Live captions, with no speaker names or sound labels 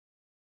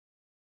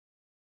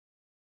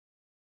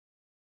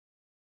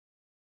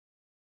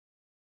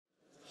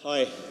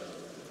Hi.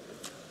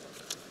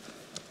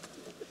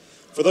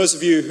 For those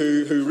of you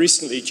who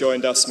recently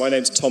joined us, my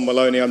name's Tom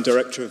Maloney. I'm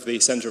Director of the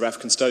Centre of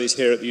African Studies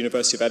here at the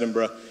University of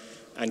Edinburgh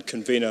and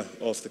convener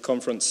of the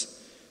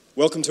conference.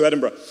 Welcome to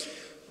Edinburgh.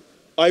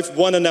 I've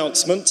one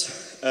announcement.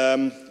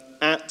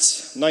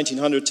 At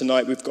 1900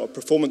 tonight, we've got a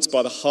performance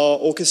by the Haar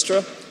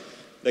Orchestra.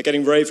 They're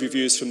getting rave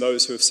reviews from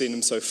those who have seen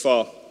them so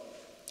far.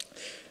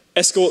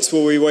 Escorts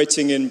will be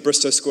waiting in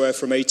Bristow Square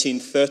from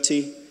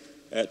 1830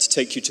 to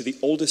take you to the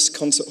oldest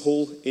concert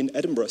hall in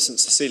Edinburgh, St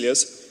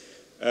Cecilia's,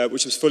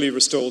 which was fully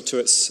restored to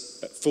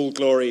its full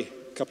glory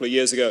a couple of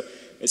years ago.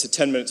 It's a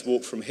 10-minute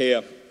walk from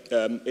here.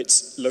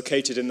 It's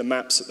located in the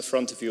maps at the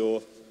front of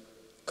your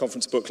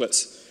conference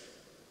booklets.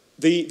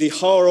 The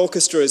Haar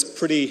Orchestra is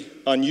pretty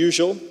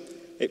unusual.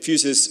 It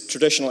fuses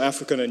traditional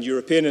African and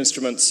European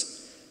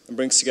instruments and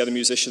brings together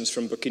musicians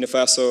from Burkina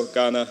Faso,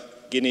 Ghana,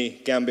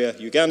 Guinea, Gambia,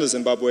 Uganda,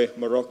 Zimbabwe,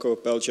 Morocco,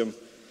 Belgium,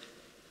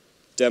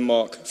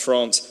 Denmark,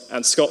 France,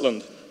 and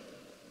Scotland.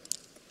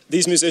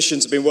 These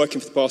musicians have been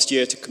working for the past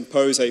year to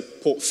compose a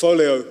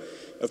portfolio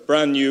of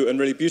brand new and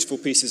really beautiful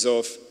pieces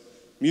of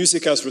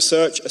music as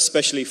research,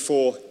 especially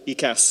for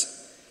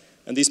ECAS.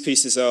 And these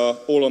pieces are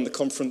all on the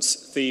conference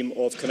theme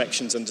of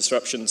connections and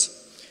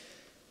disruptions.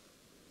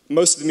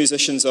 Most of the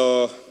musicians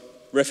are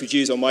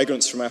refugees or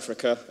migrants from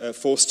Africa,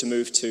 forced to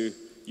move to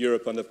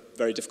Europe under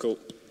very difficult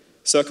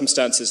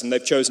circumstances, and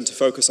they've chosen to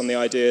focus on the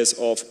ideas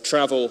of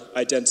travel,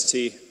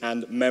 identity,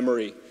 and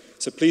memory.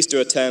 So please do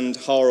attend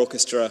Haar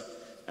Orchestra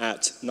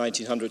at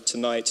 1900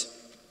 tonight.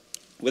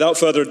 Without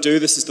further ado,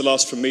 this is the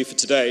last from me for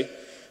today.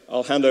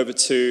 I'll hand over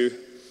to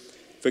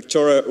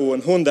Victoria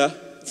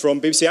Uwonkunda from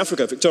BBC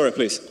Africa. Victoria,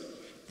 please.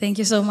 Thank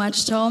you so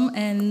much, Tom,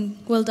 and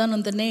well done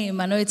on the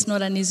name. I know it's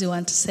not an easy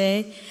one to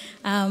say.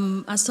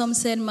 As Tom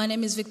said, my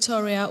name is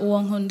Victoria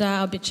Uwonkunda.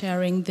 I'll be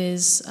chairing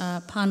this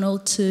panel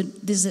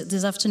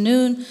this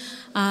afternoon.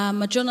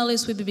 I'm a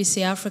journalist with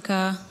BBC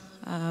Africa,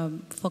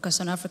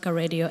 focused on Africa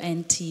Radio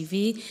and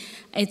TV.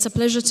 It's a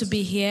pleasure to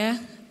be here.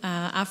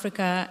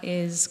 Africa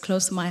is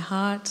close to my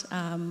heart,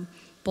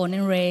 born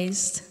and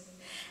raised.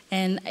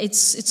 And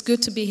it's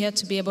good to be here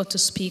to be able to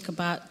speak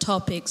about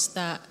topics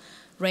that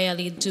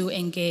rarely do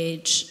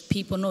engage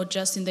people, not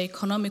just in the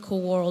economical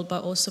world,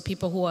 but also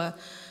people who are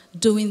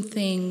doing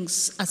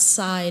things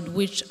aside,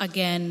 which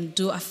again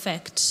do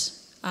affect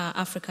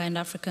Africa and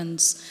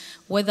Africans,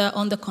 whether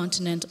on the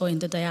continent or in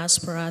the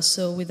diaspora.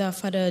 So without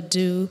further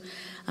ado,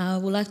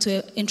 we'd like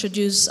to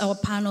introduce our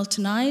panel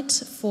tonight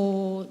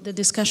for the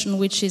discussion,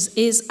 which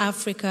is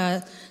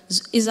Africa's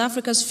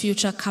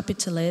future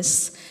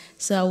capitalist?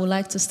 So I would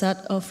like to start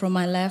off from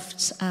my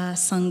left,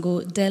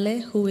 Sangu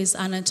Delle, who is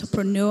an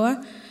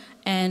entrepreneur,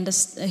 and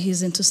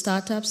he's into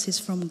startups. He's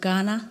from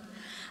Ghana.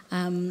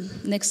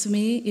 Next to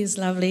me is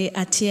lovely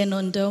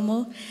Atieno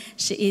Ndomo.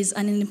 She is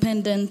an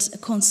independent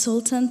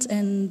consultant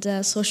and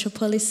social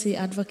policy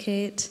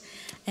advocate.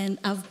 And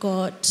I've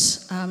got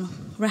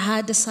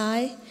Rehad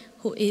Desai,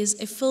 who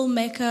is a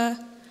filmmaker,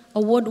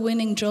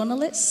 award-winning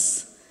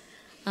journalist.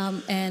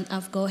 And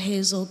I've got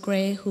Hazel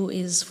Gray, who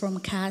is from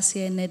CAS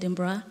here in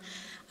Edinburgh.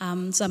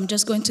 So I'm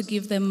just going to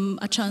give them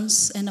a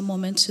chance and a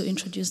moment to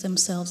introduce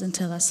themselves and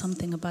tell us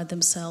something about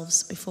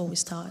themselves before we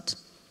start.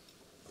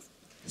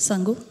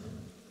 Sangu?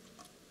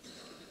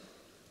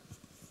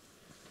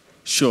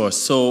 Sure.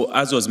 So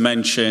as was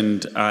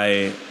mentioned,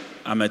 I'm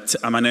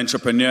an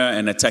entrepreneur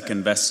and a tech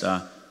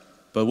investor.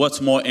 But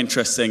what's more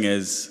interesting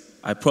is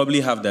I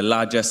probably have the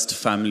largest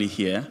family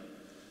here.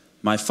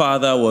 My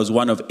father was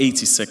one of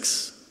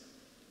 86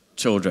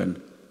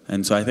 children.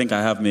 And so I think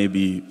I have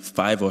maybe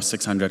 500 or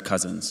 600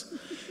 cousins.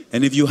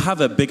 And if you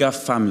have a bigger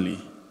family,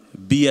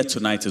 beer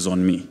tonight is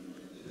on me.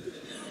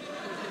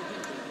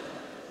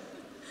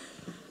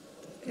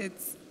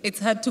 It's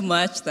hard to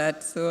match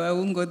that, so I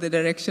won't go the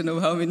direction of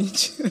how many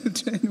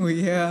children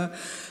we have.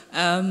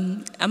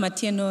 I'm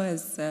Atieno,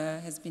 as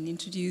has been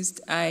introduced.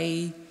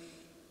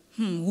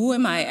 Who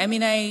am I? I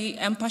mean, I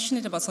am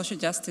passionate about social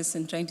justice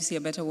and trying to see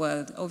a better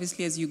world.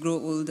 Obviously, as you grow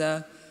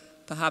older,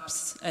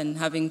 perhaps, and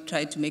having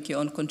tried to make your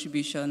own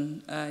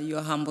contribution,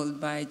 you're humbled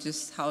by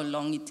just how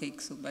long it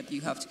takes, but you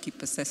have to keep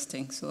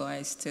persisting. So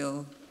I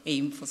still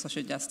aim for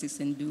social justice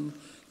and do,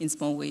 in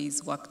small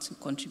ways, work to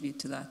contribute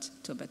to that,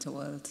 to a better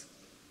world.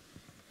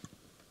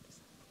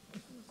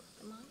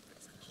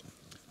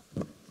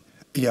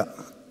 Yeah,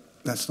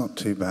 that's not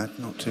too bad,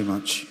 not too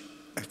much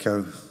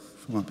echo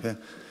from up here.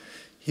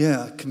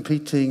 Yeah,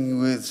 competing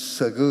with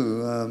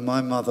Sangu,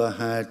 my mother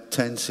had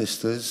 10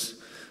 sisters,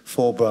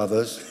 4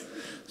 brothers,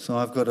 so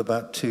I've got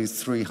about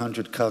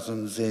 200-300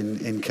 cousins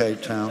in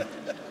Cape Town.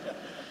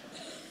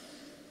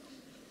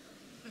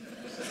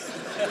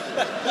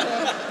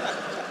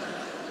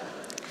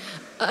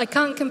 I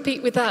can't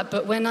compete with that,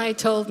 but when I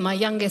told my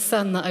youngest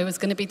son that I was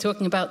going to be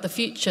talking about the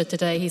future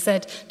today, he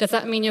said, "Does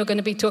that mean you're going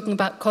to be talking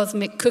about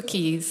cosmic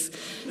cookies?"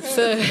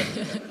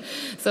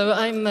 So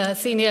I'm a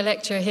senior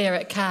lecturer here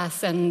at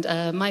CAS, and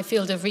my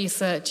field of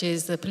research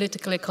is the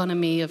political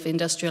economy of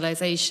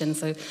industrialization,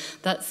 so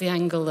that's the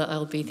angle that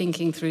I'll be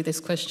thinking through this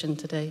question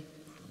today.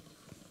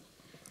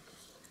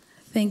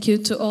 Thank you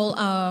to all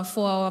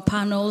for our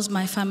panels.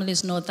 My family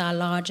is not that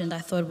large, and I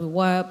thought we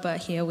were, but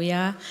here we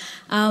are.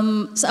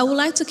 So I would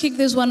like to kick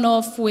this one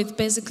off with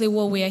basically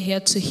what we are here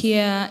to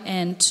hear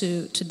and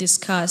to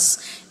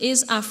discuss.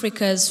 Is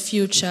Africa's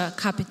future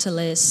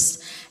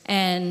capitalist?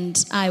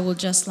 And I would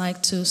just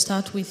like to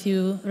start with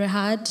you,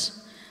 Rehad.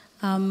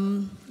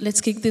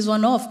 Let's kick this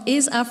one off.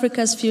 Is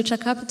Africa's future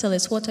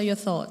capitalist? What are your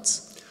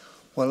thoughts?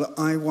 Well,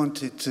 I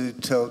wanted to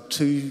tell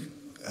two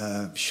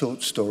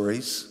short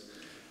stories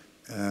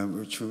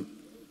which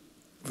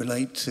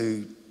relate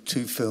to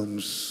two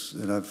films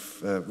that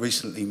I've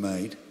recently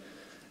made,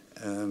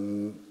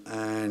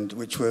 and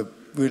which were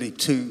really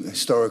two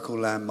historical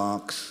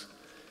landmarks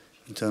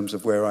in terms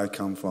of where I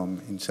come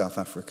from in South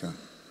Africa.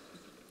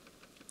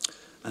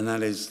 And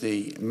that is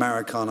the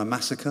Marikana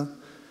Massacre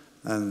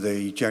and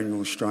the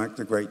general strike,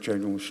 the Great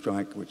General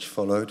Strike, which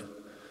followed,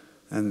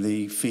 and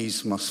the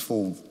Fees Must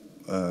Fall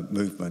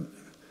movement.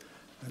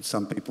 And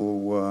some people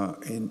were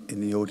in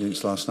the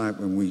audience last night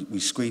when we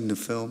screened the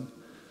film,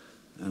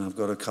 and I've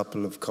got a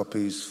couple of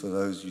copies for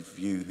those of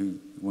you who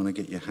want to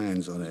get your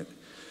hands on it.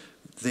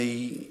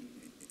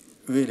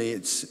 Really,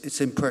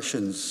 it's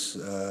impressions.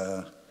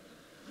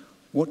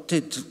 But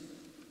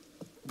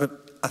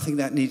I think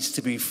that needs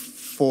to be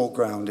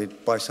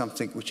foregrounded by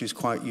something which is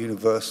quite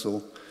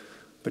universal,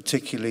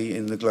 particularly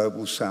in the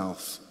global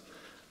south,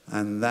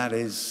 and that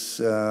is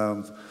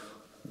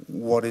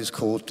what is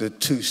called the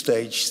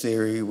two-stage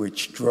theory,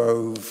 which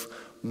drove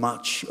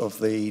much of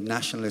the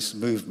nationalist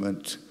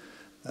movement,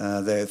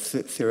 their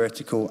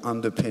theoretical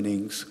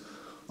underpinnings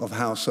of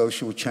how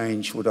social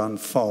change would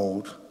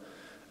unfold.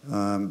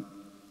 And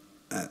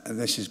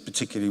this is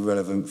particularly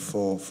relevant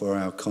for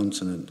our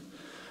continent.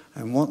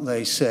 And what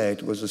they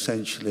said was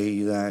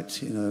essentially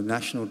that,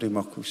 national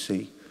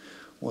democracy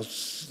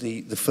was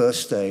the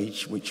first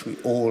stage which we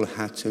all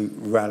had to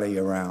rally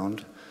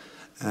around,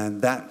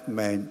 and that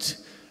meant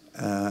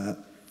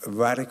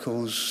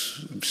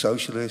radicals,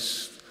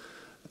 socialists,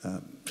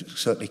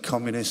 certainly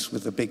communists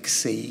with the big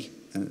C,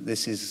 and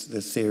this is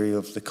the theory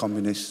of the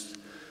communists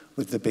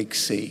with the big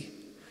C,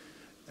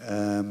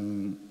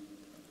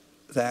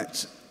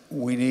 that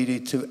we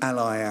needed to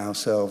ally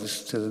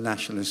ourselves to the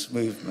nationalist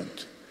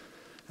movement.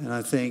 And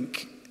I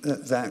think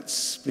that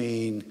that's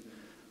been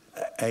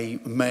a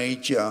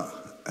major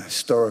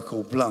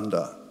historical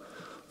blunder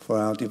for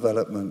our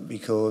development,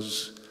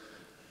 because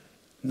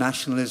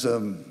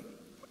nationalism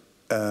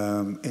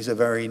is a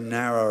very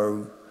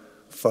narrow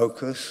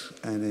focus,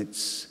 and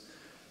its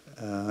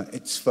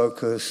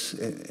focus,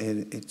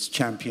 its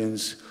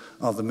champions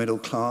are the middle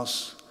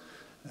class,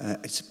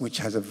 which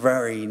has a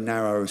very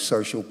narrow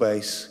social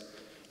base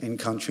in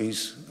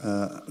countries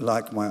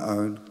like my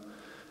own.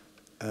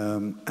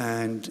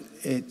 And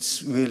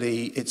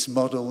its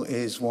model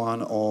is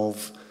one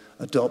of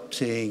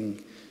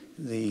adopting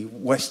the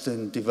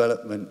Western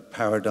development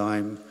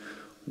paradigm,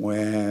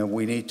 where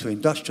we need to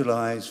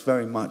industrialize,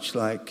 very much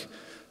like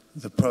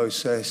the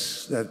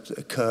process that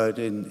occurred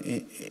in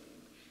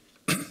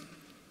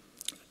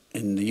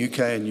the UK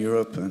and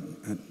Europe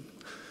and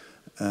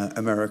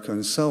America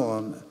and so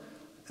on.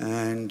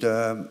 And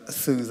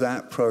through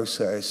that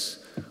process,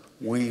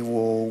 we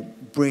will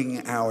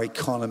bring our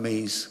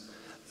economies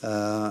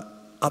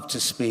up to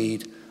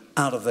speed,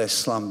 out of their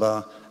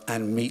slumber,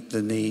 and meet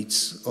the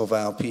needs of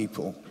our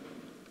people.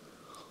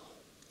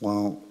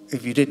 Well,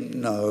 if you didn't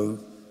know,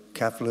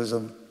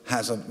 capitalism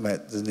hasn't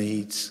met the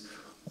needs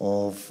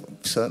of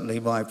certainly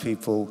my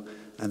people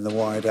and the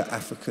wider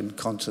African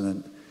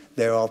continent.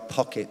 There are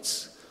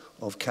pockets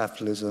of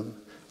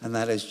capitalism, and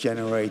that has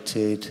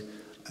generated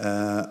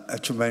a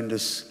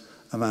tremendous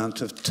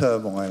amount of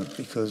turmoil,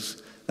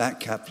 because that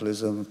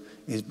capitalism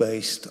is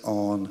based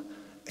on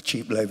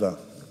cheap labor.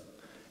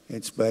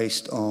 It's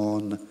based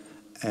on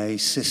a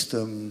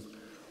system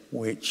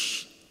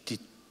which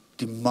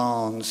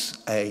demands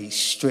a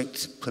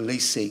strict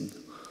policing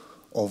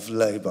of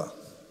labor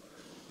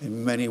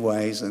in many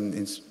ways, and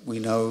we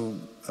know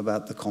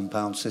about the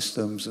compound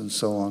systems and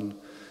so on.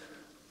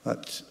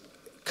 But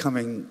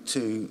coming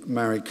to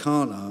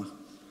Marikana,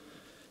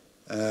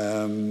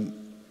 the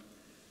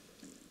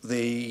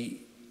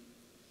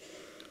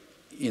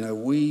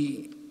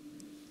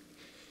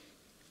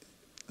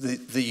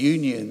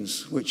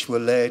unions, which were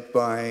led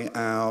by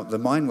the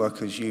mine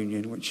workers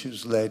union, which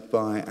was led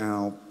by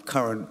our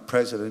current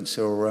president,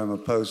 Cyril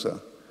Ramaphosa,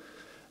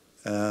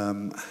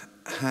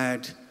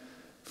 had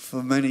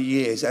for many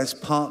years, as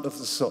part of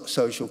the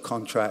social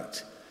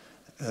contract,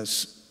 and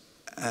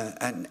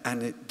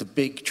the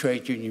big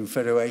trade union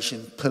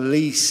federation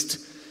policed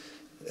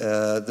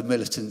the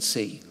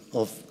militancy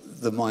of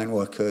the mine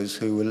workers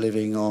who were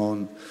living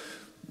on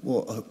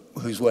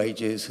whose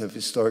wages have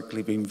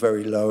historically been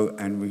very low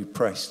and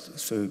repressed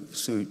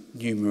through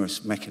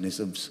numerous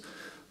mechanisms.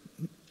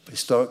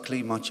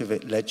 Historically, much of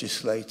it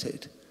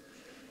legislated.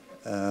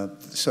 The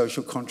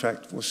social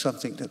contract was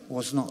something that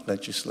was not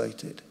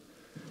legislated.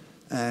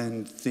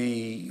 And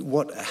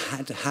what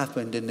had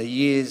happened in the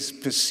years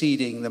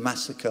preceding the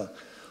massacre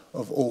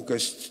of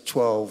August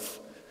 12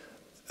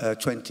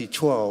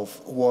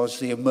 2012 was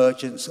the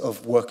emergence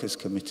of workers'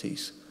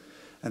 committees.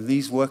 And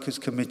these workers'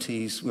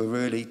 committees were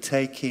really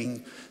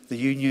taking, the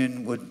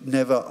union would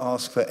never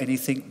ask for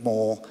anything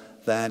more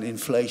than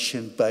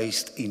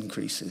inflation-based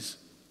increases.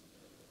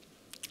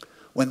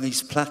 When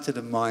these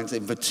platinum mines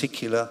in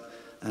particular,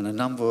 and a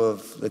number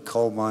of the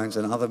coal mines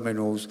and other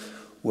minerals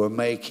were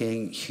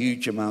making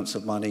huge amounts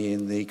of money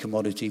in the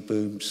commodity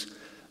booms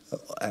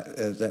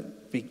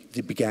that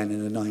began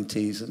in the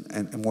 90s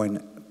and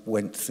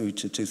went through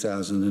to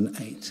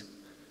 2008.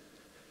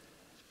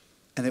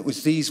 And it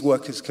was these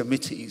workers'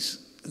 committees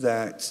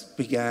that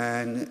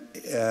began,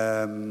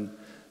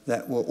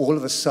 that were all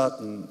of a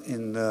sudden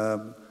in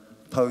the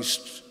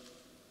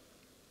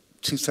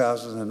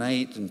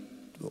post-2008 and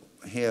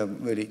here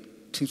really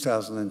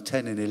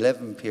 2010 and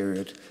 11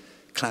 period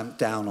clamped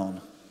down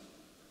on.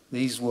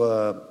 These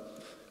were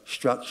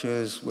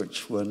structures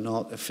which were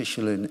not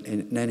official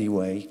in any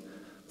way,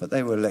 but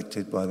they were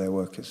elected by their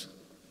workers.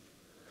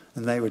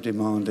 And they were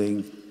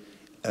demanding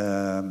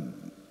an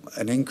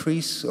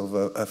increase of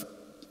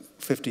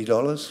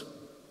 $50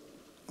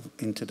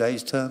 in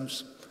today's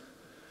terms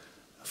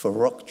for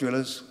rock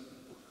drillers.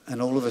 And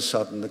all of a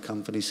sudden the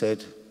company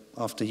said,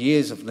 after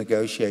years of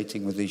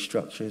negotiating with these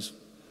structures,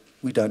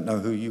 we don't know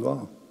who you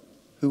are.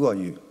 Who are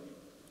you?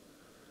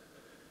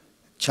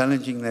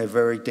 Challenging their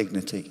very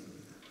dignity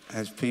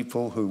as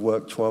people who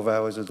work 12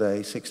 hours a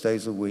day, 6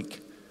 days a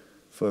week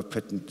for a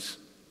pittance.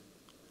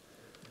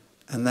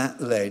 And that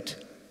led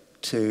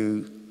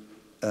to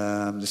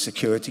the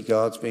security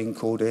guards being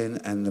called in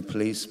and the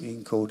police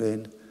being called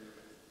in.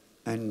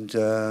 And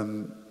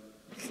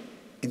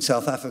in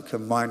South Africa,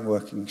 mine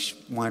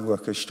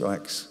worker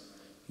strikes,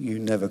 you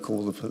never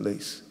call the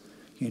police.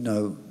 You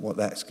know what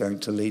that's going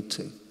to lead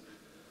to.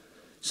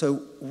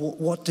 So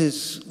what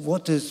does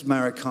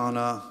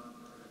Marikana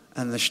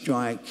and the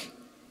strike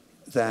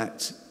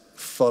that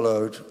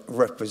followed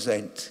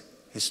represent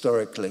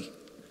historically?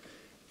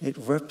 It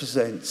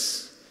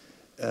represents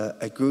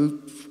a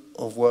group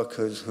of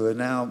workers who are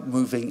now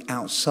moving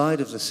outside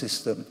of the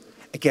system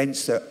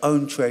against their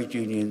own trade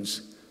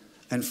unions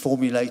and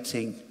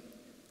formulating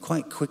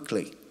quite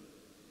quickly.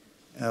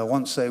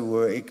 Once they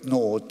were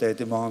ignored, their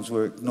demands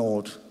were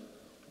ignored,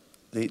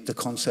 the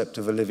concept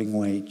of a living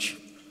wage.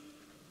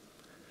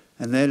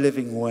 And their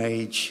living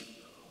wage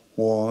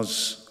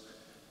was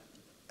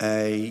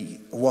a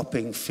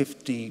whopping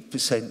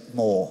 50%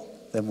 more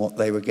than what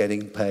they were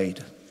getting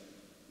paid.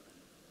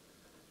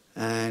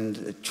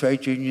 And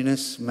trade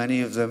unionists, many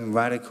of them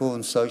radical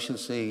and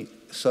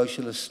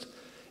socialist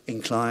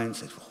inclined,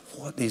 said,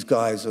 what, these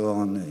guys are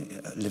on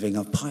living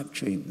a pipe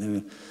dream.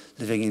 They're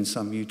living in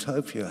some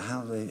utopia.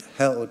 How the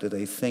hell do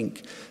they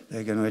think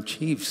they're going to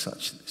achieve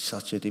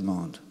such a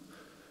demand?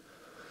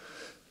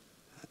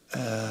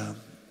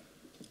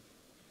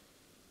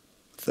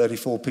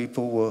 34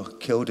 people were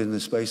killed in the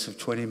space of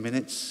 20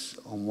 minutes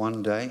on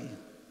one day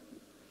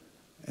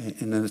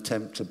in an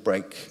attempt to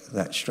break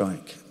that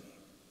strike.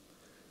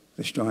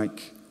 The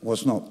strike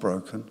was not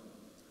broken.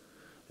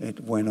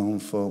 It went on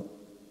for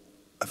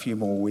a few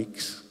more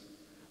weeks,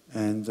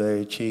 and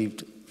they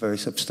achieved very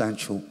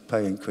substantial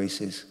pay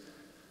increases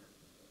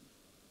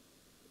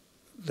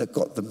that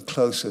got them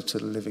closer to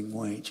the living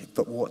wage.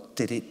 But what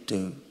did it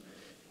do?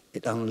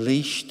 It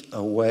unleashed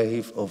a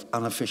wave of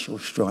unofficial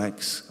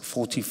strikes,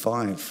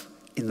 45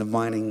 in the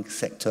mining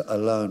sector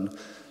alone,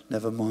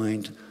 never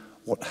mind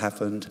what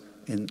happened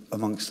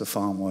amongst the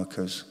farm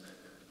workers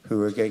who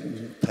were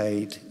getting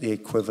paid the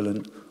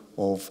equivalent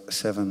of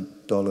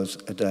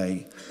 $7 a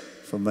day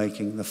for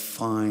making the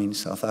fine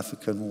South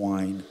African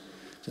wine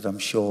that I'm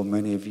sure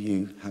many of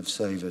you have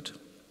savoured.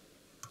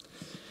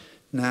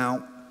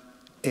 Now,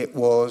 it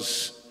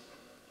was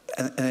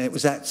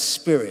that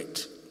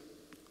spirit,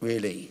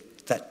 really,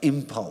 that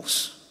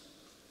impulse,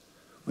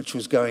 which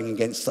was going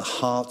against the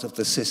heart of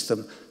the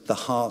system, the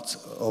heart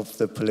of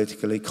the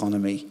political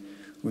economy,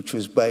 which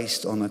was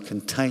based on a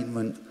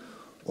containment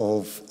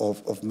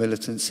of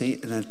militancy,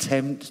 an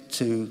attempt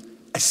to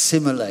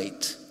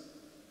assimilate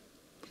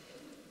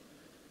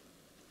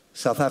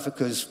South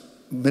Africa's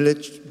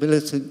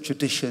militant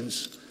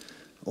traditions,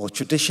 or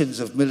traditions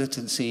of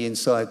militancy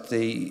inside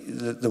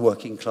the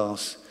working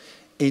class,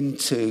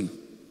 into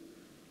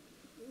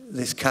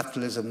this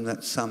capitalism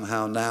that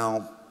somehow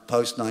now,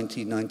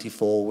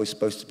 post-1994, was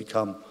supposed to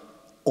become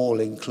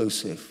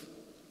all-inclusive.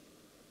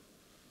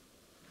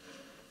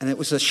 And it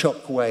was the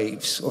shock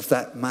waves of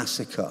that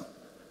massacre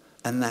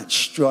and that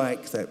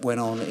strike that went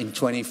on in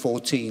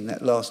 2014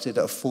 that lasted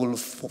a full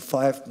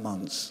 5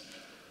 months.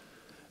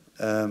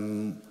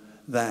 And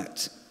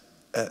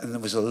there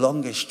was the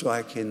longest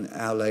strike in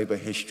our labour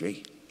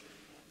history,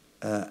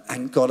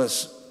 and got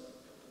us,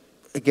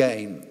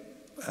 again,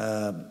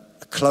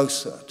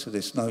 closer to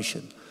this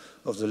notion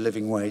of the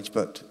living wage,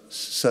 but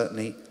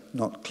certainly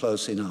not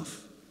close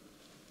enough.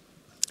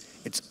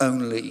 It's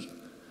only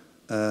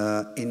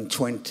in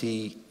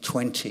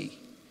 2020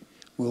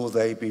 will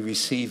they be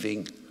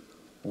receiving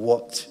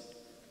what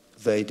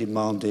they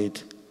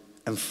demanded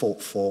and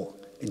fought for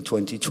in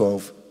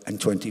 2012 and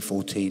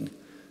 2014.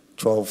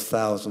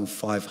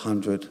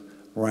 12,500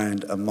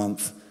 Rand a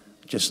month,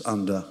 just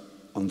under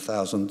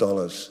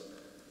 $1,000.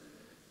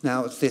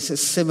 Now, this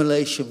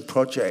assimilation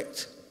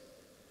project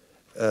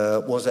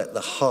was at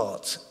the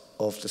heart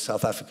of the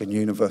South African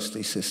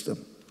university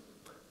system.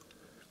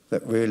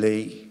 That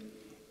really,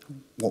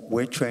 what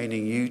we're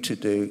training you to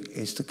do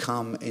is to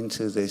come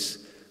into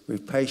this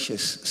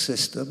rapacious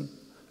system,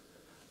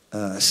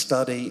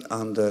 study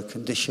under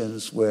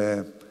conditions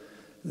where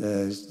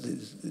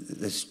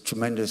there's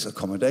tremendous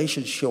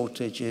accommodation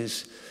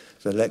shortages,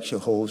 the lecture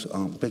halls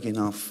aren't big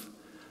enough,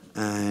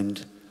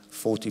 and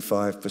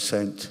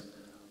 45%,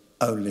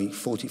 only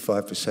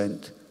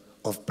 45%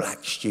 of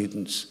black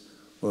students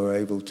were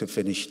able to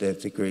finish their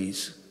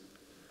degrees.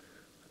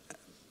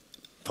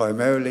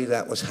 Primarily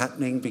that was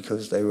happening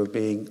because they were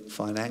being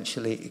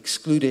financially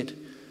excluded,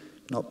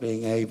 not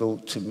being able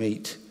to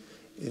meet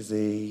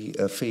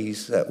the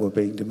fees that were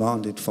being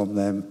demanded from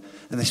them.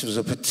 And this was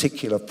a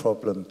particular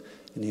problem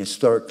in the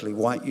historically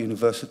white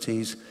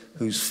universities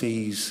whose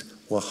fees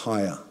were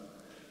higher.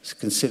 It's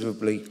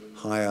considerably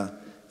higher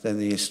than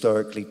the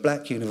historically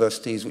black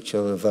universities, which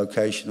are the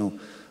vocational,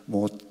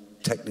 more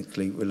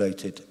technically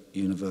related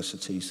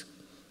universities.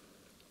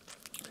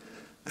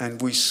 And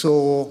we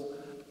saw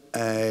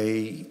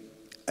a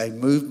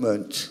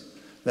movement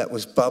that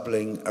was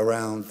bubbling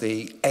around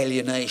the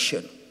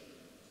alienation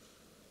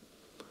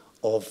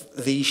of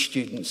these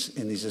students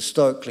in these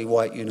historically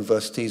white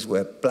universities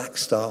where black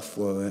staff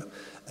were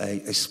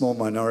a small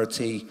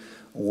minority,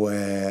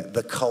 where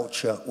the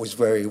culture was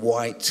very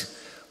white,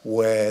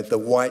 where the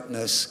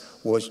whiteness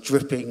was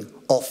dripping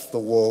off the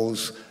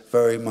walls,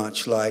 very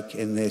much like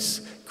in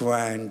this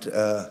grand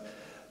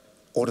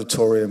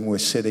auditorium we're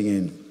sitting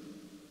in.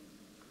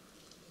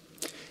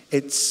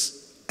 And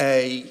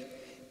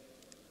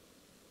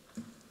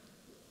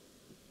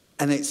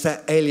it's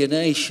that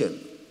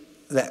alienation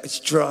that is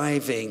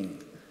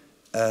driving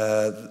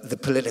the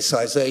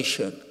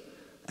politicization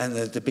and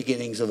the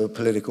beginnings of a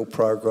political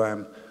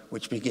program,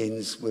 which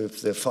begins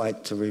with the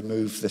fight to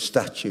remove the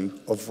statue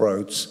of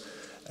Rhodes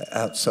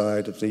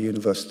outside of the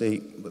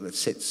university that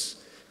sits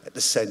at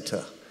the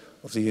center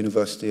of the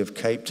University of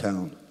Cape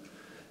Town.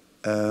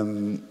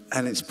 And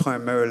it's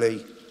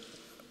primarily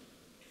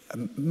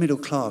middle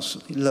class,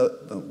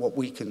 what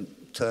we can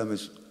term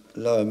as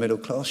lower middle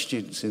class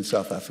students in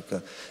South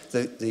Africa.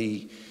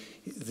 The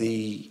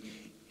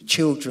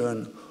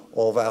children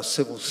of our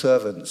civil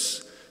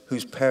servants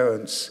whose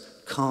parents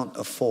can't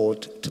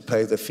afford to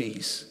pay the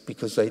fees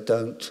because they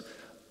don't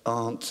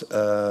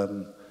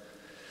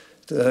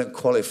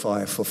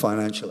qualify for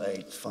financial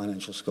aid,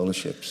 financial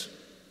scholarships.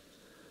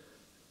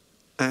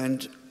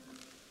 And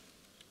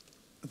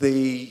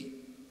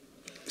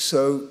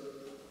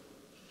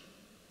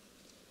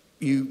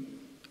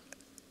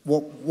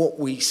what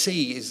we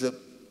see is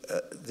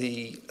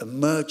the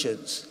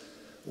emergence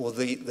or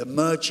the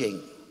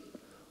merging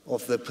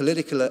of the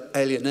political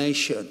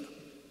alienation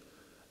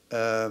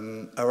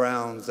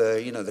around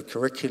the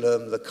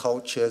curriculum, the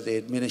culture, the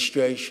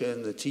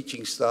administration, the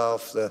teaching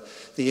staff, the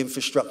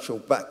infrastructural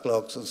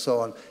backlogs and so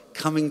on,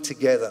 coming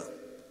together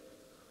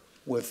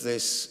with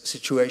this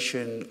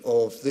situation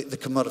of the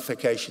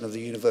commodification of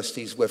the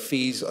universities where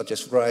fees are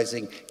just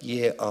rising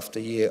year after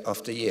year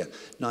after year,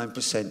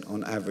 9%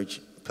 on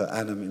average per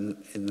annum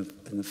in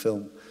the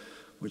film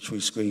which we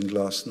screened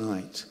last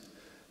night.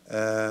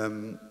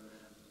 And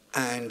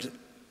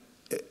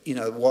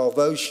while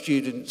those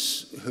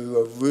students who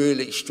are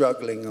really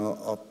struggling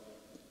are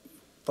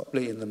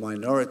probably in the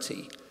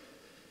minority,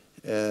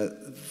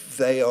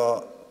 they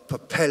are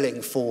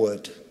propelling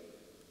forward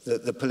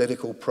the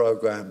political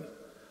program,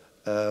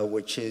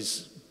 which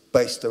is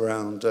based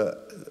around a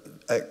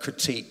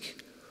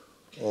critique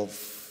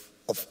of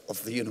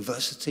the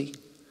university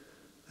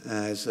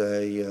as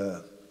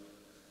an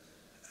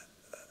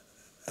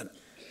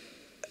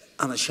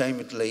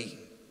unashamedly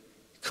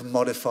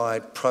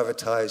commodified,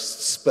 privatized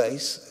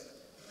space,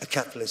 a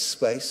capitalist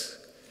space,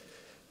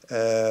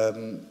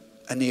 a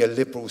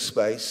neoliberal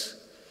space,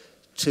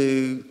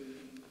 to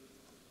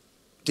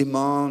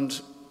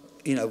demand,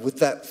 with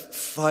that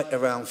fight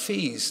around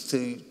fees,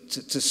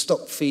 to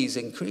stop fees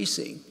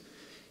increasing.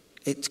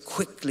 It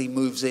quickly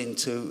moves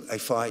into a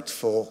fight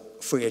for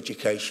free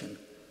education,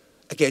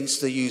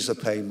 against the user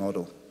pay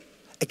model,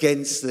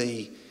 against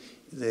the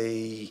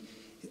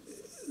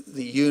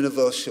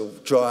universal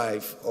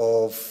drive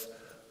of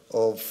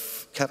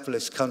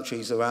capitalist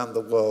countries around the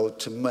world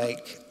to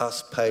make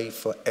us pay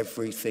for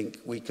everything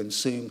we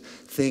consume,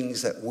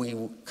 things that we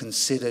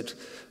considered,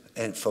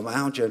 and from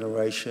our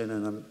generation,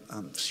 and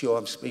I'm sure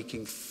I'm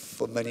speaking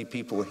for many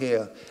people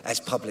here, as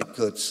public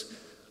goods.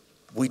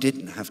 We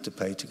didn't have to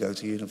pay to go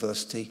to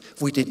university.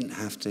 We didn't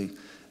have to.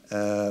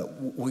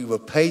 We were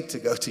paid to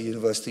go to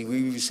university.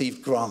 We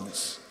received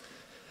grants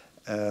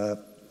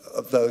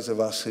of those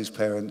of us whose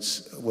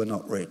parents were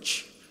not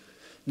rich.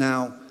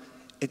 Now,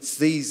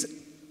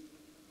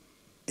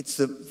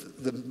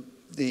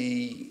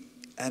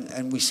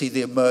 and we see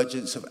the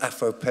emergence of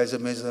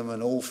Afro-pessimism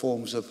and all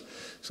forms of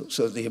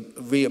the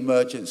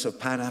re-emergence of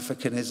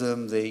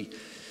Pan-Africanism,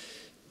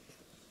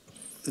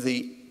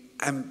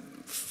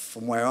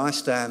 from where I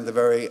stand, the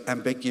very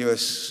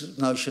ambiguous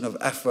notion of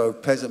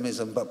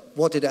Afro-pessimism. But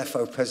what did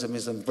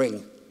Afro-pessimism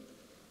bring?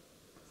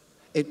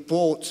 It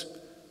brought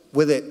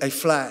with it a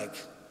flag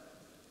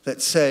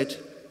that said,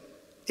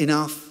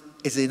 enough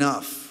is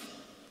enough.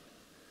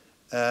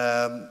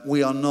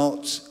 We are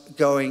not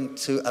going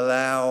to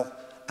allow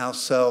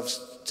ourselves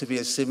to be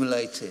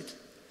assimilated.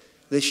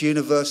 This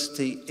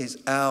university is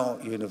our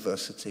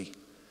university,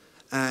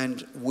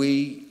 and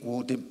we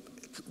will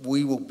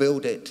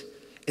build it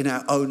in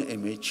our own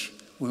image.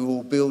 We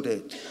will build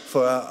it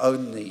for our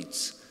own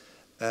needs.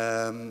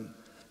 And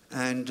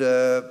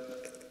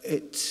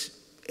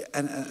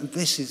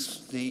this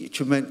is the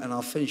tremendous, and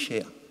I'll finish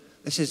here.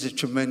 This is a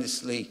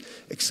tremendously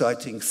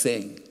exciting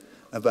thing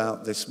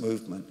about this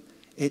movement.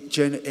 It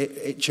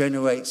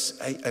generates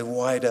a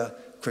wider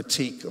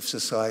critique of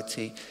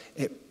society.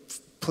 It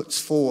puts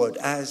forward,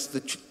 as the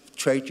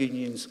trade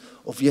unions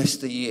of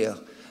yesteryear,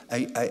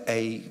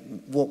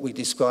 what we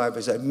describe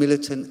as a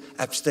militant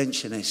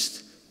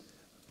abstentionist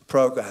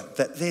program,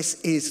 that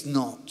this is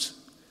not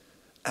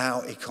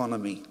our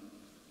economy.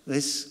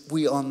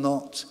 We are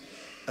not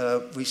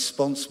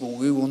responsible.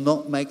 We will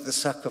not make the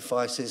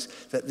sacrifices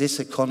that this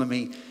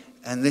economy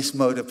and this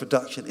mode of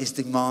production is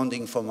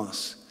demanding from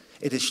us.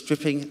 It is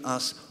stripping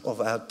us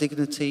of our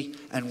dignity,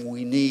 and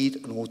we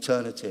need an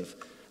alternative.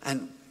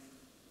 And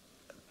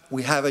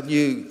we have a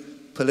new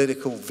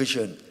political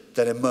vision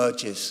that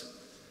emerges,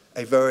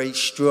 a very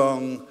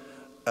strong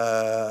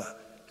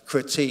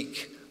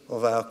critique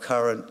of our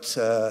current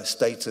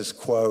status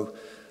quo,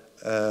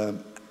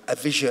 a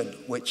vision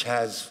which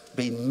has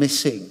been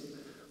missing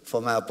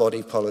from our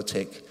body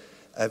politic,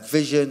 a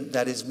vision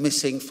that is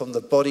missing from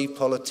the body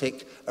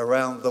politic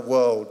around the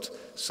world.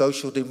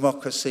 Social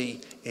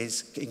democracy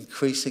is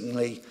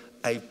increasingly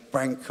a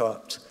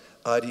bankrupt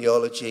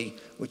ideology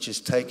which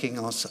is taking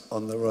us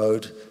on the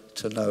road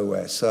to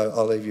nowhere. So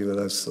I'll leave you with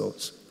those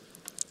thoughts.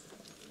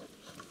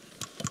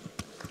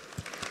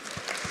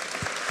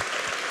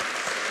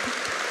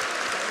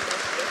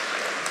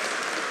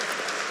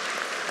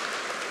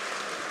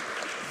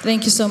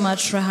 Thank you so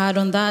much, Rehad,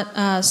 on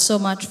that. So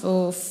much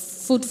for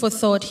food for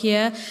thought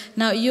here.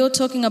 Now, you're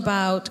talking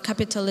about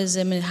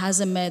capitalism. It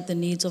hasn't met the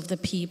needs of the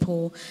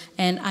people.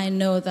 And I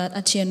know that,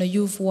 Atieno,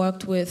 you've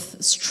worked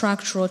with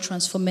structural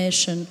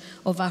transformation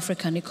of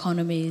African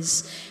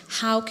economies.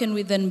 How can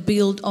we then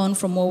build on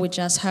from what we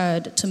just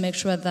heard to make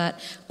sure that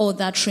all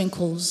that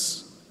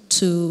trickles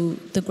to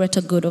the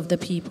greater good of the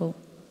people?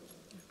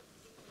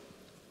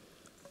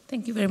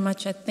 Thank you very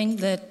much. I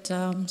think that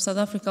South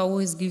Africa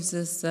always gives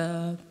us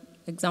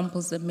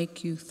examples that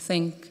make you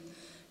think.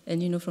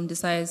 And, you know, from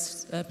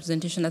Desai's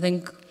presentation, I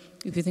think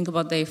if you think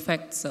about the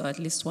effects, or at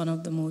least one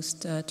of the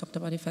most talked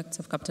about effects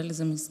of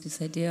capitalism is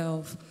this idea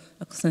of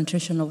a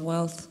concentration of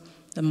wealth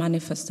that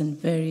manifests in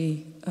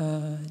very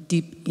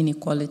deep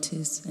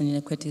inequalities and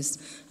inequities.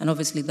 And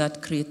obviously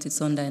that creates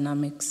its own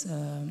dynamics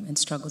and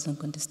struggles and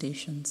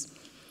contestations.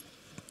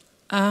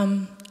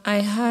 I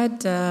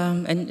had,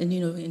 and, you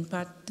know, in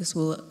part this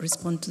will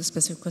respond to the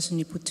specific question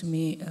you put to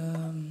me,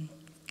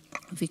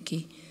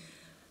 Vicky.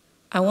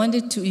 I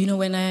wanted to, you know,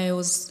 when I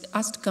was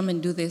asked to come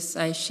and do this,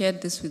 I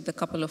shared this with a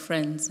couple of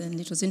friends, and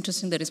it was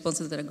interesting the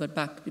responses that I got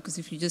back, because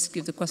if you just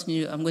give the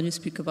question, I'm going to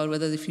speak about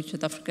whether the future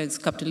of Africa is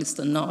capitalist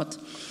or not,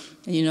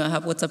 and, you know, I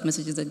have WhatsApp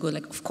messages that go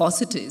like, of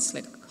course it is,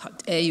 like, how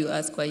dare you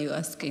ask, why are you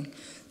asking?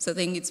 So I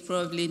think it's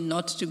probably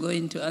not to go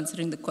into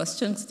answering the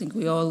questions. I think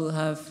we all will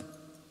have,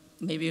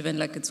 maybe even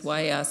like it's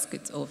why ask,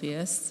 it's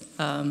obvious.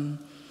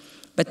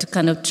 But to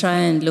kind of try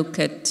and look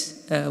at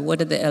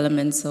what are the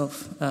elements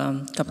of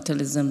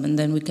capitalism, and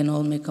then we can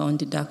all make our own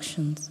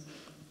deductions.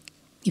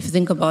 If you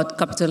think about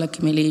capital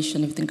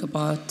accumulation, if you think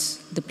about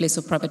the place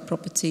of private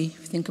property,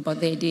 if you think about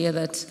the idea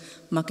that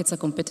markets are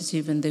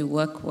competitive and they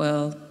work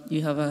well,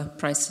 you have a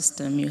price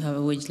system, you have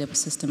a wage labor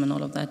system and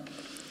all of that.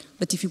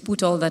 But if you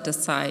put all that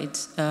aside,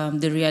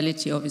 the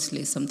reality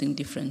obviously is something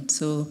different.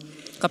 So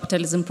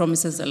capitalism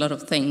promises a lot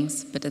of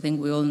things, but I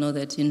think we all know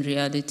that in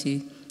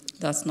reality,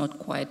 that's not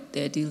quite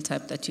the ideal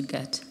type that you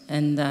get,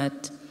 and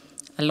that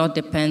a lot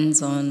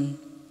depends on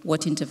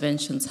what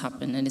interventions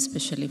happen, and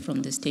especially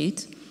from the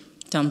state,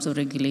 in terms of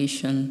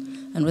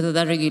regulation, and whether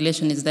that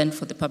regulation is then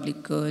for the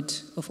public good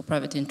or for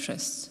private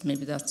interests.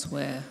 Maybe that's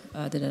where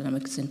the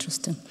dynamic is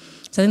interesting.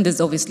 So I think there's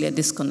obviously a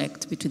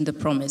disconnect between the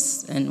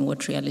promise and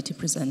what reality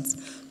presents.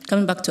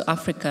 Coming back to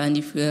Africa, and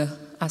if we're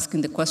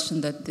asking the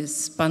question that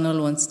this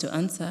panel wants to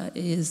answer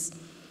is,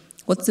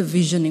 what's the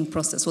visioning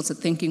process? What's the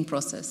thinking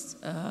process?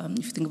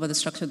 If you think about the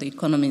structure of the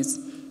economies.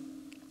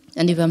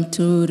 And if I'm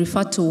to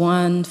refer to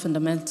one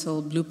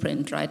fundamental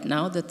blueprint right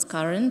now that's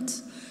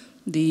current,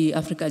 the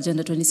Africa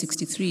Agenda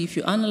 2063, if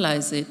you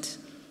analyze it,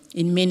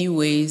 in many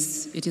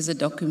ways, it is a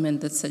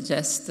document that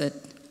suggests that,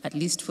 at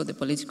least for the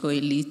political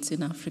elites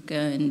in Africa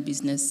and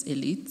business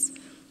elites,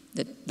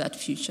 that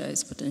future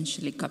is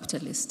potentially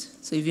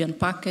capitalist. So if you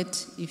unpack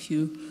it, if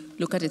you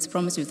look at its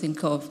promise, you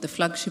think of the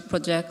flagship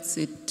projects,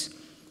 it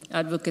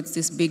advocates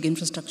these big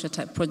infrastructure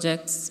type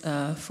projects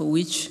for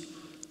which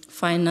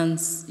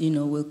Finance,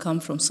 will come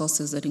from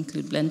sources that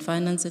include blend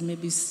finance, and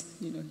maybe,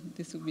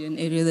 this will be an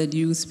area that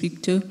you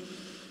speak to.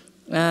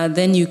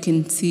 Then you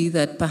can see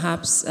that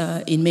perhaps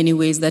in many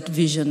ways that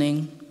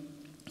visioning,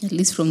 at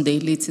least from the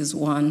elites, is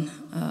one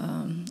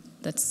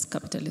that's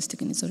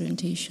capitalistic in its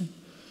orientation.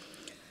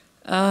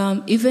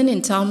 Even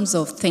in terms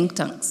of think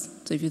tanks,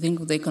 so if you think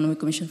of the Economic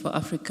Commission for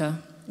Africa,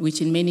 which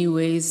in many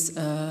ways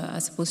are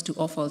supposed to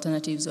offer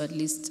alternatives or at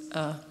least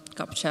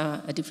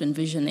capture a different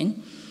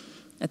visioning,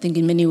 I think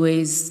in many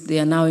ways they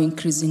are now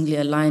increasingly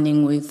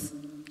aligning with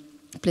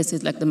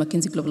places like the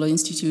McKinsey Global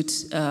Institute,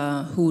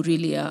 who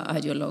really are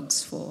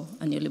ideologues for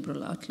a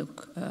neoliberal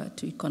outlook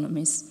to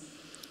economies.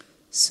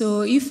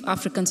 So if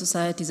African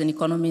societies and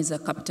economies are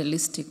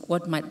capitalistic,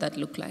 what might that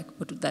look like?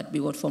 What would that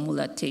be? What form will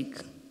that take?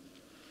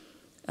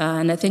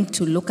 And I think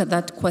to look at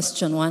that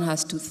question, one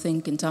has to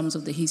think in terms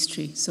of the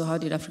history. So how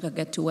did Africa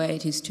get to where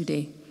it is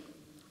today?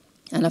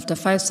 And after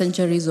 5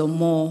 centuries or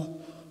more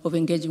of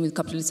engaging with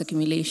capitalist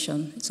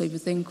accumulation, so if you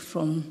think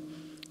from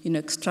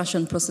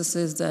extraction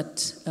processes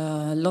that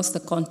lost the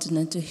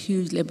continent, a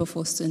huge labor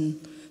force in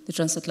the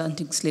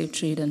transatlantic slave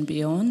trade and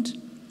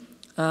beyond,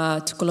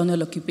 to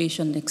colonial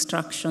occupation and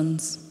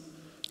extractions,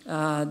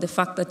 the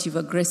fact that you've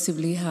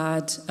aggressively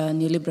had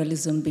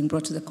neoliberalism being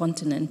brought to the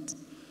continent,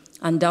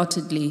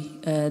 undoubtedly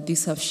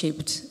these have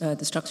shaped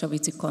the structure of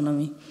its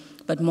economy,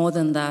 but more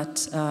than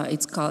that,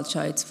 its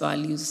culture, its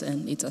values,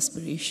 and its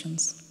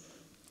aspirations.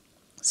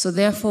 So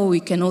therefore, we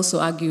can also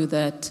argue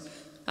that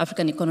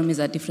African economies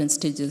are at different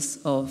stages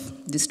of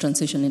this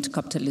transition into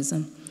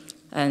capitalism,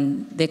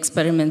 and the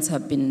experiments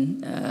have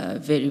been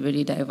very,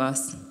 very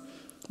diverse.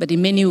 But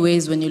in many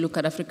ways, when you look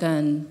at Africa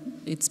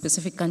and its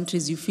specific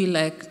countries, you feel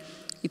like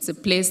it's a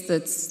place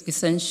that's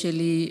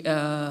essentially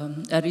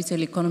a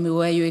retail economy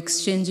where you're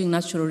exchanging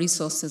natural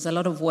resources. A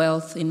lot of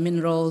wealth in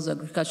minerals,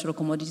 agricultural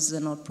commodities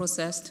are not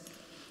processed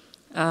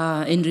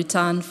in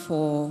return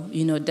for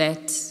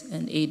debt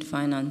and aid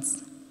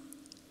finance,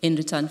 in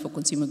return for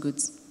consumer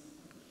goods.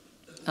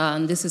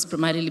 And this is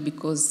primarily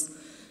because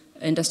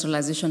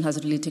industrialization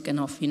has really taken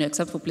off,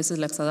 except for places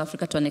like South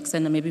Africa to an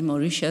extent, and maybe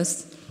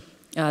Mauritius.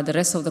 The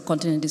rest of the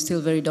continent is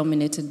still very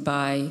dominated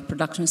by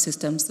production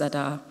systems that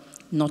are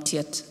not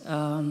yet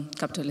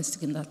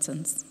capitalistic in that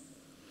sense.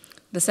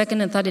 The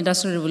second and third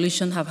industrial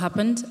revolution have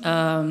happened,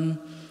 and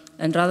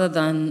rather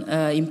than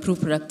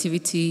improve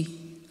productivity,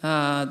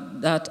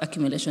 that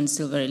accumulation is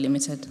still very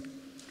limited.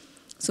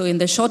 So in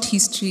the short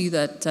history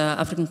that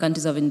African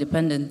countries have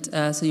independent,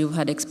 so you've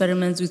had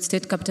experiments with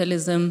state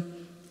capitalism,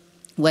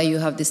 where you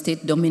have the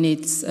state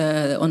dominates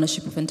the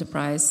ownership of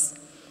enterprise.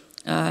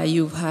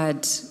 You've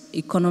had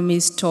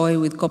economies toy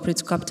with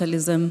corporate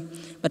capitalism,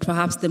 but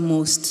perhaps the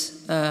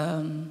most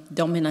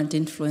dominant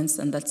influence,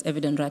 and that's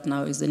evident right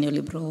now, is the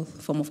neoliberal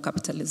form of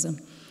capitalism.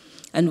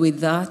 And with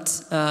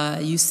that,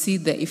 you see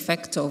the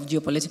effect of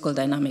geopolitical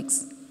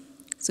dynamics.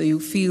 So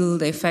you feel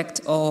the effect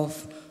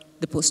of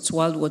the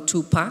post-World War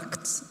II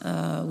Pact,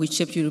 which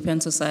shaped European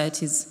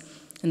societies,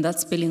 and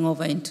that's spilling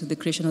over into the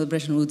creation of the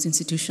Bretton Woods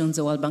institutions,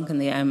 the World Bank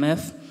and the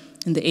IMF,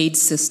 and the aid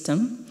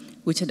system,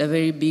 which had a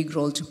very big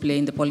role to play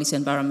in the policy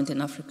environment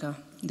in Africa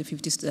in the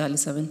 50s to the early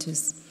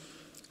 70s.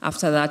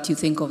 After that, you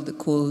think of the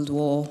Cold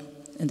War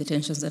and the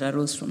tensions that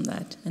arose from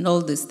that. And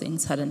all these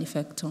things had an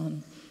effect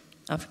on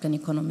African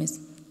economies.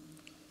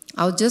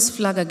 I'll just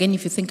flag again,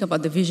 if you think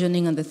about the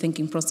visioning and the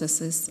thinking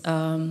processes,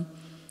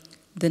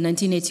 the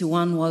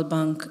 1981 World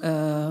Bank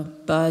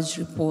Budge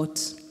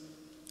report,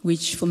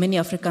 which for many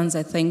Africans,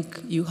 I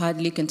think you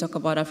hardly can talk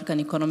about African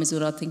economies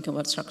without thinking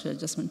about structural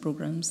adjustment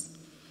programs.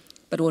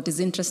 But what is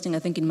interesting, I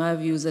think, in my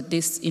view, is that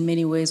this, in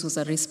many ways, was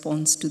a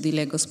response to the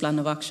Lagos Plan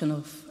of Action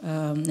of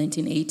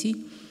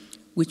 1980,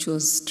 which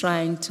was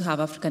trying to have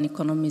African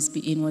economies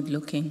be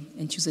inward-looking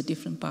and choose a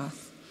different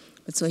path.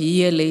 But so a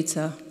year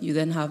later, you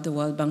then have the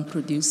World Bank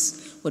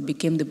produce what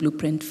became the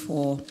blueprint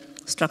for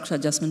structural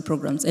adjustment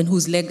programs, and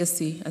whose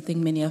legacy, I think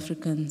many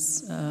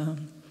Africans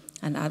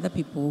and other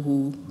people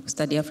who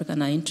study Africa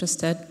and are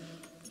interested,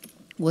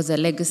 was a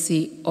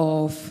legacy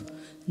of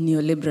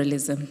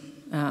neoliberalism,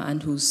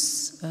 and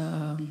whose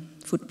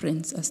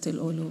footprints are still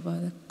all over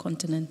the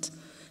continent.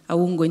 I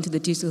won't go into the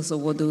details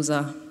of what those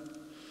are.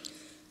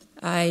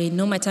 I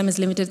know my time is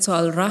limited, so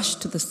I'll rush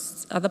to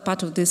the other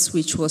part of this,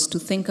 which was to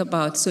think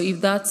about, so if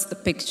that's the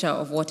picture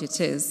of what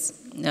it is,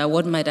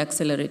 what might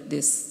accelerate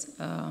this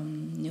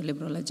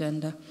neoliberal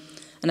agenda?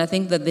 And I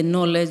think that the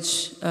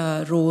knowledge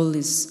role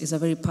is a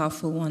very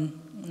powerful one.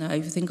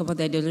 If you think about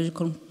the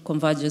ideological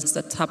convergence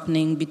that's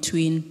happening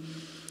between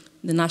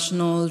the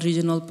national,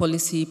 regional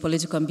policy,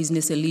 political and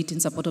business elite in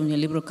support of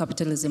neoliberal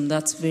capitalism,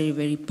 that's very,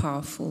 very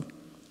powerful.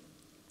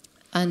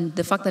 And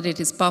the fact that it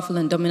is powerful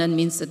and dominant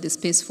means that the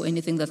space for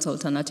anything that's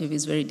alternative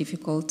is very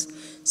difficult.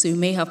 So you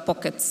may have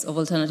pockets of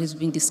alternatives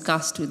being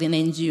discussed within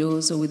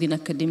NGOs or within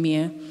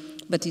academia,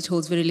 but it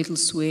holds very little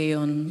sway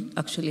on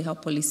actually how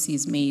policy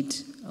is made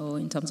or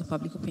in terms of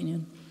public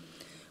opinion.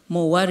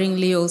 More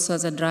worryingly also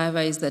as a driver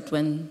is that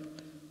when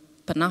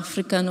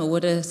Pan-African or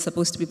what are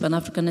supposed to be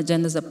Pan-African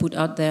agendas are put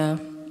out there,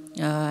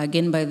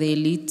 again by the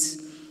elite,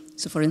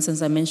 So for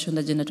instance, I mentioned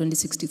Agenda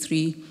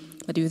 2063,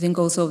 but if you think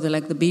also of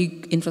the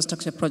big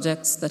infrastructure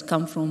projects that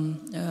come from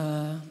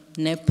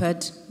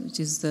NEPAD, which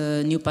is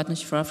the New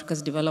Partnership for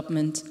Africa's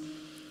Development,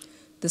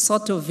 the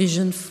sort of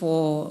vision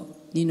for,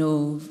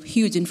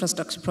 huge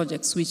infrastructure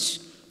projects,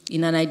 which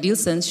in an ideal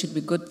sense should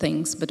be good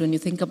things, but when you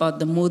think about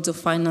the modes of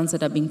finance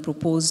that are being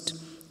proposed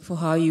for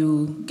how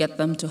you get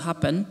them to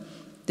happen,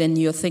 then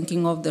you're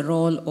thinking of the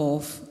role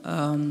of,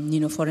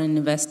 foreign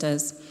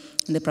investors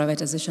in the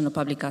privatization of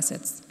public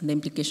assets and the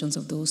implications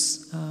of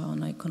those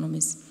on our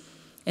economies.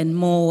 And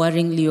more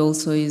worryingly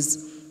also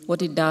is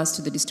what it does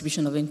to the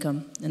distribution of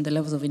income and the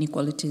levels of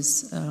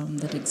inequalities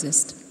that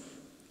exist.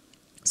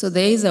 So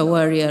there is a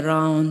worry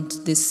around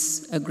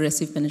this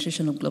aggressive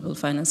penetration of global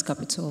finance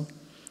capital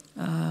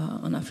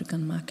on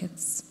African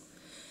markets.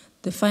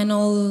 The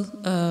final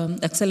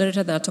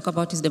accelerator that I'll talk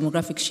about is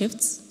demographic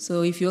shifts.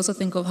 So if you also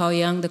think of how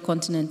young the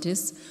continent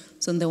is,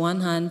 so on the one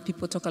hand,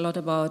 people talk a lot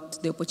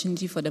about the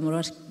opportunity for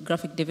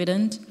demographic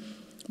dividend,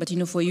 but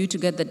for you to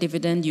get the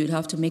dividend, you'd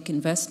have to make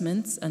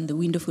investments, and the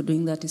window for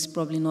doing that is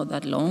probably not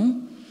that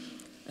long.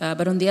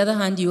 But on the other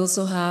hand, you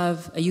also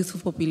have a youthful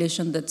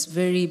population that's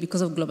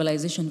because of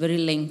globalization, very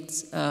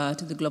linked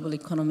to the global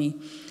economy.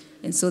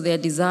 And so their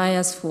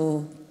desires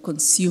for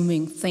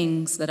consuming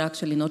things that are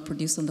actually not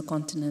produced on the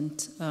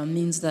continent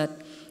means that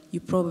you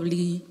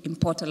probably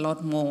import a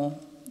lot more,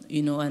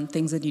 and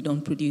things that you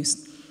don't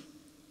produce.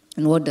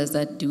 And what does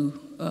that do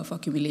for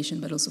accumulation,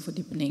 but also for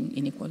deepening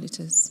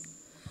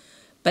inequalities?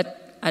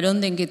 But I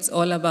don't think it's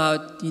all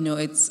about,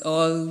 it's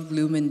all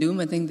gloom and doom.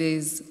 I think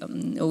there's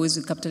always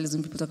with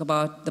capitalism, people talk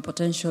about the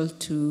potential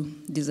to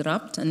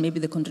disrupt and maybe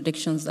the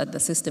contradictions that the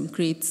system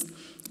creates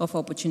of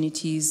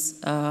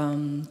opportunities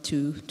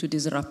to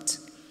disrupt.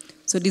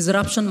 So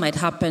disruption might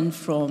happen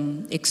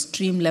from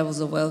extreme levels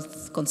of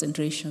wealth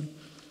concentration.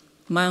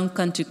 My own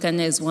country,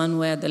 Kenya, is one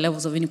where the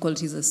levels of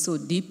inequalities are so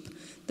deep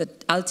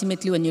that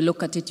ultimately when you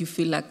look at it, you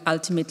feel like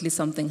ultimately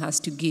something has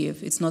to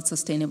give. It's not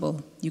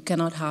sustainable. You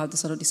cannot have the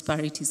sort of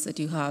disparities that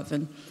you have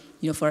and,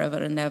 forever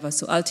and ever.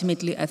 So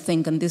ultimately, I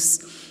think, and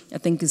this I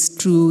think is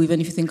true even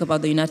if you think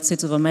about the United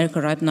States of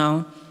America right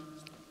now,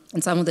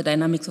 and some of the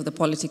dynamics of the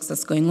politics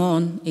that's going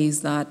on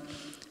is that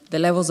the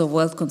levels of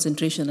wealth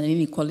concentration and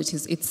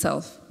inequalities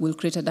itself will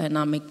create a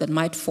dynamic that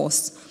might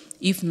force,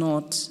 if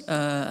not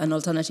an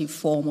alternative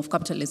form of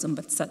capitalism,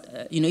 but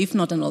if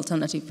not an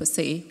alternative per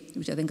se,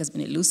 which I think has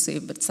been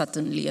elusive, but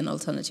certainly an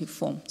alternative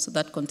form. So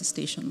that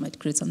contestation might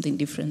create something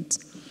different.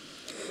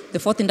 The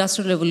fourth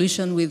industrial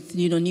revolution with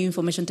new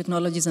information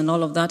technologies and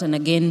all of that, and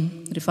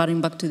again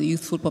referring back to the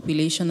youthful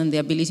population and the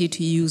ability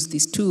to use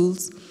these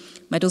tools,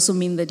 might also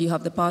mean that you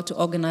have the power to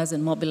organize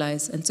and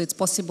mobilize, and so it's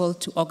possible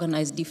to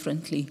organize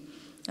differently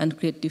and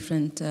create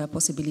different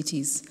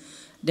possibilities.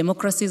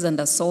 Democracy is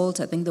under assault,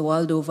 I think, the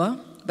world over,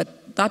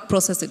 but that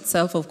process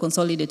itself of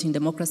consolidating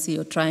democracy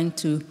or trying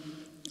to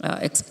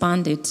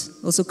expand it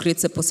also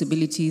creates the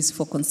possibilities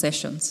for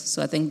concessions.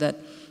 So I think that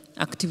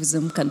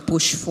activism can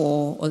push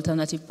for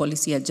alternative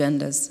policy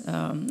agendas,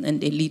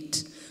 and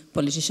elite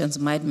politicians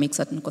might make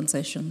certain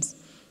concessions.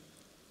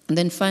 And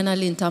then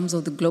finally, in terms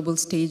of the global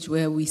stage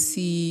where we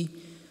see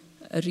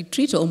a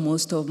retreat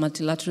almost of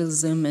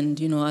multilateralism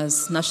and,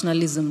 as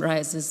nationalism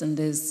rises and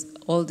there's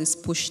all this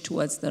push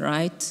towards the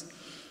right,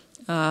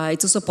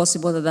 it's also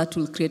possible that that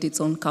will create its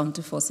own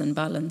counterforce and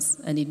balance,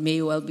 and it may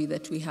well be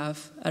that we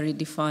have a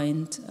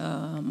redefined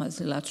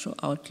multilateral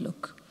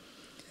outlook.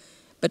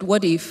 But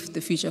what if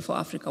the future for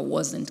Africa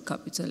wasn't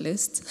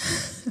capitalist?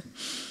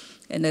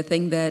 And I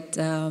think that,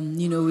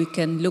 we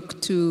can look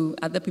to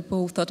other people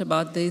who thought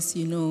about this.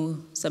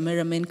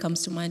 Samira Main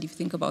comes to mind if you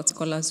think about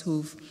scholars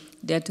who've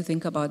dared to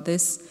think about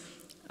this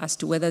as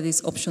to whether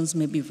these options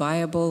may be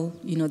viable.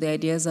 The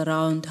ideas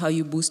around how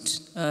you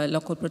boost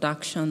local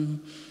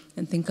production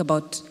and think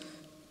about,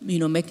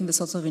 making the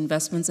sorts of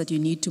investments that you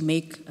need to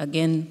make,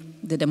 again,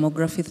 the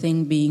demography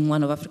thing being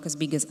one of Africa's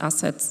biggest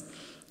assets,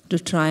 to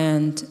try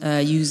and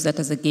use that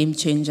as a game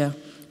changer.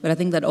 But I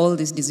think that all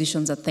these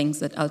decisions are things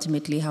that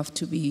ultimately have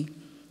to be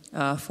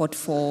fought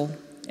for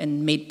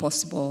and made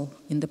possible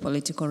in the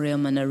political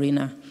realm and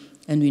arena.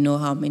 And we know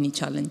how many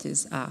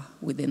challenges are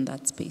within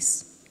that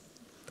space.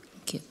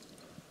 Thank you.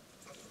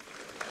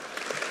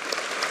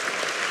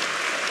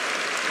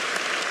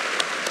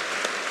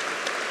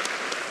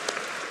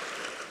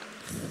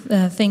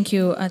 Thank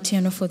you,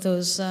 Atieno, for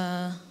those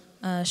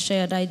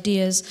shared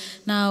ideas.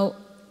 Now,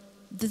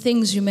 the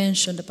things you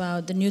mentioned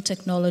about the new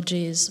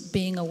technologies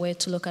being a way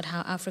to look at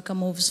how Africa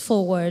moves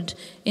forward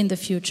in the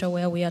future,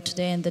 where we are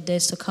today and the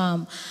days to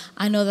come.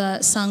 I know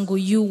that, Sangu,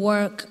 you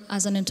work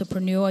as an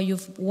entrepreneur,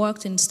 you've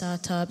worked in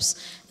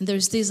startups, and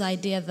there's this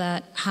idea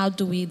that how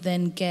do we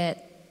then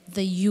get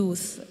the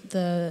youth,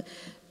 the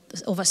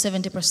over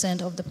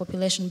 70% of the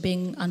population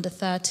being under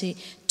 30,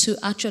 to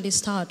actually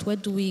start? Where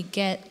do we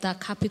get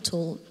that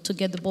capital to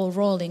get the ball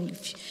rolling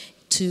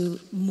to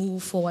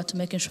move forward to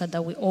making sure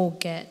that we all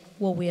get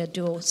what we are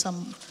doing,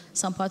 some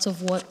parts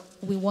of what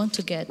we want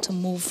to get to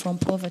move from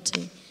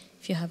poverty?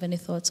 If you have any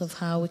thoughts of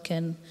how we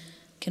can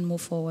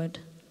move forward.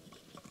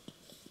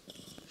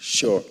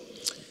 Sure.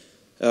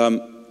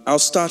 I'll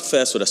start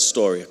first with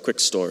a quick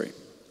story.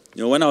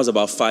 You know, when I was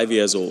about 5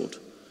 years old,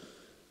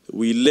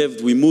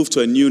 we moved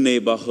to a new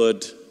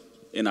neighborhood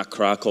in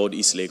Accra called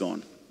East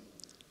Legon.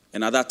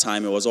 And at that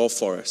time, it was all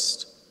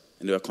forest,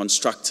 and they were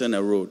constructing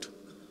a road.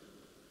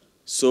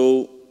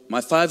 So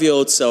my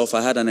 5-year-old self,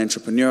 I had an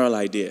entrepreneurial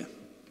idea.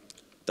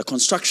 The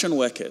construction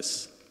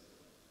workers,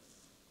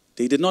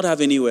 they did not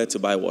have anywhere to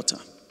buy water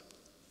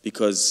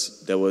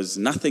because there was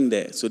nothing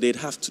there. So they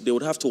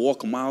would have to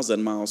walk miles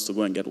and miles to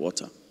go and get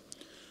water.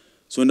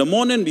 So in the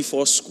morning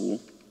before school,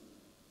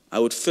 I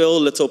would fill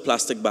little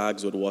plastic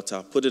bags with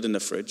water, put it in the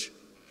fridge.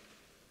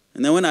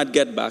 And then when I'd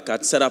get back,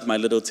 I'd set up my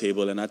little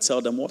table and I'd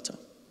sell them water.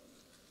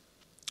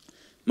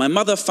 My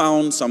mother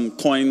found some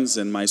coins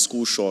in my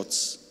school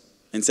shorts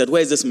and said,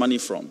 "Where is this money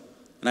from?"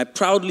 And I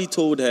proudly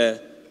told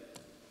her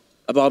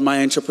about my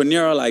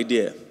entrepreneurial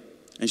idea.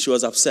 And she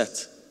was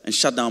upset and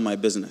shut down my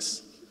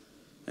business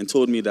and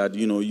told me that,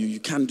 you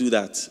can't do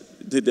that.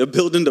 They're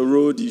building the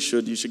road, you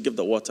should give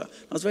the water.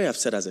 I was very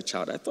upset as a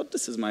child. I thought,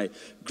 this is my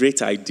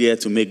great idea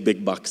to make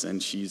big bucks,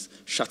 and she's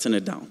shutting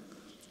it down.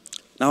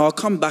 Now, I'll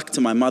come back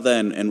to my mother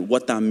and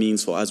what that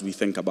means for as we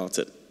think about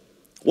it.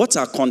 What's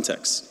our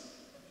context?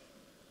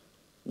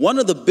 One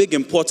of the big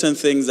important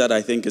things that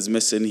I think is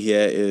missing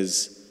here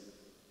is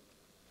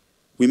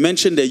we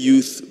mentioned the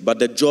youth, but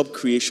the job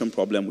creation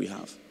problem we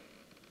have.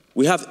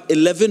 We have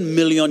 11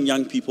 million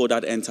young people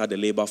that enter the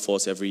labor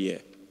force every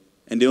year,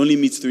 and they only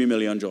meet 3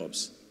 million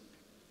jobs.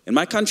 In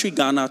my country,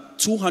 Ghana,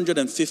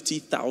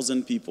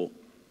 250,000 people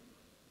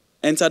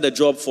enter the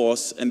job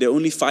force, and there are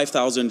only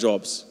 5,000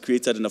 jobs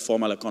created in the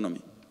formal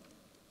economy.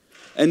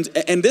 And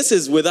this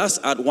is with us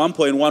at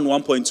 1.1,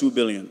 1.2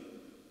 billion.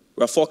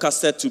 We're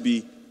forecasted to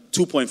be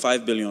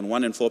 2.5 billion,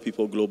 1 in 4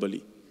 people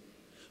globally.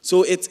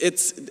 So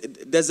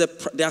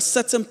there are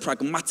certain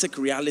pragmatic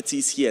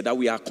realities here that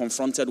we are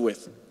confronted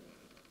with.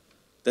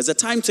 There's a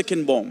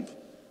time-ticking bomb.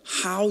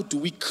 How do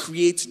we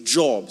create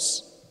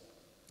jobs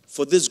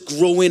for this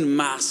growing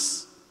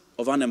mass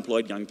of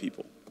unemployed young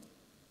people?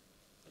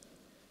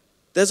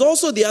 There's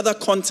also the other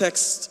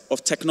context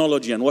of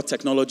technology and what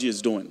technology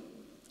is doing.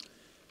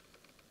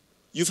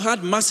 You've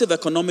had massive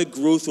economic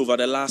growth over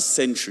the last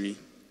century,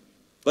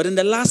 but in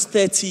the last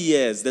 30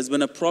 years, there's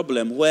been a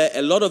problem where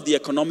a lot of the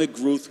economic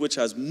growth, which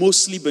has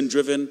mostly been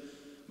driven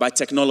by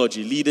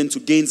technology, leading to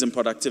gains in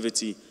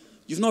productivity,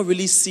 you've not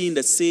really seen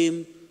the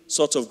same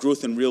sort of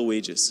growth in real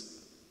wages.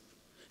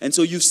 And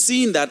so you've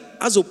seen that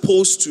as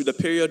opposed to the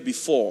period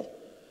before,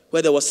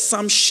 where there was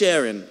some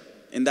sharing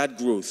in that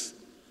growth,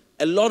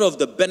 a lot of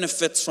the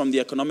benefits from the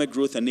economic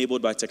growth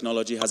enabled by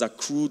technology has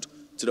accrued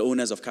to the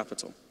owners of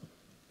capital.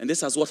 And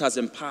this is what has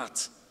in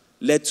part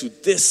led to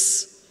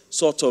this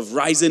sort of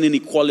rising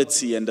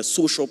inequality and the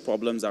social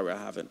problems that we're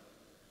having.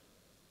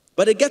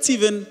 But it gets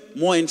even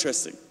more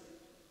interesting.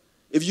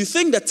 If you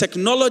think the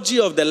technology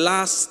of the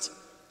last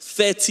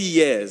 30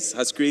 years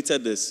has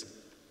created this,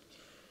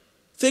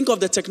 think of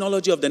the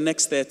technology of the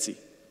next 30.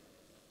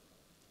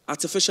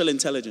 Artificial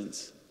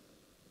intelligence.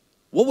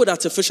 What would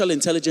artificial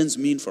intelligence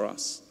mean for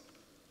us?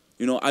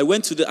 I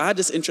had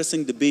this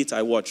interesting debate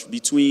I watched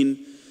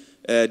between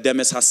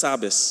Demis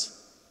Hassabis,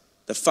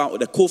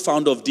 the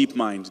co-founder of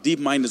DeepMind.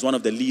 DeepMind is one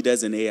of the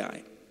leaders in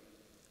AI.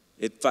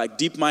 In fact,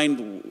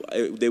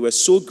 DeepMind, they were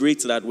so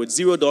great that with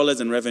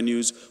 $0 in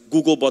revenues,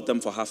 Google bought them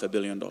for $500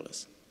 million.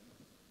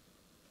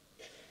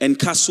 And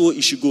Kazuo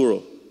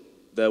Ishiguro,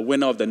 the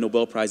winner of the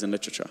Nobel Prize in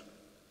Literature.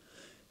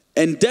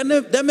 And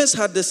Demis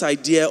had this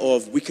idea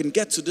of we can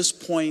get to this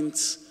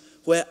point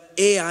where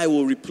AI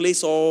will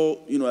replace a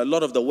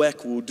lot of the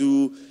work we'll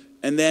do,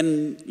 and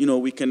then,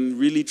 we can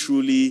really,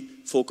 truly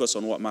focus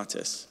on what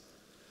matters.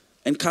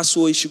 And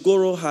Kazuo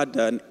Ishiguro had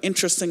an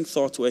interesting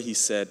thought where he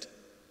said,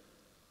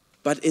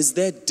 but is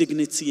there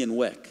dignity in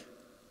work?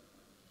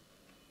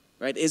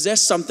 Right? Is there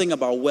something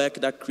about work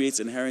that creates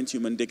inherent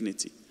human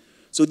dignity?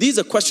 So these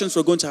are questions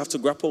we're going to have to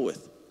grapple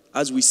with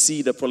as we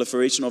see the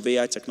proliferation of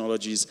AI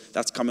technologies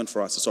that's coming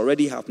for us. It's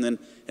already happening,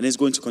 and it's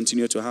going to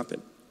continue to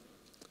happen.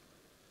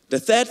 The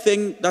third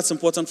thing that's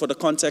important for the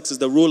context is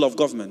the role of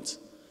government.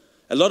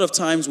 A lot of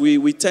times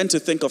we tend to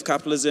think of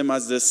capitalism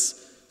as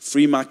this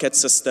free market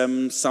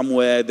system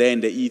somewhere there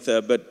in the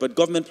ether, but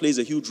government plays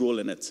a huge role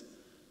in it.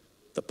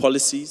 The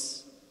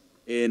policies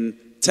in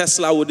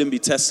Tesla wouldn't be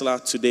Tesla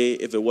today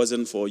if it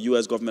wasn't for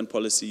US government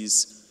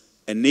policies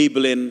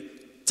enabling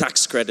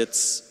tax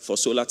credits for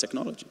solar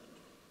technology,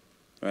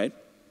 right?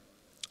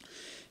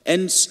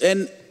 And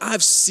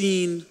I've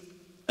seen,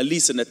 at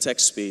least in the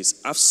tech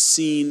space, I've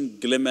seen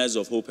glimmers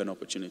of hope and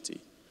opportunity.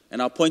 And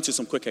I'll point to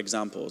some quick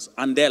examples.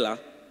 Andela,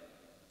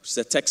 which is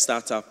a tech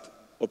startup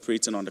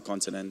operating on the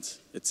continent.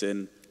 It's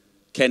in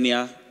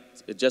Kenya.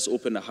 It just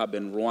opened a hub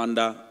in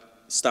Rwanda,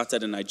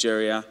 started in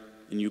Nigeria,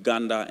 in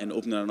Uganda, and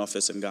opened an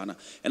office in Ghana.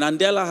 And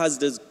Andela has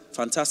this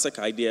fantastic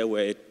idea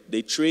where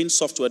they train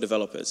software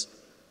developers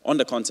on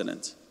the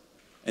continent,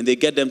 and they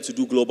get them to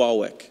do global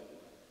work.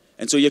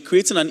 And so you're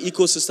creating an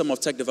ecosystem of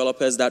tech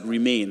developers that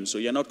remain. So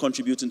you're not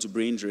contributing to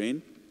brain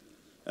drain.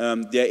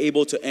 They're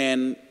able to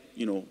earn,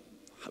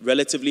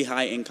 relatively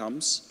high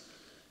incomes.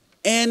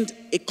 and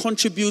it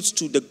contributes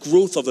to the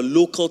growth of a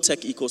local tech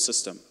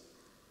ecosystem.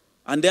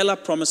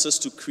 Andela promises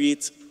to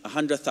create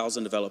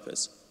 100,000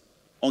 developers.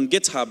 On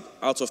GitHub,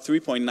 out of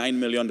 3.9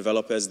 million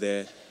developers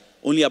there,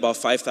 only about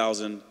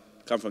 5,000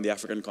 come from the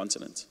African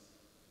continent.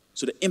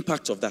 So the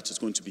impact of that is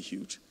going to be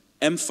huge.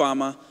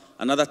 M-Pharma,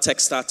 another tech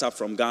startup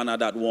from Ghana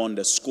that won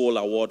the Skoll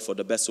Award for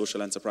the best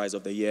social enterprise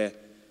of the year.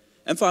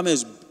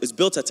 M-Pharma is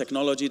built a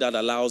technology that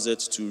allows it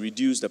to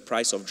reduce the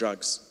price of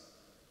drugs.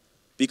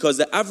 Because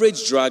the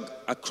average drug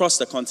across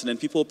the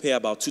continent, people pay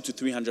about 200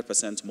 to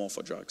 300% more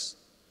for drugs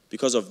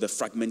because of the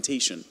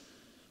fragmentation.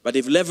 But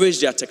they've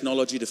leveraged their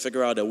technology to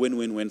figure out a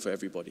win-win-win for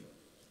everybody.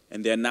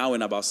 And they're now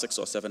in about 6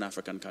 or 7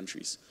 African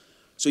countries.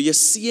 So you're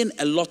seeing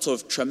a lot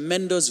of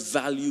tremendous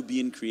value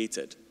being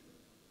created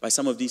by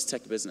some of these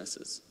tech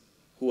businesses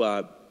who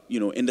are,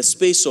 in the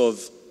space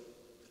of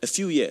a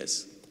few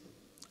years.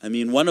 I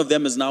mean, one of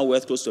them is now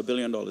worth close to $1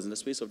 billion in the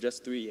space of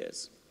just 3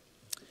 years.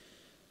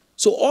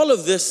 So all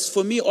of this,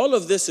 for me, all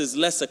of this is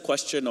less a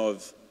question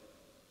of,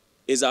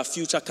 is our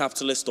future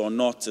capitalist or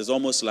not? It's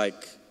almost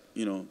like,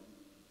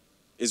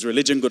 is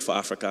religion good for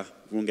Africa?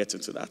 We won't get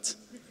into that.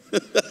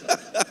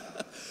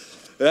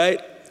 Right?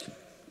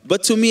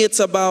 But to me, it's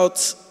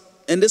about,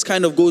 and this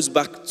kind of goes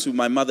back to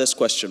my mother's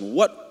question,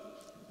 what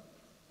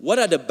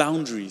are the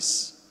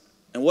boundaries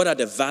and what are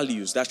the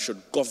values that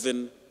should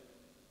govern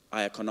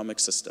our economic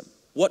system?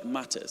 What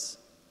matters?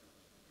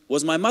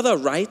 Was my mother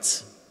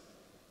right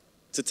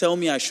to tell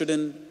me I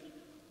shouldn't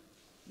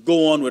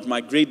go on with my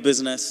great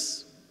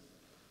business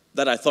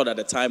that I thought at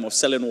the time of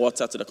selling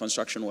water to the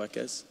construction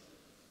workers?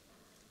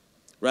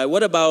 Right?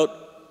 What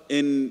about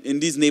in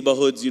these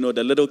neighborhoods,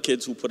 the little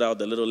kids who put out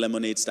the little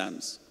lemonade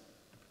stands?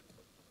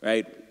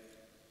 Right?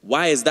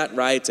 Why is that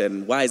right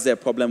and why is there a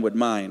problem with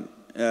mine?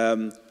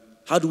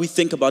 How do we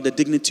think about the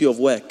dignity of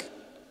work?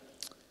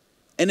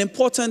 And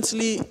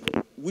importantly,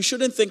 we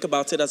shouldn't think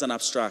about it as an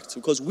abstract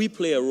because we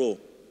play a role.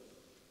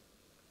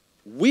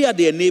 We are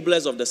the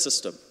enablers of the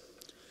system.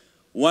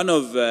 One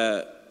of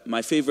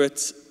my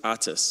favorite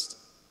artists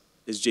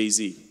is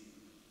Jay-Z.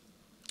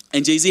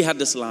 And Jay-Z had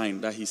this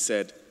line that he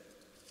said,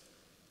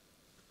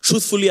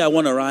 truthfully, I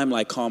want to rhyme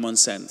like common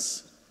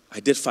sense. I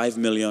did 5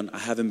 million. I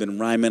haven't been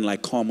rhyming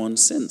like common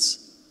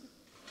sense.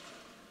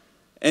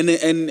 And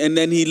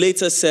then he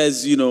later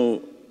says,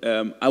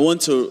 I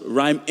want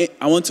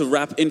to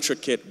rap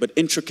intricate, but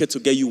intricate to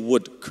get you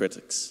wood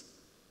critics.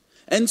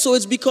 And so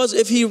it's because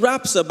if he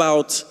raps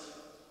about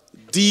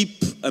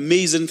deep,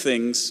 amazing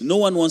things, no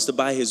one wants to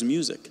buy his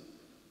music.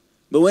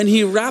 But when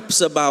he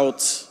raps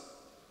about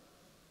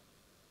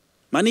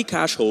money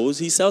cash holes,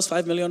 he sells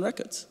 5 million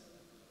records.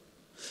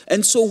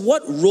 And so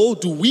what role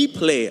do we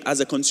play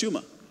as a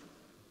consumer?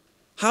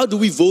 How do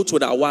we vote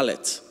with our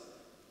wallet?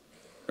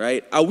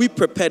 Right? Are we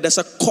prepared? There's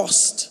a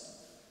cost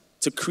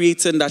to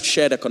creating that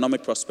shared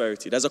economic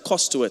prosperity. There's a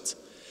cost to it.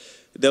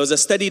 There was a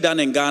study done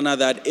in Ghana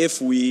that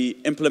if we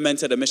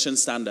implemented emission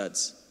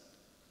standards,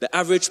 the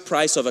average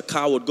price of a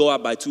car would go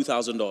up by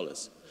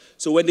 $2,000.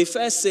 So when they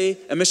first say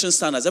emission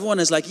standards, everyone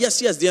is like, yes,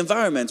 the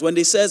environment. When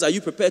they says, are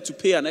you prepared to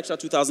pay an extra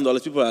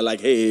 $2,000? People are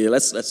like, hey,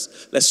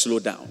 let's slow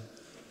down.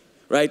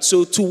 Right?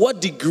 So to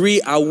what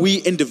degree are we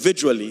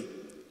individually,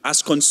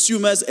 as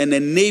consumers and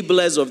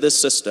enablers of this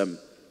system,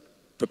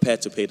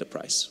 prepared to pay the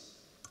price?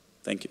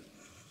 Thank you.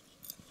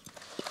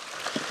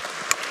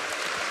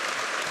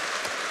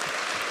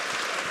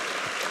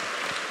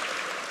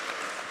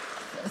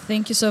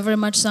 Thank you so very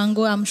much,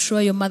 Sangu. I'm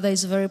sure your mother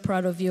is very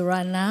proud of you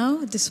right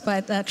now,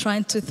 despite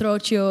trying to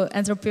thwart your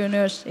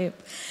entrepreneurship.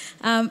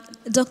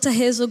 Dr.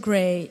 Hazel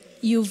Gray,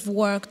 you've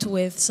worked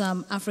with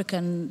some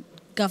African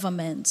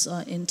governments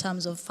in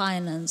terms of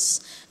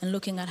finance and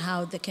looking at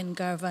how they can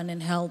govern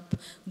and help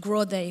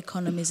grow their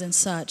economies and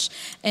such.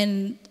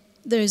 And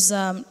there's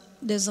a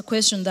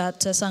question that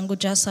Sangu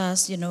just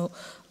asked,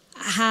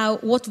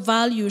 what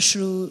value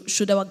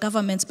should our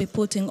governments be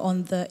putting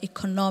on the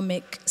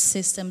economic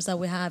systems that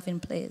we have in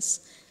place?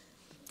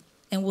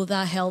 And will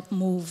that help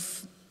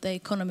move the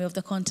economy of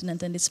the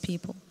continent and its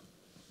people?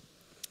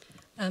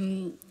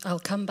 I'll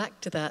come back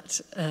to that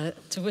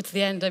towards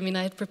the end. I mean,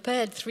 I had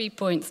prepared 3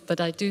 points,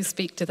 but I do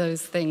speak to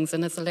those things.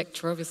 And as a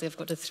lecturer, obviously, I've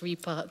got a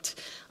 3-part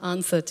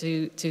answer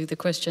to the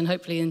question,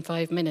 hopefully in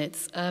 5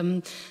 minutes.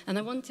 And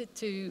I wanted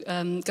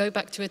to go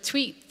back to a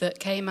tweet that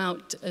came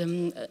out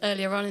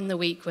earlier on in the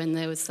week when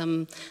there was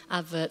some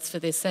adverts for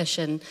this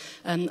session.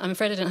 I'm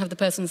afraid I don't have the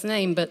person's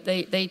name, but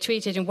they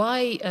tweeted,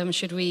 why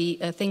should we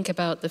think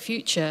about the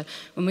future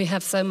when we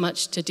have so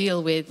much to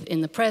deal with in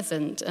the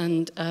present?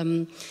 And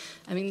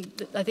I mean,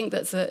 I think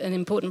that's an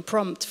important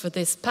prompt for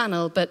this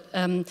panel, but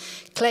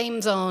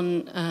claims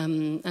on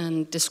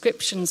and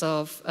descriptions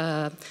of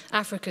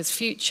Africa's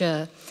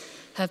future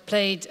have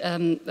played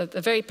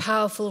a very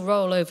powerful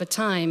role over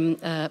time,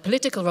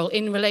 political role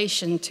in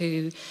relation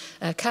to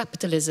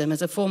capitalism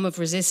as a form of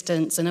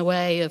resistance and a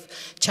way of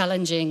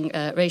challenging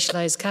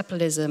racialized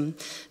capitalism.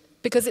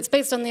 Because it's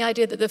based on the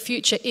idea that the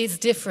future is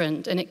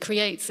different and it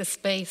creates a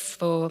space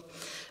for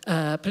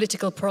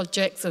political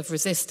projects of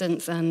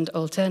resistance and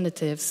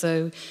alternatives.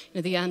 So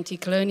the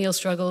anti-colonial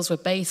struggles were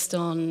based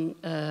on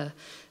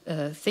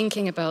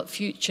thinking about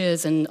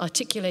futures and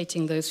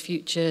articulating those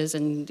futures,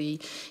 and the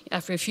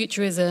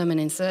Afrofuturism and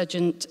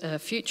insurgent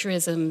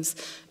futurisms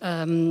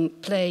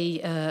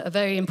play a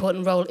very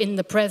important role in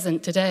the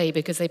present today,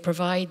 because they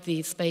provide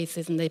these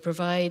spaces and they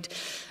provide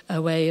a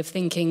way of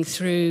thinking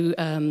through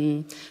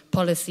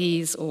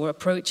policies or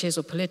approaches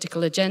or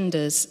political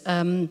agendas.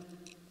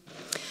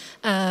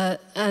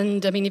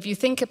 And I mean, if you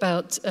think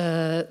about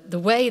the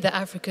way that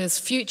Africa's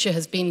future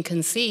has been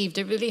conceived,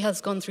 it really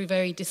has gone through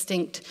very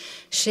distinct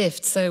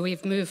shifts. So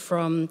we've moved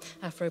from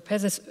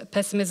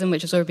Afro-pessimism,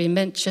 which has already been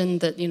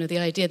mentioned, that the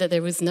idea that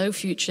there is no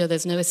future,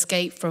 there's no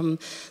escape from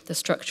the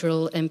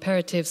structural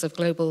imperatives of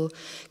global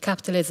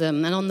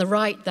capitalism. And on the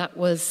right, that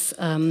was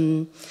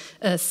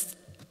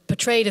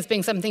portrayed as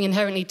being something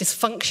inherently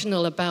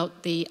dysfunctional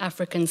about the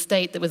African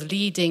state that was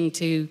leading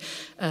to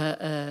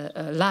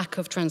a lack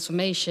of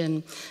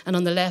transformation. And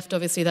on the left,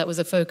 obviously, that was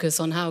a focus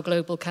on how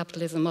global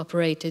capitalism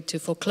operated to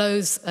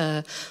foreclose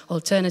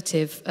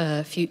alternative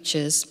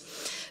futures.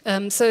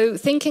 So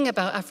thinking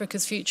about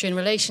Africa's future in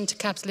relation to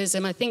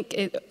capitalism, I think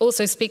it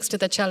also speaks to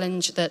the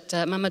challenge that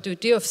Mamadou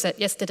Diouf said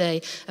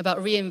yesterday about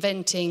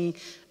reinventing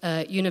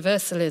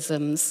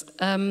universalisms.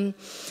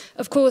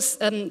 Of course,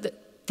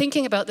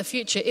 thinking about the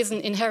future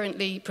isn't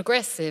inherently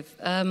progressive.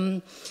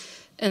 And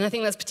I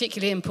think that's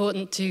particularly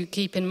important to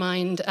keep in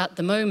mind at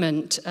the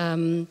moment.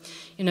 When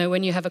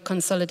you have a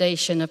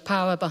consolidation of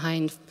power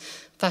behind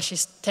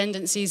fascist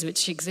tendencies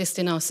which exist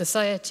in our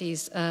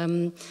societies.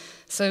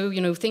 So,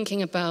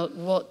 thinking about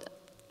what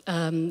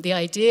the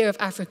idea of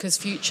Africa's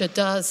future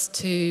does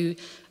to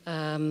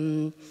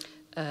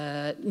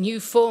new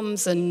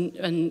forms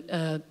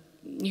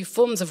new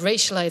forms of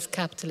racialized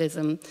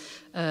capitalism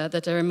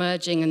that are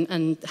emerging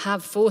and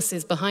have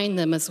forces behind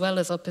them as well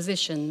as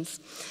oppositions.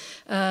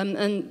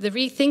 And the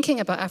rethinking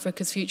about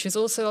Africa's future is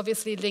also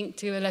obviously linked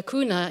to a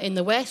lacuna in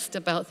the West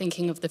about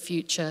thinking of the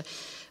future,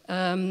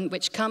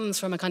 which comes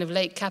from a kind of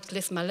late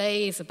capitalist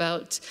malaise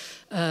about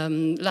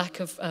lack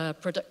of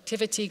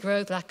productivity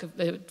growth, lack of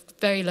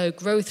very low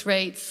growth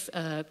rates,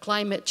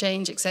 climate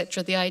change,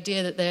 etc. The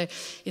idea that there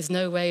is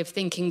no way of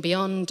thinking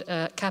beyond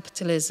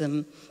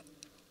capitalism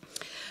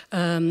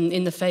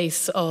in the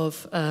face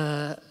of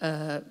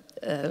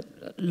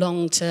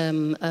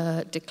long-term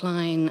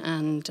decline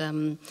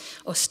and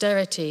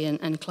austerity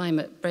and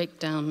climate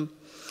breakdown.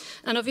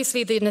 And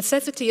obviously the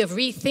necessity of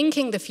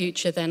rethinking the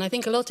future then, I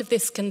think a lot of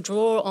this can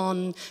draw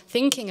on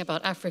thinking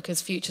about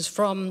Africa's futures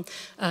from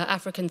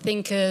African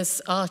thinkers,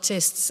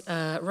 artists,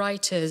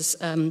 writers,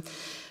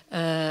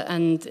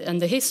 and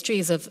the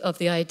histories of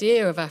the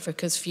idea of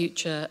Africa's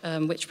future,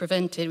 which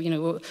prevented,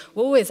 we're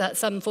always at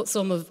some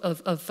form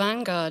of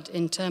vanguard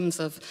in terms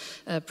of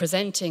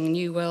presenting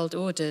new world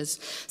orders.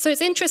 So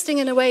it's interesting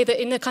in a way that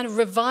in a kind of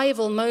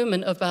revival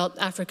moment about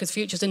Africa's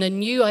futures and a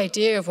new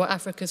idea of what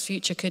Africa's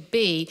future could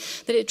be,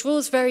 that it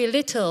draws very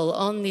little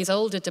on these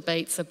older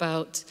debates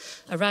about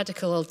a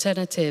radical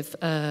alternative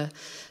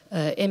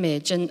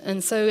image.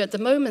 And so at the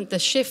moment, the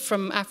shift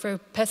from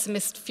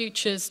Afro-pessimist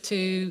futures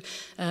to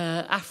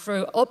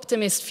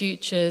Afro-optimist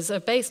futures are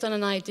based on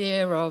an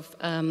idea of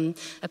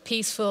a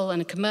peaceful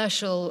and a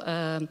commercial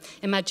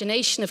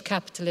imagination of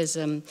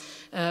capitalism,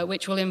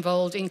 which will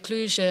involve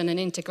inclusion and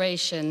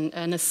integration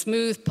and a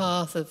smooth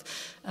path of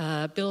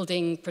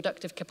building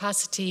productive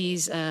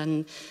capacities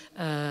and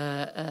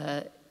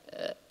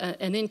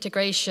an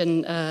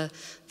integration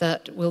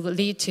that will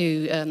lead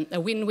to a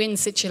win-win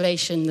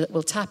situation that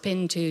will tap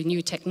into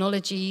new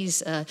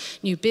technologies,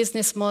 new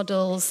business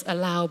models,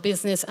 allow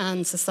business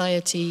and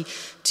society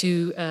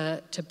to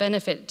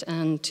benefit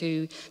and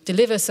to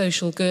deliver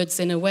social goods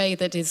in a way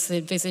that is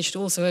envisaged to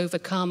also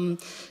overcome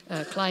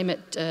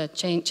climate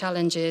change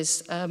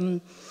challenges.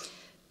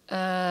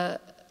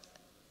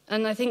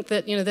 And I think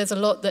that there's a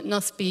lot that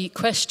must be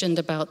questioned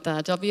about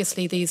that.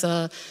 Obviously, these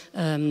are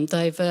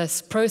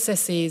diverse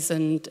processes,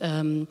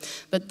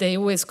 but they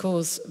always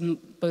cause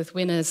both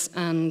winners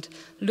and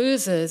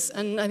losers.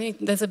 And I think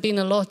there's been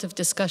a lot of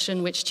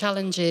discussion which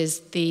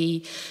challenges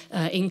the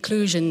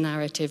inclusion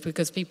narrative,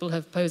 because people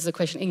have posed the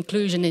question: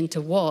 inclusion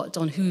into what?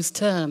 On whose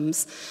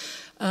terms?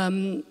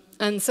 And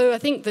so I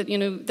think that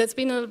there's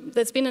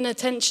been an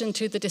attention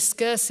to the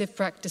discursive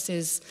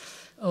practices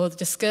or the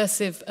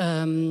discursive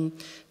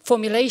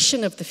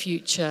formulation of the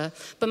future.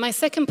 But my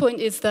second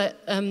point is that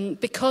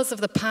because of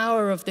the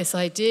power of this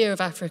idea of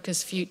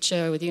Africa's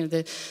future, with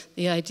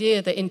the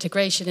idea that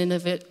integration in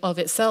of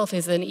itself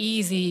is an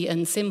easy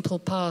and simple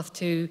path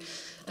to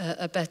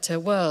a better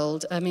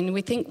world. I mean,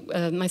 we think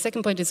my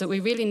second point is that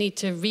we really need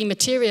to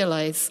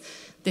rematerialize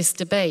this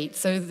debate.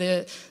 So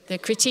the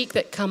critique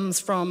that comes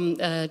from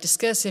a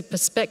discursive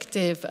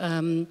perspective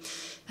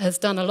has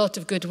done a lot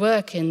of good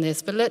work in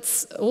this. But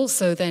let's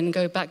also then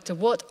go back to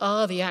what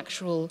are the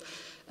actual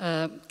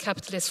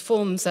capitalist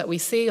forms that we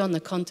see on the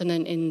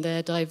continent in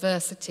their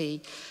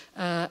diversity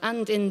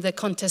and in the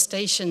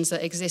contestations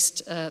that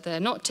exist there,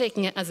 not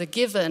taking it as a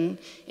given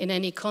in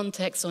any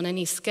context on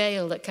any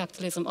scale that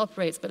capitalism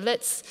operates, but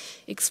let's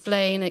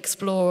explain,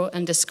 explore,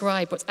 and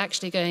describe what's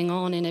actually going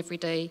on in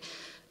everyday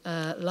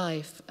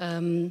life.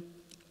 And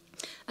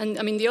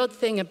I mean, the odd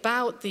thing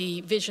about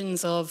the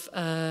visions of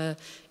the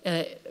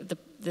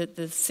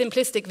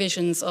simplistic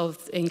visions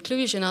of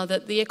inclusion are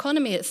that the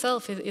economy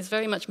itself is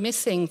very much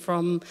missing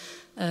from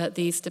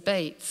these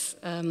debates.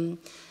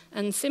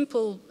 And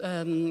simple,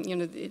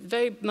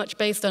 very much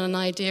based on an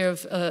idea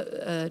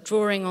of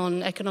drawing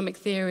on economic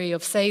theory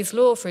of Say's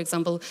law, for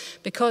example,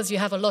 because you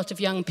have a lot of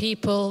young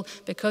people,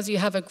 because you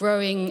have a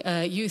growing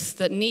youth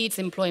that needs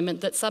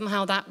employment, that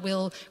somehow that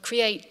will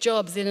create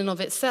jobs in and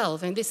of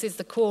itself. And this is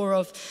the core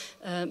of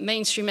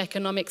mainstream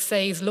economic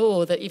Say's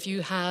law, that if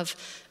you have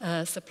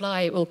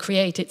supply, it will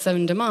create its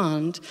own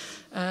demand.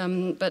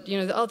 But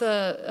the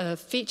other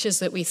features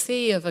that we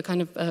see of a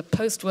kind of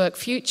post-work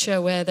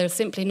future where there's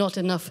simply not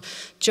enough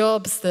jobs,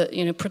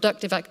 that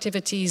productive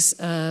activities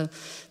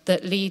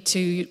that lead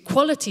to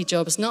quality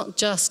jobs, not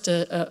just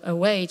a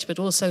wage, but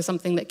also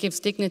something that gives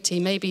dignity.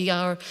 Maybe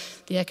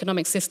the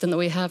economic system that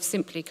we have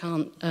simply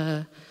can't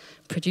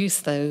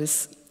produce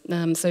those.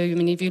 So, I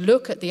mean, if you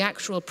look at the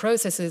actual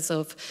processes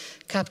of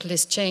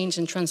capitalist change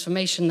and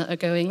transformation that are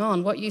going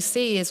on, what you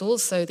see is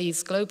also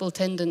these global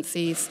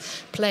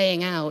tendencies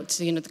playing out.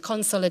 The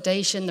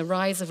consolidation, the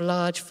rise of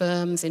large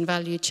firms in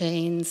value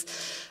chains,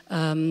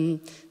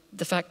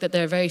 the fact that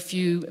there are very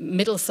few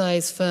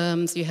middle-sized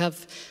firms. You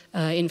have,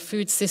 in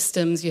food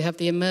systems, you have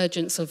the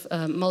emergence of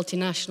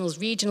multinationals,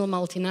 regional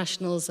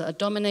multinationals that are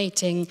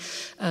dominating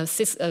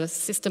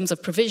systems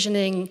of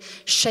provisioning,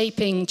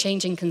 shaping,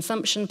 changing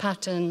consumption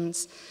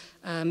patterns.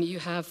 You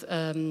have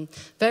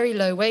very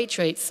low wage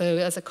rates. So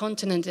as a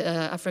continent,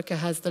 Africa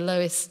has the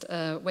lowest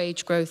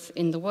wage growth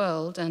in the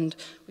world, and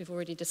we've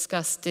already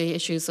discussed the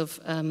issues of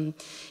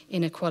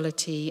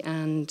inequality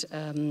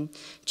and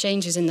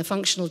changes in the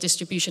functional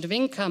distribution of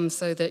income,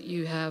 so that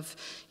you have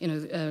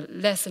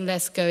less and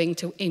less going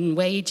in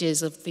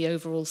wages of the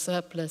overall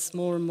surplus,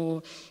 more and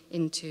more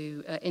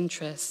into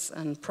interests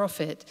and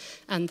profit.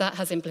 And that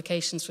has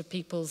implications for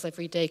people's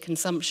everyday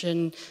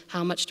consumption.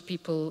 How much do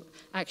people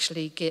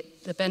actually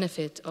get the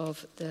benefit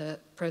of the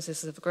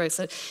processes of growth?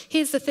 So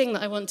here's the thing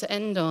that I want to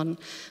end on.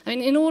 I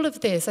mean, in all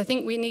of this, I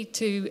think we need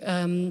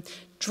to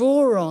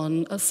draw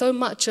on so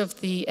much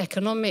of the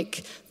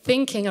economic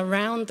thinking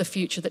around the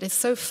future that is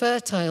so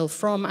fertile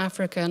from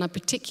Africa, and I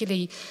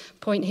particularly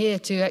point here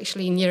to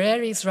actually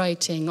Nyerere's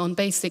writing on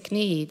basic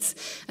needs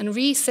and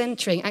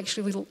recentering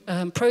actually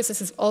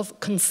processes of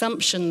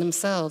consumption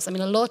themselves. I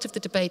mean, a lot of the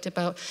debate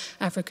about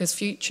Africa's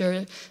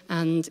future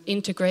and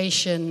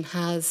integration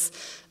has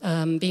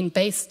been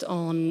based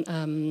on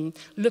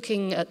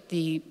looking at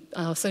the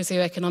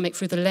socioeconomic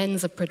through the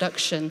lens of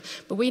production,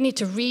 but we need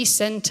to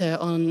recenter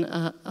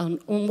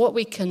on what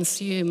we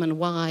consume and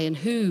why and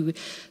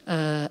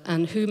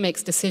who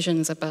makes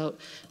decisions about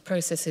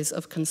processes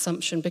of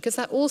consumption, because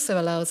that also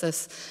allows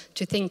us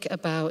to think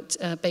about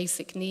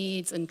basic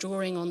needs and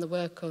drawing on the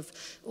work of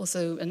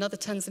also another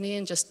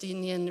Tanzanian,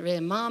 Justinian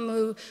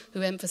Rehemamu,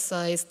 who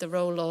emphasized the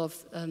role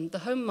of the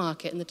home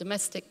market and the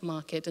domestic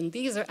market. And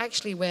these are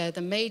actually where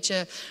the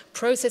major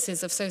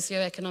processes of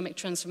socioeconomic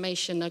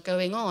transformation are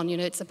going on.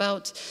 It's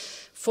about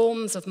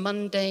forms of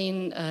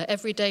mundane,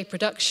 everyday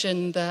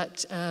production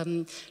that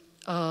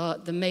are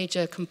the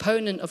major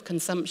component of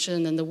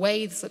consumption, and the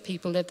ways that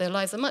people live their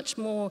lives are much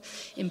more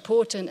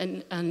important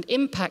and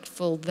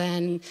impactful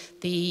than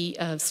the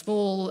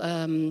small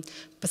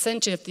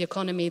percentage of the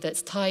economy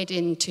that's tied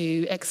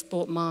into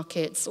export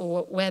markets,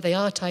 or where they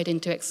are tied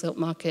into export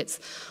markets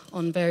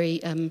on very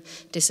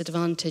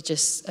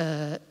disadvantageous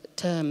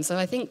terms. So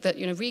I think that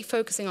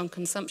refocusing on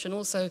consumption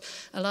also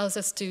allows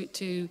us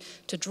to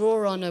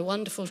draw on a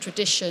wonderful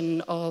tradition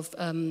of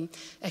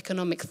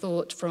economic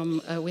thought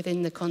from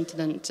within the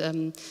continent.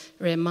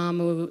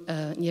 Rehemamu,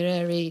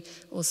 Nyerere,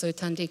 also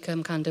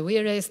Thandika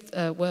Mkandawire's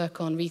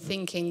work on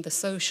rethinking the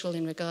social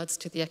in regards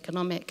to the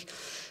economic.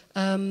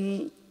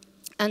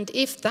 And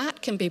if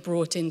that can be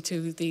brought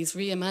into these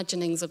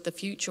reimaginings of the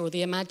future, or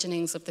the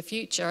imaginings of the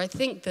future, I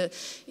think that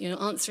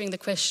answering the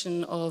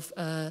question of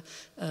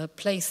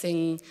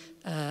placing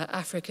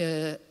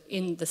Africa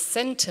in the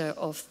center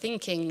of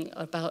thinking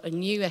about a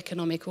new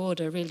economic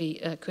order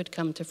really could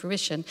come to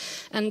fruition.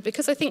 And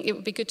because I think it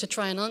would be good to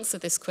try and answer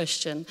this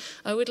question,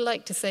 I would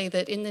like to say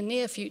that in the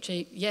near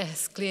future,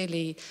 yes,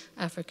 clearly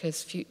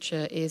Africa's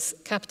future is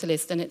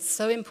capitalist, and it's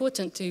so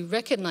important to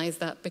recognize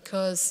that,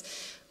 because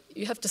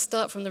you have to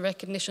start from the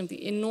recognition of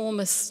the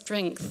enormous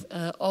strength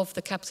of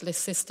the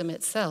capitalist system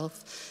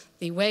itself,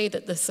 the way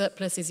that the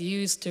surplus is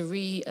used to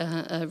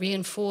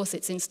reinforce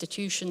its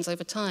institutions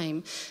over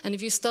time. And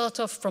if you start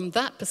off from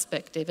that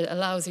perspective, it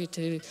allows you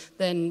to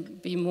then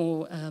be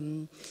more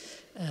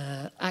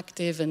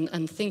active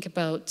and think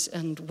about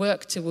and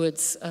work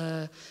towards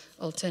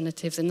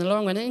alternatives in the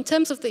long run. And in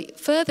terms of the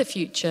further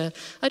future,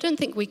 I don't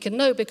think we can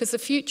know, because the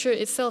future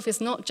itself is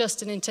not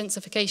just an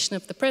intensification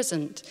of the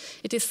present.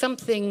 It is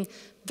something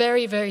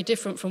very, very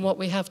different from what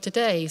we have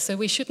today. So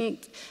we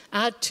shouldn't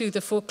add to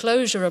the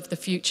foreclosure of the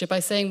future by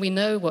saying we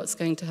know what's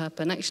going to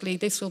happen. Actually,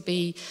 this will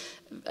be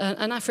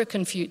an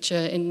African future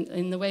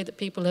in the way that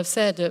people have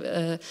said,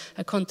 a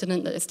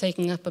continent that is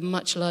taking up a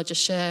much larger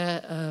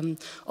share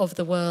of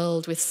the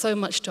world, with so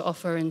much to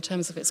offer in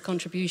terms of its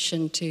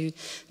contribution to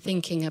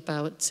thinking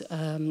about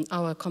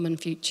our common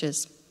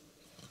futures.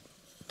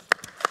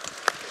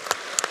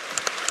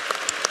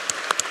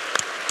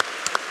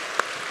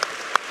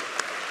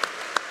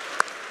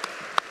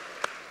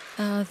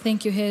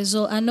 Thank you,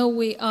 Hazel. I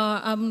know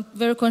I'm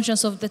very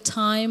conscious of the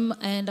time,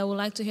 and I would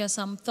like to hear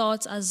some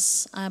thoughts,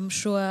 as I'm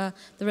sure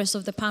the rest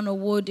of the panel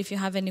would, if you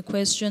have any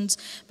questions.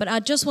 But I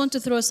just want to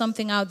throw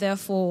something out there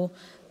for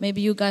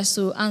maybe you guys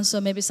to answer,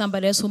 maybe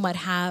somebody else who might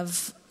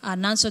have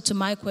an answer to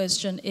my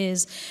question.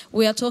 Is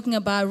we are talking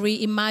about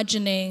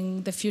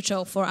reimagining the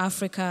future for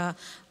Africa,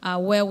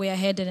 where we are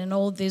headed and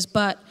all this,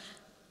 but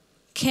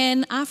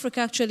can Africa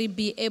actually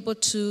be able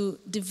to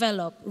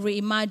develop,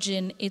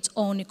 reimagine its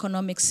own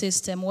economic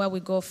system, where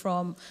we go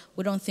from,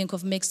 we don't think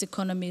of mixed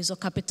economies or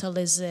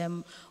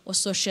capitalism or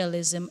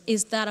socialism?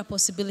 Is that a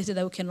possibility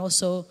that we can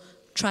also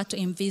try to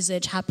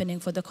envisage happening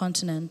for the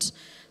continent?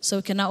 So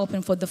we can now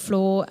open for the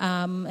floor,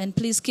 and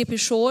please keep it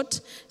short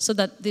so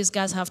that these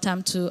guys have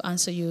time to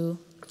answer you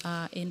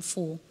in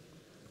full.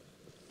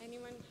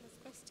 Anyone has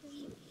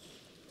questions?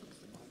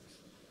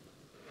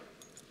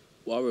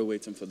 While we're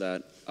waiting for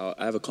that,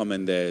 I have a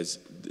comment there.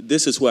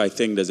 This is where I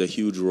think there's a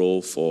huge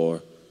role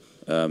for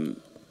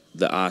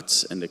the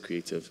arts and the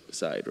creative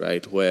side,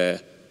 right? Where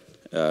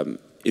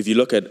if you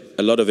look at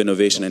a lot of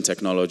innovation and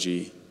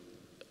technology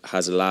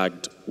has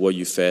lagged what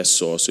you first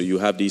saw. So you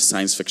have these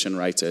science fiction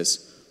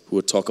writers who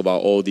would talk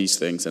about all these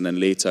things, and then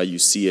later you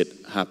see it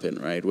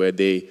happen, right? Where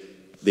they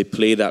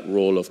play that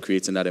role of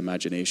creating that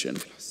imagination.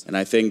 And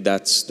I think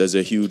there's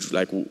a huge,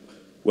 like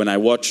when I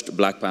watched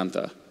Black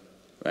Panther,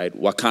 right?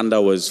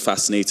 Wakanda was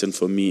fascinating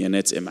for me in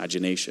its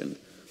imagination.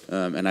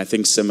 And I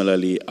think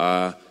similarly,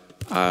 our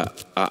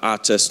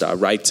artists, our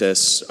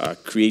writers, our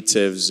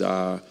creatives,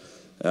 our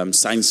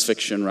science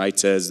fiction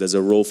writers, there's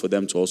a role for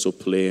them to also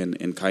play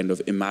in kind of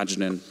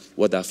imagining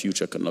what that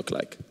future can look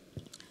like.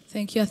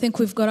 Thank you. I think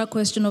we've got a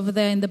question over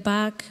there in the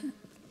back.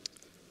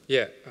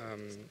 Yeah.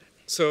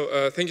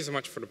 So thank you so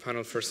much for the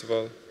panel, first of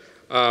all.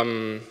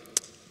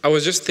 I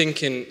was just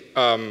thinking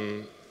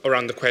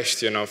around the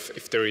question of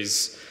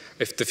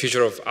if the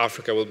future of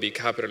Africa will be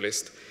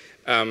capitalist.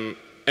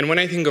 And when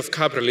I think of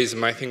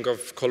capitalism, I think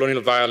of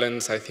colonial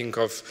violence, I think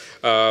of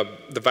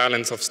the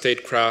violence of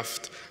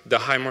statecraft, the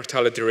high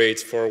mortality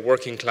rates for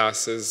working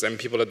classes and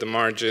people at the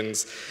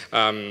margins.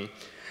 And,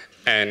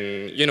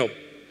 you know,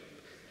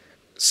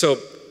 so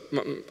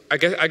I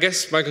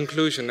guess my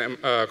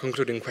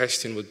concluding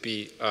question would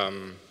be,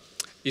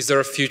 is there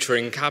a future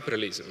in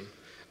capitalism?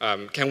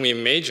 Can we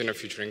imagine a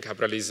future in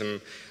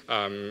capitalism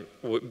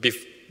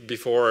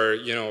before,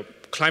 you know,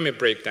 climate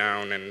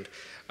breakdown and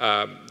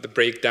the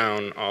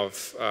breakdown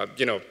of,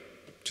 you know,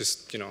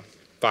 just, you know,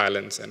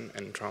 violence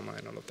and trauma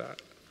and all of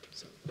that.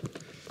 So.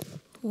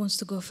 Who wants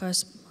to go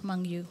first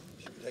among you?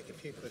 Take a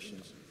few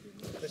questions.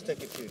 Let's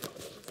take a few.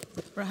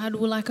 Rehad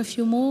would like a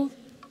few more?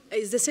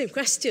 It's the same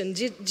question.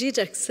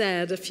 Zizek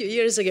said a few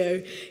years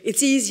ago,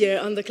 it's easier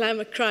on the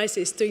climate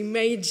crisis to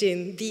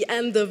imagine the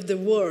end of the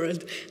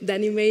world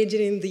than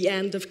imagining the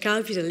end of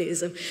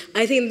capitalism.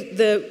 I think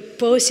the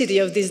paucity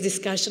of this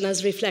discussion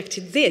has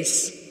reflected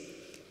this.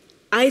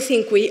 I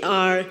think we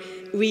are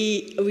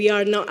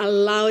not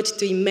allowed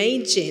to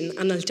imagine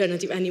an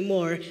alternative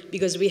anymore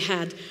because we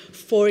had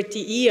 40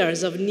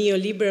 years of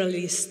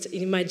neoliberalist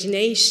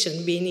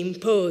imagination being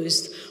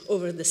imposed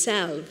over the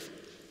self.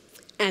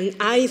 And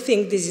I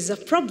think this is a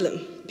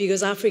problem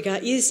because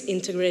Africa is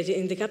integrated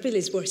in the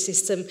capitalist world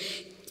system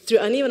through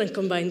uneven and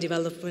combined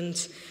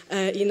development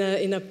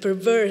in a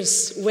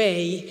perverse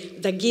way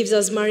that gives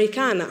us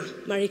Marikana.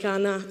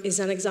 Marikana is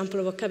an example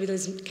of what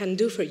capitalism can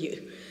do for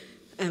you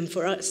and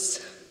for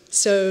us.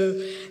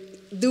 So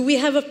do we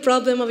have a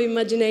problem of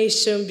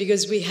imagination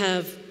because we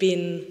have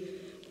been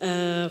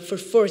for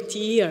 40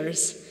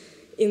 years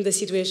in the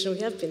situation we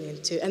have been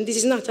into? And this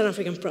is not an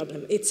African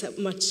problem. It's a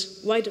much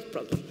wider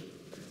problem.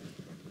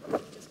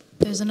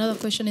 There's another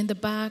question in the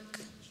back.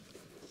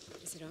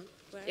 Is it on?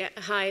 Yeah,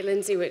 hi,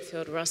 Lindsay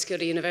Whitfield,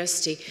 Roskilde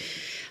University.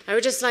 I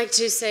would just like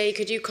to say,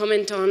 could you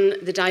comment on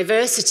the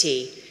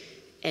diversity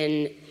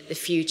in the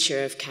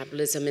future of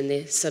capitalism in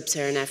the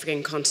sub-Saharan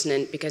African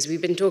continent? Because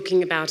we've been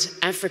talking about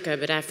Africa,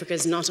 but Africa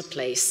is not a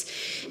place.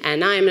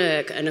 And I'm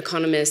an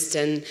economist,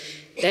 and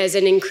there's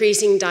an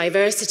increasing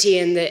diversity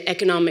in the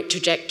economic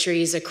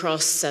trajectories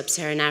across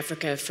sub-Saharan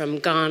Africa, from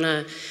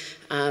Ghana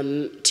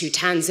to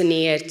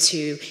Tanzania,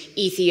 to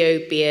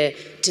Ethiopia,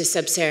 to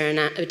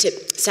to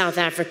South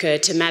Africa,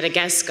 to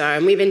Madagascar.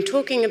 And we've been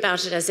talking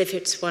about it as if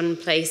it's one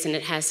place and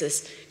it has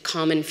this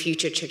common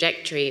future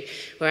trajectory,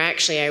 where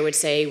actually I would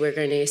say we're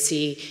going to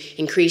see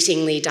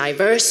increasingly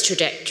diverse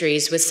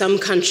trajectories, with some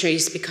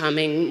countries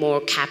becoming more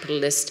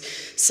capitalist,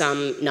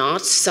 some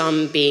not,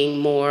 some being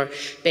more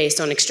based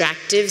on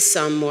extractive,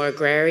 some more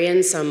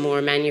agrarian, some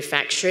more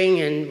manufacturing,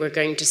 and we're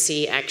going to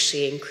see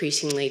actually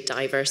increasingly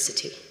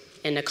diversity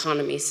in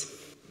economies.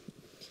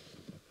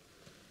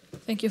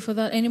 Thank you for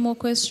that. Any more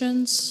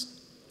questions?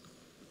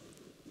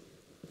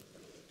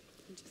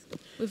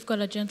 We've got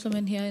a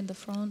gentleman here in the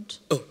front.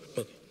 Oh,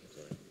 okay.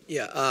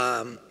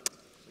 Yeah,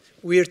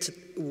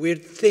 we're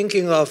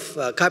thinking of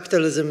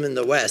capitalism in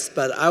the West,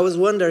 but I was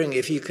wondering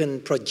if you can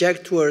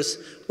project towards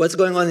what's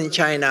going on in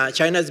China.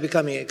 China is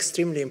becoming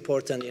extremely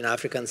important in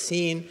African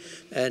scene,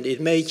 and it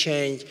may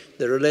change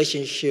the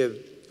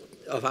relationship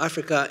of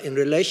Africa in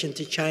relation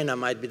to China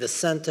might be the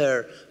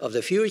center of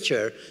the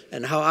future,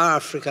 and how are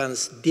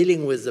Africans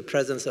dealing with the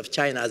presence of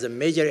China as a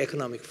major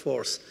economic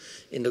force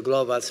in the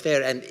global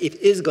sphere, and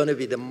it is going to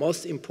be the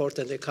most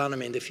important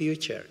economy in the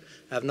future.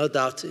 I have no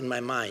doubt in my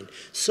mind.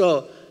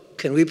 So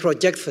can we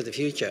project for the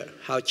future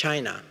how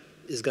China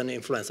is going to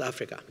influence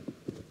Africa?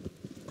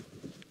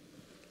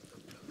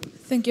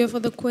 Thank you for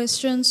the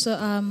questions.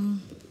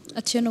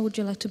 Atieno, would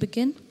you like to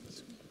begin?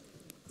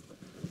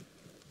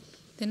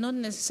 They're not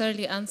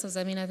necessarily answers.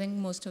 I mean, I think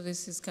most of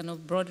this is kind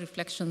of broad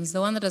reflections. The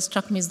one that has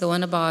struck me is the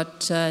one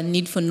about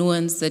need for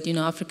nuance, that, you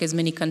know, Africa has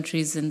many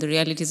countries and the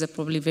realities are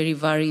probably very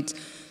varied.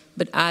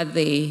 But are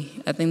they?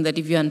 I think that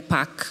if you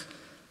unpack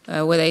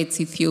whether it's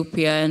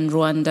Ethiopia and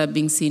Rwanda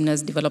being seen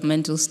as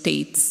developmental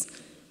states,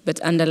 but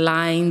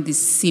underlying this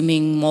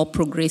seeming more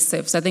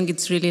progressive. So I think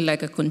it's really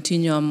like a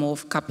continuum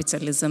of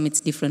capitalism. It's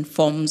different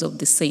forms of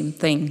the same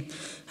thing.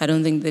 I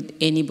don't think that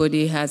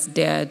anybody has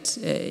dared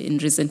in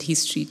recent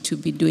history to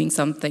be doing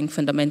something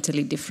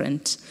fundamentally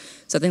different.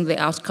 So I think the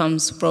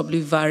outcomes probably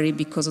vary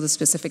because of the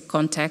specific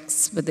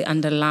context, but the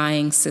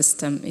underlying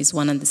system is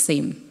one and the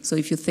same. So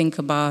if you think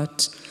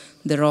about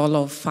the role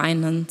of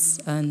finance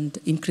and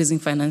increasing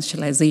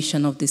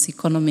financialization of these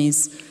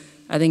economies,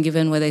 I think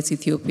even whether it's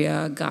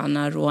Ethiopia,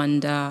 Ghana,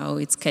 Rwanda,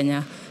 or it's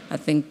Kenya, I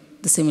think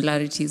the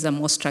similarities are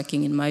more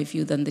striking in my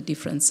view than the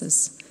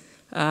differences.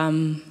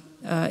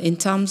 In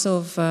terms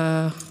of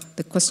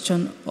the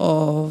question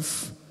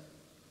of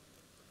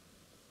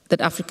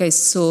that Africa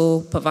is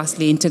so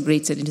perversely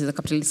integrated into the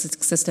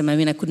capitalistic system, I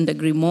mean, I couldn't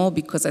agree more,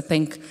 because I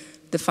think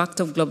the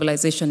fact of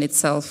globalization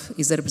itself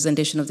is a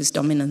representation of this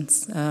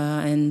dominance.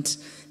 And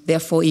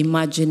therefore,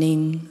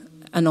 imagining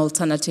an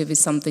alternative is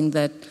something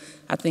that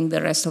I think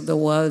the rest of the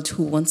world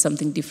who wants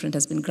something different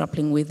has been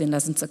grappling with and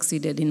hasn't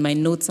succeeded. In my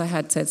notes, I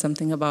had said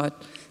something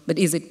about, but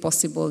is it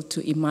possible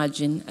to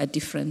imagine a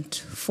different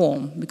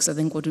form? Because I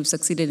think what we've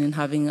succeeded in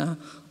having are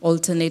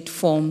alternate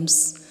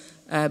forms,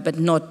 but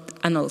not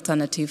an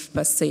alternative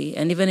per se.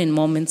 And even in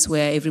moments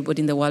where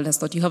everybody in the world has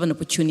thought you have an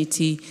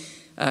opportunity,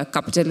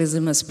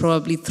 capitalism has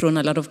probably thrown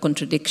a lot of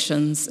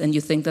contradictions, and you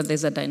think that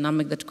there's a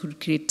dynamic that could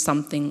create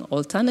something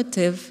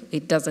alternative,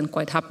 it doesn't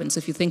quite happen. So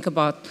if you think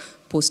about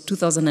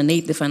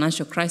post-2008, the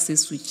financial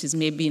crisis, which is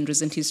maybe in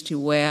recent history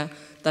where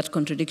that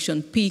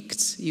contradiction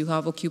peaked, you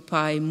have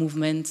Occupy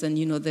movements, and,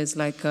 you know, there's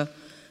like a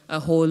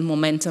whole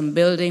momentum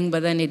building,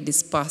 but then it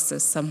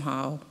disperses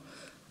somehow.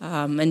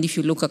 And if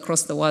you look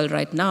across the world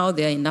right now,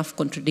 there are enough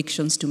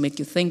contradictions to make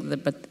you think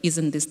that, but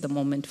isn't this the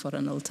moment for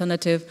an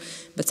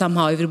alternative? But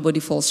somehow everybody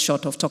falls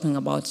short of talking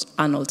about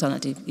an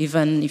alternative.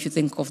 Even if you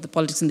think of the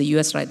politics in the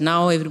US right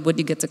now,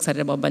 everybody gets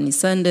excited about Bernie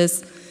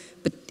Sanders,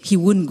 but he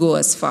wouldn't go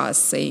as far as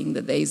saying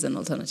that there is an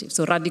alternative.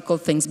 So radical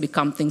things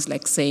become things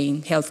like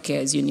saying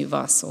healthcare is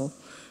universal,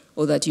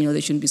 or that, you know,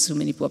 there shouldn't be so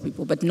many poor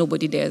people, but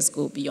nobody dares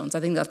go beyond. So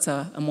I think that's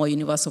a more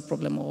universal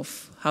problem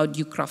of how do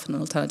you craft an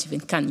alternative,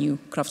 and can you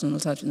craft an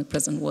alternative in the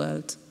present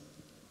world?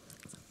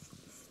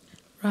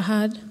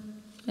 Rehad,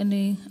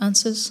 any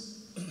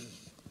answers?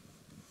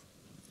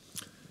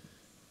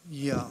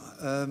 Yeah.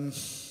 Are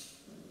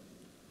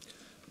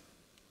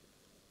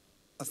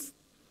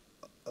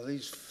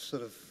these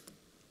sort of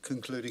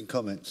concluding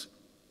comments?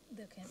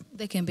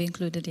 They can be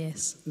included,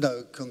 yes.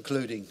 No,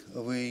 concluding.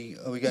 Are we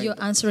going?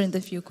 You're answering the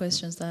few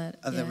questions that.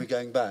 And then we're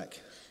going back.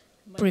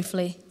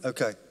 Briefly.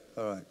 Okay.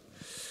 All right.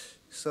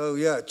 So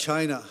yeah,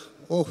 China.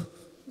 Oh,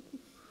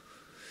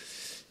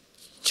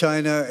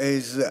 China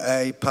is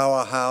a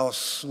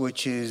powerhouse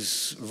which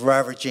is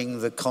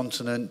ravaging the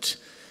continent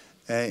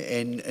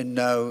in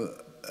no.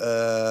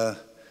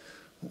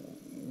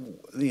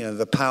 You know,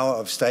 the power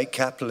of state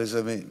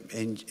capitalism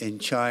in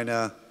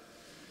China.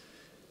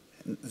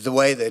 The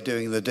way they're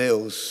doing the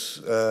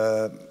deals,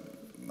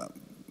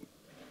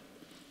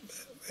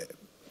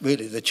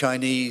 really the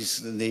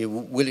Chinese and the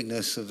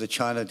willingness of the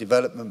China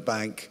Development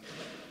Bank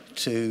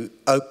to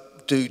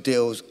do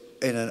deals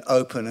in an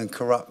open and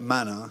corrupt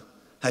manner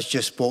has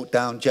just brought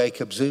down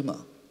Jacob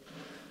Zuma.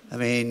 I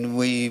mean,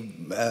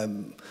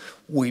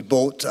 we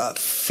bought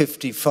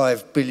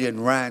 55 billion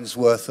rands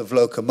worth of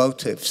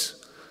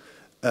locomotives,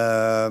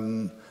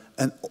 and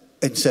And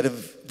instead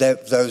of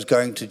those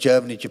going to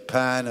Germany,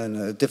 Japan, and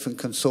a different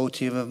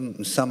consortium,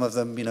 and some of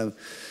them,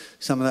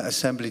 some of that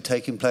assembly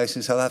taking place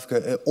in South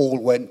Africa, it all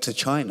went to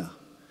China.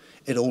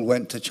 It all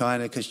went to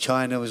China because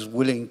China was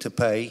willing to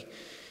pay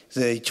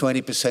the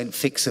 20%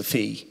 fixer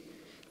fee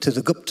to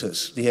the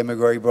Guptas, the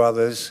Emigre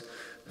brothers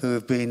who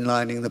have been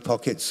lining the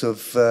pockets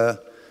of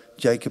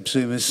Jacob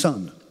Zuma's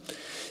son.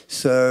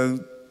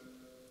 So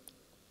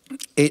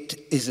it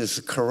is as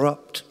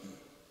corrupt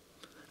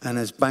and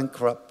as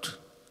bankrupt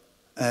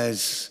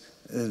as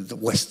the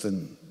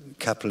Western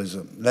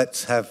capitalism.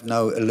 Let's have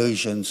no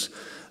illusions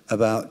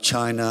about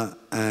China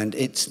and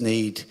its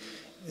need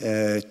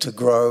to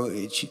grow,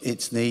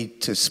 its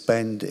need to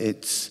spend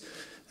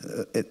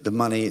the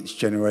money it's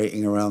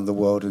generating around the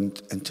world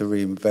and to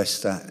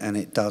reinvest that. And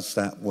it does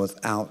that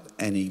without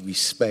any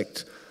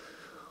respect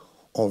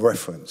or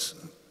reference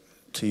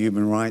to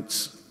human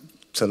rights,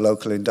 to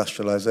local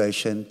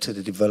industrialization, to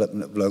the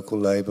development of local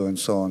labor, and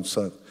so on.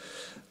 So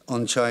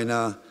on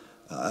China,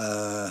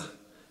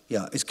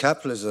 yeah, is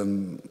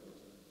capitalism,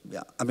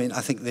 yeah, I mean,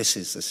 I think this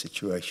is the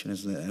situation,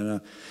 isn't it?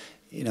 And,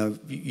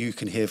 you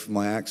can hear from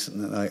my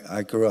accent that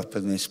I grew up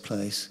in this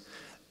place.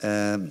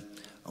 I've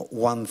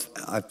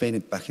been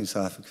back in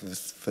South Africa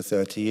for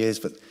 30 years,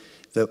 but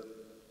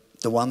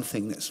the one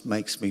thing that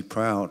makes me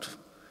proud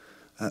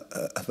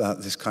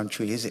about this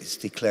country is it's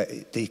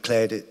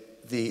declared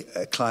it the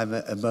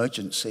climate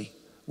emergency.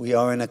 We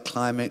are in a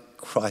climate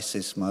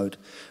crisis mode.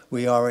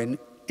 We are in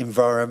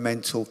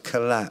environmental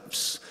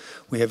collapse.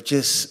 We have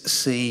just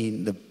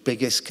seen the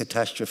biggest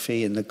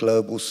catastrophe in the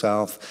global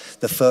south,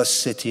 the first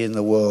city in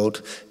the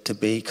world to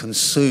be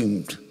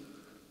consumed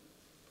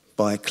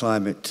by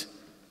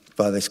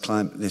this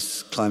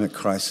climate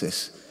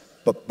crisis.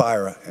 But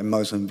Beira in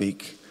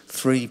Mozambique,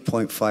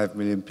 3.5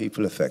 million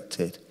people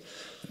affected.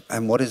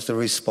 And what is the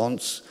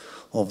response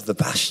of the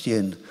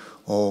bastion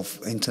of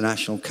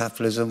international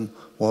capitalism,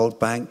 World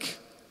Bank?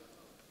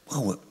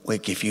 Well, we'll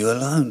give you a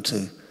loan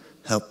to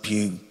help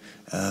you,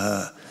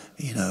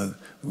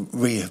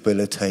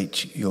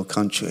 rehabilitate your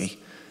country,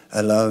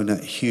 a loan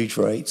at huge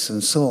rates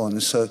and so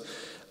on. So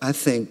I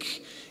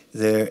think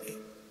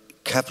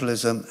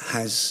capitalism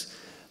has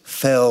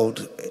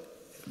failed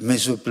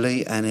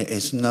miserably, and it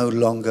is no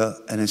longer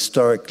an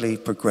historically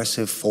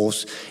progressive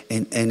force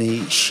in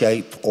any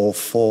shape or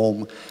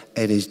form.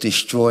 It is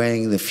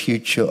destroying the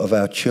future of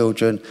our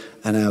children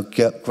and our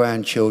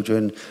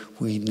grandchildren.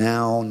 We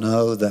now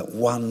know that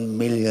 1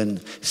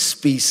 million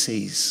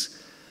species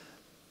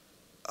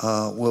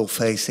will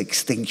face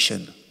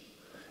extinction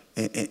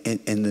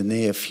in the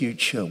near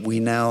future. We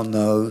now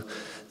know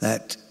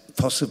that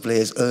possibly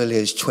as early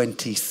as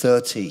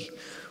 2030,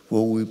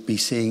 we'll be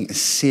seeing a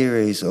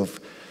series of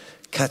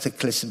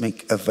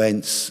cataclysmic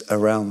events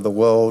around the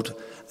world.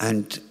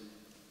 And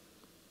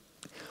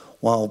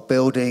while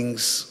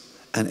buildings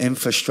and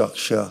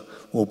infrastructure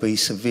will be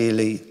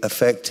severely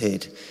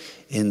affected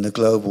in the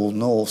global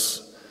north,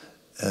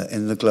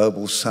 in the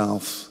global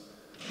south,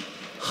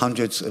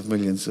 hundreds of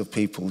millions of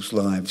people's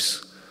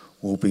lives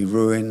will be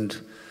ruined.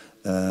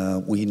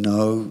 We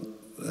know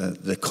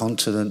the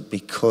continent,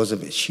 because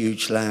of its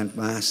huge land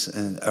mass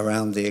and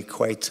around the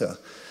equator,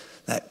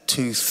 that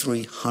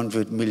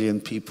 200-300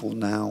 million people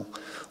now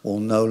will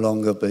no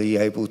longer be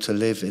able to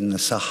live in the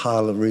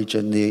Sahara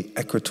region, the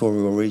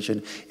equatorial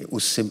region. It will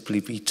simply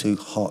be too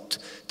hot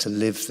to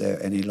live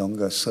there any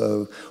longer.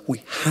 So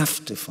we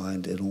have to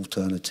find an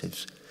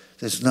alternative.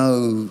 There's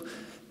no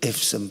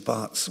ifs and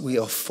buts. We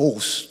are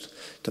forced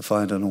to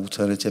find an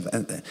alternative.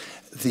 And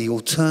the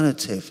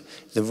alternative,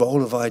 the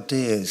role of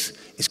ideas,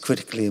 is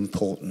critically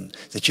important.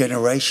 The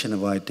generation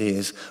of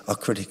ideas are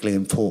critically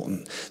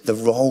important. The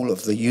role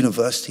of the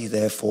university,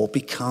 therefore,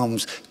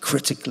 becomes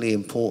critically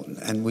important,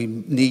 and we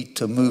need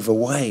to move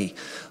away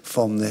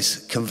from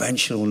this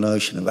conventional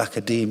notion of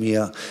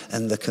academia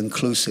and the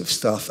conclusive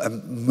stuff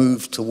and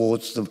move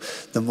towards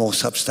the more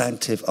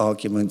substantive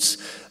arguments,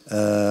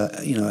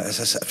 as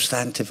a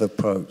substantive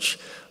approach,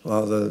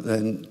 rather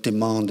than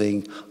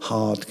demanding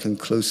hard,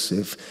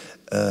 conclusive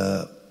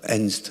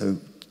ends to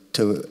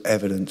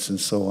evidence and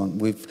so on.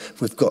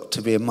 We've got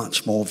to be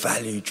much more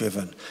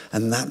value-driven,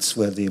 and that's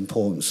where the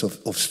importance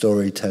of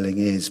storytelling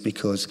is,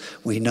 because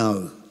we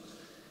know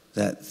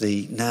that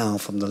now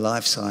from the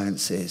life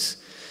sciences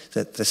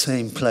that the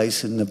same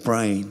place in the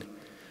brain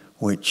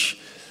which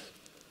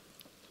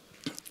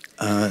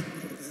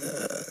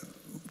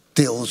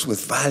deals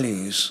with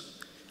values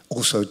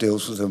also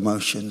deals with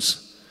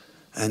emotions.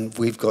 And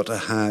we've got to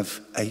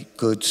have a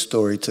good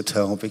story to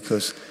tell,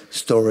 because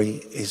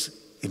story is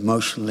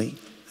emotionally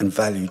and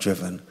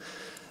value-driven.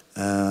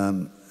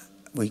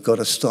 We've got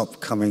to stop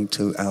coming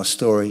to our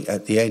story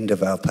at the end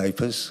of our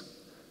papers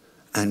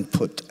and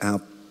put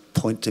our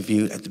point of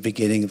view at the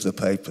beginning of the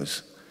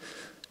papers.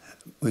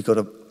 We've got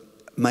to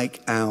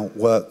make our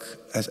work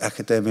as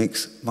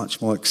academics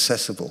much more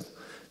accessible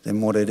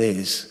than what it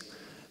is,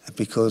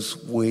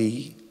 because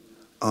we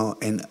are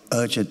in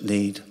urgent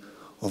need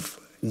of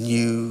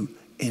new,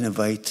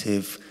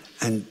 innovative,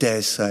 and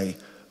dare say,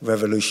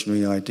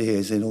 revolutionary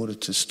ideas in order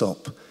to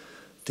stop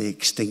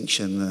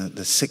extinction,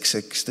 the sixth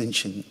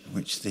extinction,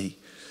 which the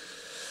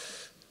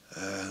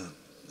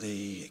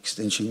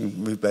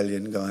Extinction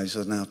Rebellion guys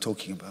are now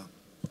talking about.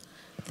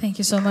 Thank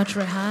you so much,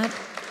 Rehad.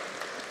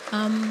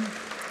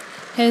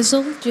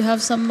 Hazel, do you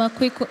have some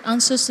quick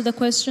answers to the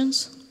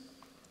questions?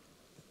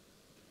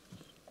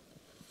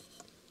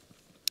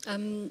 I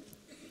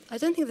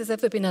don't think there's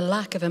ever been a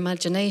lack of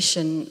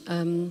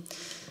imagination.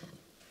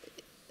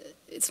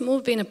 It's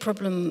more been a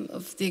problem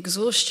of the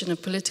exhaustion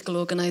of political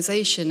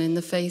organization in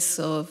the face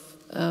of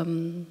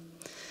the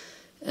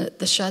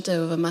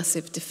shadow of a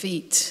massive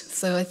defeat.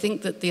 So I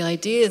think that the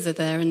ideas are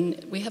there,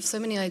 and we have so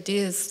many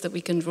ideas that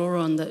we can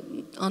draw on that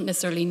aren't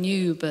necessarily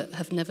new but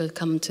have never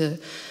come to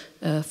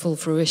full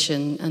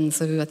fruition. And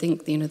so I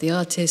think, the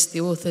artists,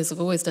 the authors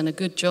have always done a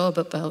good job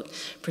about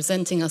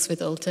presenting us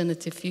with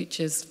alternative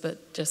futures,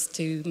 but just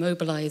to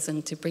mobilize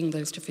and to bring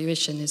those to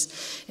fruition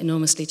is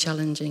enormously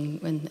challenging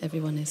when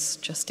everyone is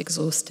just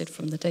exhausted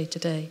from the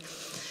day-to-day.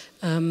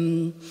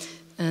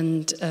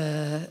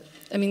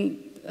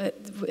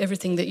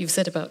 Everything that you've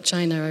said about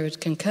China I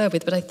would concur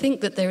with, but I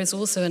think that there is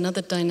also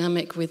another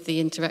dynamic with the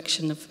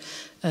interaction of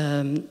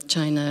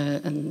China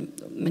and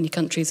many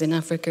countries in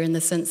Africa, in the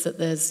sense that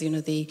there's,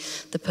 the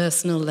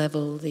personal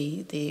level,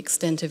 the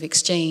extent of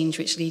exchange,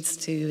 which leads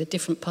to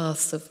different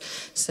paths of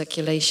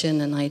circulation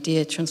and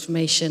idea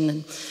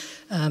transformation.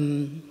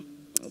 And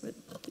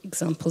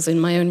examples in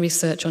my own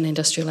research on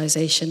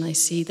industrialization, I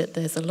see that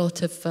there's a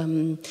lot of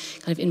kind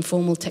of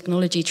informal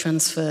technology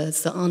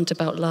transfers that aren't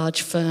about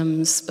large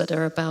firms, but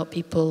are about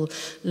people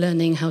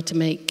learning how to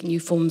make new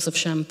forms of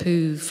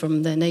shampoo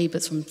from their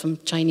neighbors, from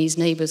Chinese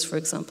neighbors, for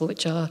example,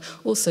 which are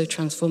also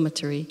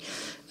transformatory,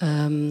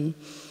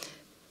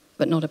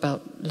 but not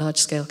about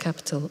large-scale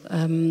capital.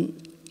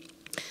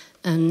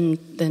 And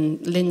then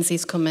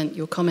Lindsay's comment,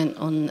 your comment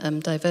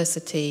on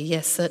diversity,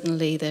 yes,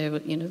 certainly there,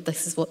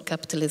 this is what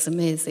capitalism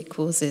is. It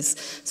causes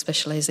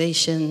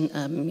specialization,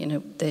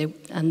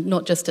 and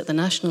not just at the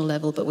national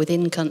level, but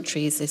within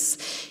countries, this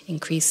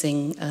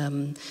increasing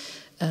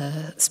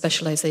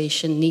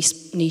specialization,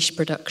 niche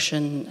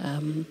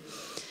production.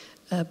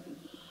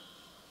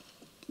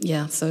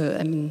 So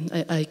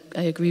I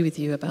agree with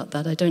you about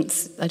that. I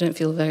don't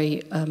feel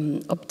very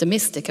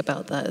optimistic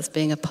about that as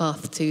being a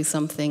path to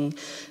something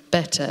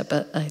better,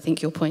 but I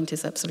think your point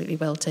is absolutely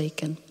well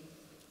taken.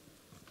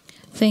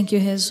 Thank you,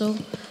 Hazel.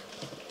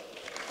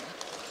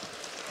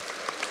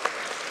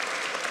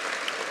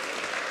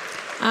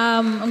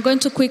 I'm going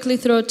to quickly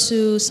throw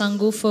to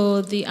Sangu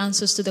for the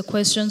answers to the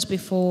questions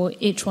before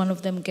each one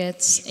of them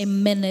gets a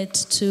minute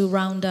to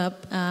round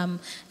up. And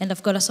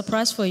I've got a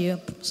surprise for you,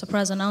 a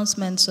surprise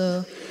announcement.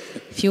 So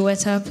if you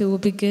wet up, it will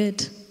be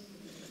good.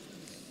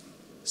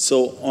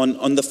 So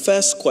on the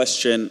first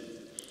question,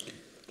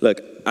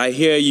 look, I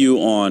hear you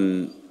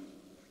on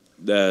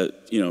the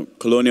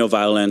colonial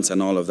violence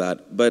and all of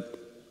that, but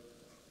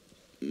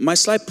my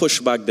slight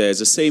pushback there is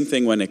the same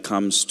thing when it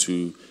comes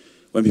to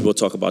when people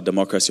talk about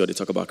democracy or they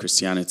talk about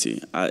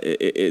Christianity.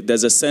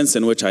 There's a sense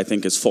in which I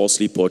think is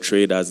falsely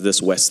portrayed as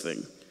this West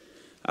thing,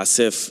 as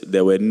if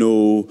there were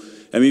no...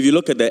 if you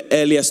look at the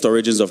earliest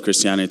origins of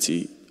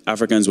Christianity,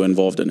 Africans were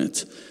involved in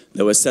it.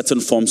 There were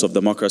certain forms of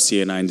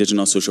democracy in our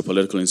indigenous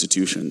social-political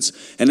institutions.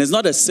 And it's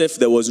not as if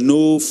there was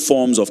no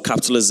forms of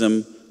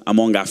capitalism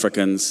among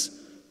Africans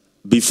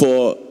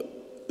before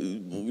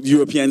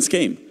Europeans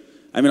came.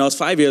 I was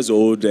 5 years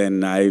old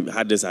and I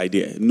had this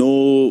idea.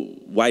 No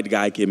white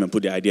guy came and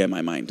put the idea in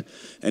my mind.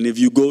 And if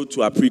you go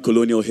to our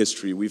pre-colonial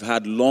history, we've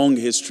had long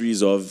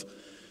histories of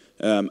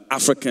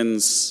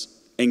Africans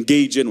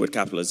engaging with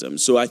capitalism.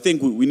 So I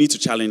think we need to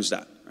challenge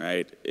that,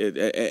 right?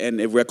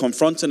 And if we're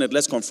confronting it,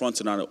 let's confront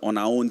it on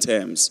our own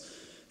terms.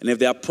 And if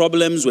there are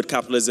problems with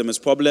capitalism, it's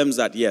problems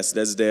that, yes,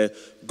 there's the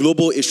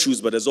global issues,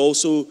 but there's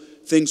also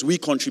things we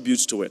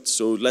contribute to it.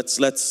 So that's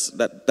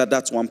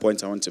one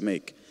point I want to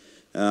make.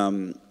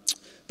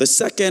 The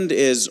second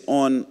is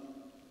on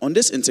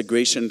this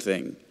integration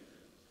thing.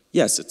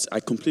 Yes,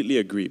 I completely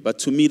agree. But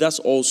to me, that's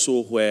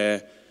also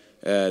where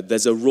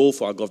there's a role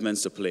for our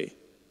governments to play.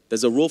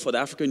 There's a role for the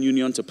African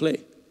Union to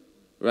play,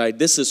 right?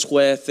 This is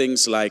where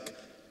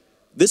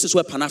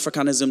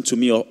Pan-Africanism to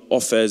me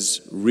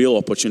offers real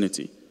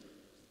opportunity.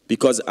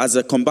 Because as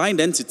a combined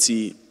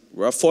entity,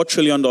 we're at $4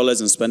 trillion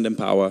in spending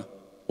power,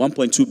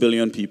 1.2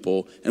 billion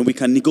people, and we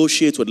can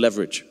negotiate with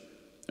leverage,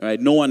 right?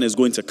 No one is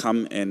going to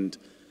come and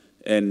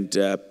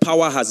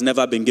power has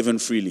never been given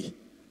freely,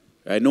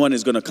 right? No one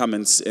is going to come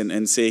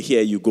and say,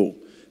 here you go.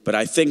 But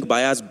I think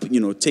by us,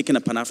 taking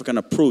a Pan-African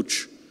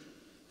approach,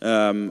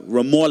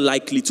 we're more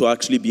likely to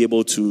actually be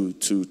able to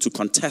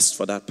contest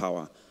for that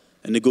power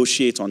and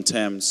negotiate on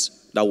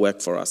terms that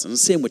work for us. And the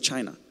same with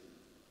China.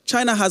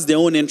 China has their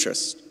own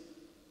interest,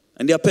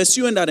 and they are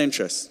pursuing that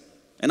interest.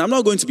 And I'm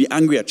not going to be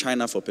angry at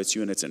China for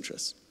pursuing its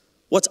interest.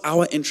 What's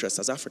our interest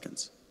as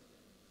Africans?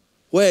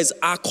 Where is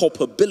our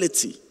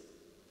culpability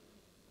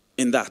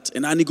in that?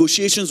 In our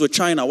negotiations with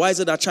China, why is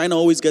it that China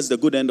always gets the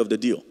good end of the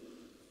deal?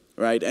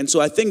 Right? And so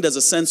I think there's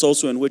a sense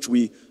also in which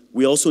we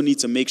we also need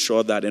to make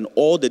sure that in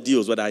all the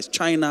deals, whether it's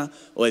China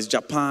or it's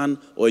Japan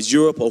or it's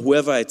Europe or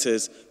whoever it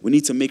is, we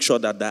need to make sure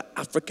that the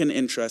African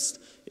interest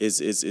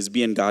is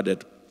being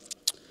guarded.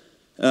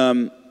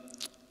 On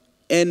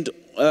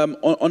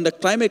the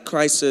climate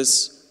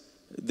crisis,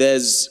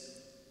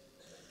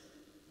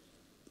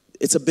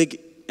 it's a big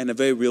and a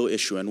very real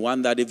issue, and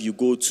one that if you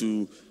go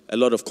to a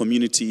lot of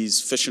communities,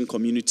 fishing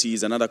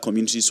communities and other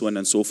communities, so on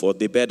and so forth,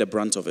 they bear the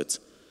brunt of it.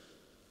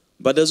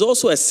 But there's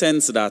also a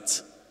sense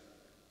that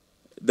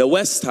the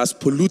West has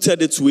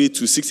polluted its way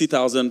to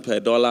 $60,000 per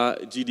dollar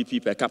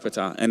GDP per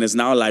capita, and is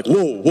now like,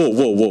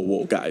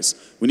 whoa, guys,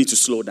 we need to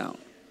slow down,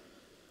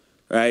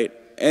 right?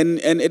 And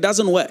it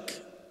doesn't work,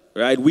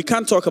 right? We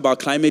can't talk about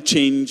climate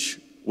change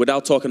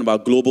without talking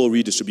about global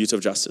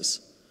redistributive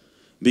justice,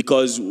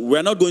 because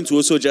we're not going to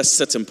also just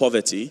sit in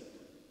poverty,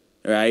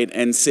 right,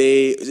 and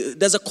say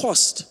there's a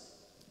cost.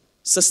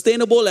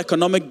 Sustainable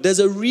economic, there's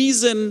a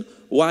reason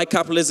why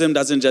capitalism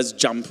doesn't just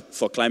jump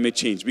for climate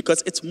change,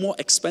 because it's more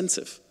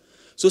expensive.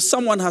 So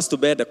someone has to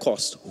bear the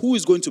cost. Who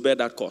is going to bear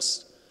that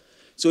cost?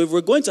 So if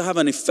we're going to have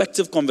an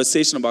effective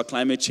conversation about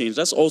climate change,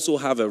 let's also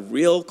have a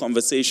real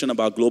conversation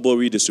about global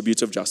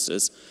redistributive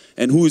justice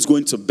and who is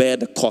going to bear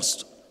the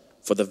cost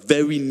for the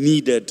very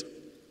needed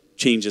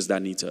changes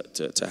that need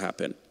to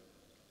happen.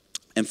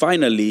 And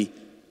finally,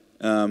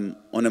 on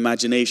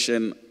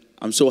imagination,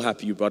 I'm so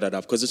happy you brought that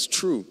up because it's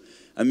true.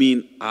 I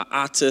mean, our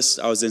artists,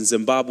 I was in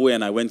Zimbabwe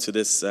and I went to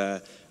this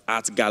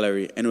art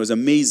gallery and it was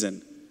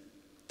amazing.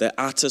 The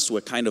artists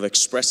were kind of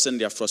expressing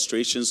their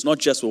frustrations, not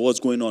just with what's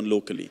going on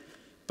locally,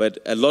 but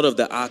a lot of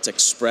the art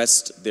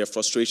expressed their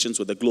frustrations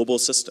with the global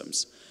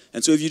systems.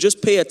 And so if you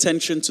just pay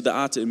attention to the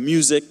art and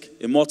music,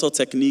 Immortal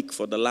Technique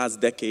for the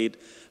last decade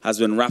has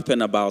been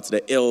rapping about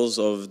the ills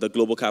of the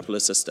global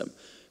capitalist system.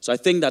 So I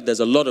think that there's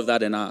a lot of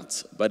that in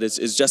art, but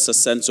it's just a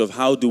sense of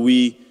how do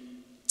we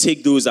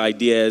take those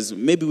ideas.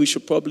 Maybe we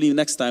should probably,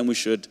 next time we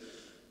should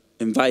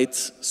invite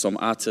some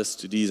artists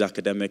to these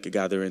academic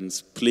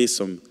gatherings, play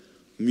some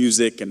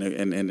music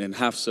and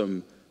have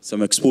some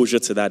exposure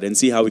to that and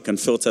see how we can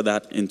filter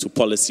that into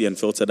policy and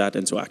filter that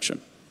into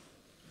action.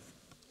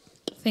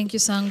 Thank you,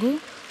 Sangu.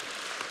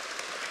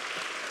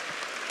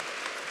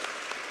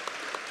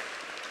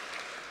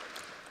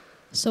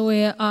 So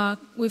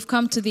we've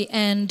come to the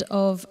end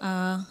of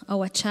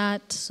our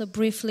chat. So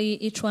briefly,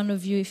 each one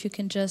of you, if you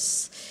can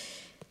just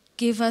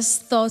give us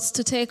thoughts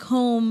to take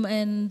home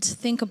and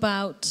think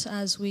about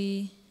as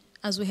we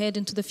head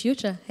into the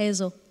future.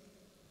 Hazel.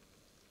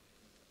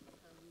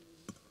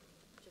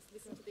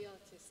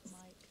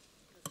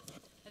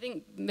 I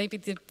think maybe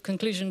the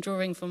conclusion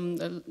drawing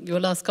from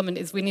your last comment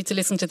is we need to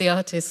listen to the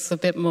artists a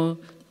bit more.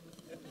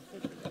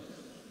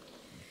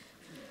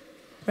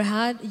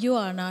 Rehad, you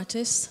are an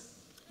artist.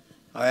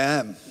 I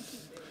am.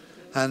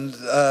 And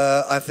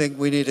I think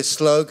we need a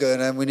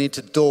slogan and we need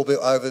to daub it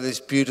over this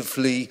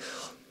beautiful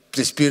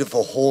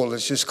hall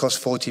that's just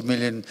cost £40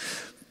 million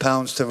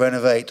to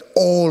renovate.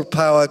 All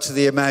power to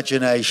the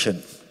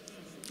imagination.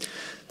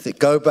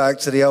 Go back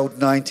to the old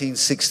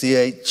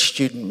 1968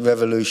 student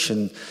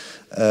revolution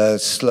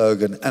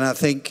slogan. And I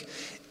think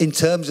in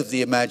terms of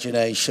the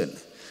imagination,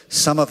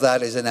 some of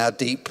that is in our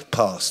deep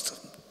past.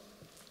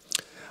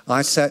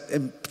 I sat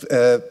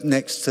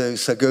next to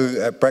Sangu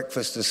at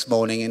breakfast this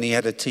morning and he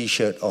had a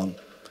T-shirt on.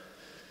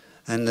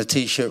 And the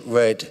T-shirt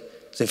read,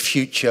 "The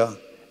future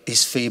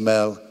is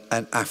female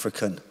and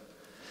African."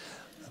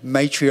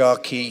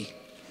 Matriarchy,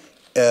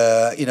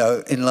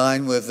 in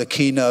line with the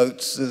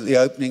keynotes, the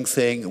opening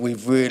thing,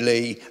 we've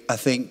really, I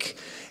think,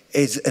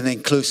 was an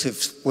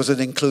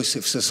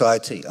inclusive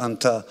society,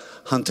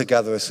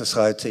 hunter-gatherer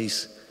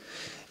societies.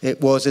 It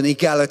was an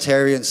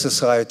egalitarian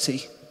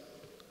society.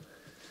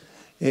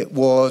 It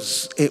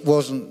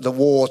wasn't the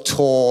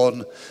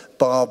war-torn,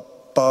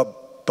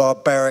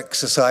 barbaric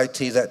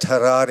society that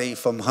Harari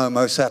from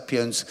Homo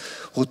sapiens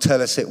will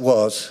tell us it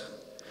was.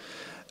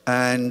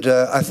 And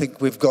I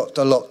think we've got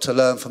a lot to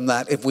learn from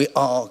that if we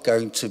are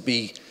going to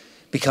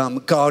become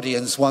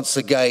guardians once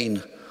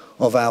again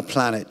of our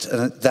planet.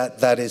 And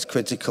that is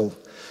critical.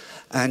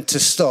 And to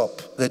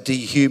stop the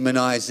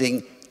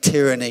dehumanizing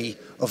tyranny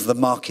of the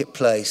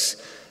marketplace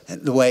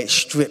and the way it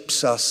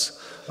strips us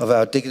of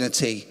our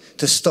dignity,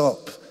 to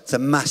stop the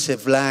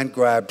massive land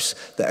grabs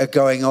that are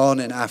going on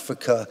in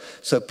Africa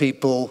so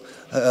people,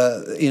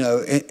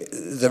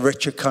 the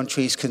richer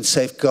countries can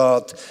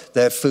safeguard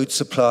their food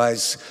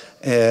supplies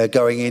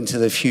going into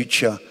the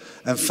future.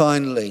 And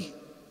finally,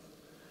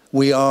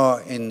 we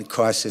are in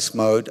crisis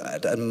mode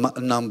at a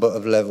number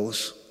of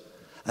levels,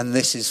 and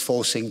this is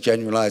forcing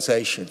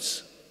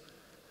generalizations.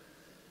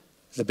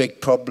 The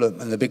big problem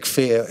and the big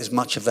fear is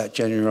much of that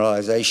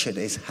generalization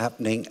is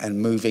happening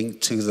and moving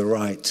to the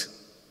right.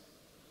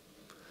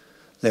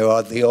 There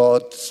are the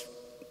odd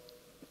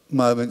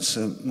moments,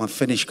 my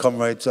Finnish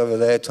comrades over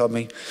there told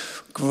me,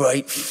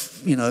 great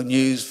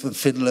news from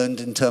Finland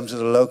in terms of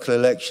the local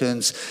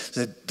elections.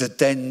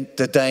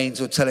 The Danes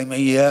were telling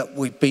me, yeah,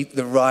 we beat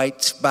the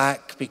right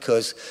back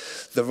because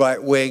the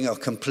right wing are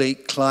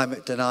complete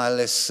climate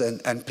denialists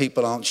and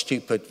people aren't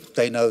stupid.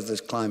 They know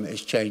this climate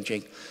is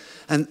changing.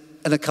 And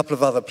a couple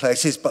of other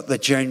places, but the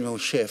general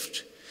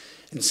shift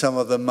in some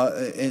of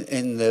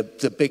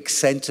the big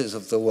centers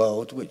of the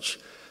world, which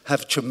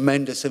have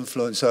tremendous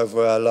influence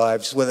over our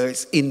lives, whether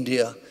it's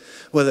India,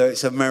 whether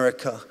it's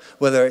America,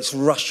 whether it's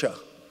Russia,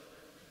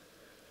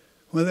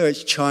 whether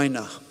it's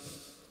China.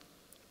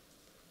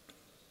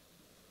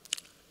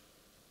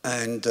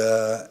 And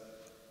the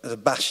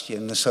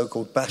bastion, the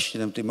so-called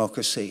bastion of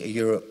democracy,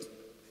 Europe,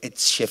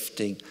 it's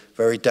shifting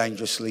very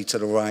dangerously to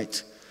the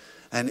right.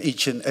 And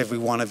each and every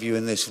one of you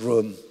in this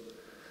room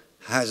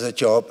has a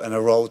job and a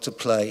role to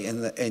play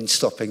in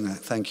stopping that.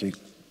 Thank you.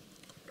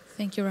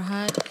 Thank you,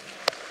 Rehad.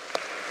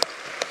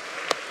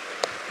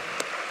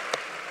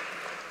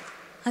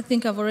 I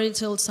think I've already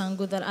told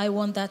Sangu that I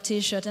want that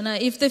T-shirt. And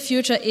if the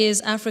future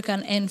is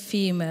African and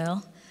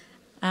female,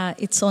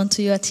 it's on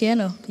to you,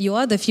 Atieno. You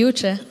are the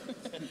future.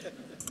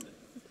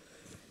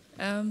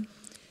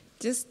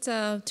 Just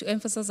to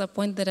emphasize a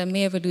point that I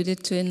may have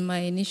alluded to in my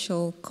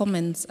initial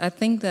comments, I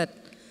think that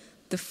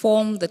the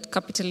form that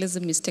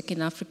capitalism is taking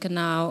in Africa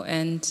now,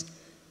 and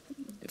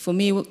for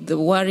me, the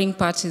worrying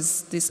part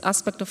is this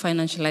aspect of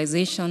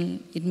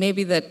financialization. It may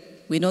be that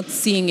we're not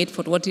seeing it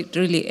for what it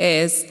really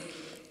is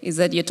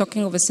that you're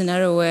talking of a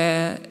scenario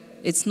where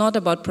it's not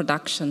about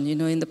production. You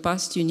know, in the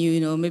past you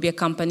knew, maybe a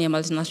company, a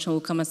multinational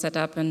will come and set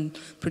up and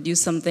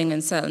produce something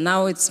and sell.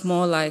 Now it's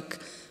more like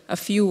a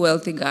few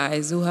wealthy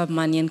guys who have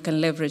money and can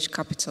leverage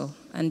capital.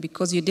 And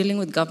because you're dealing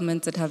with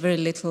governments that have very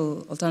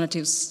little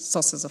alternative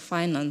sources of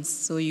finance,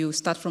 so you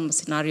start from a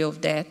scenario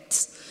of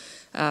debt,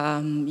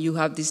 you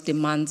have these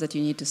demands that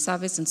you need to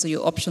service, and so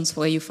your options for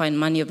where you find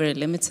money are very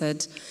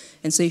limited.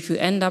 And so if you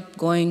end up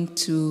going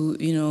to,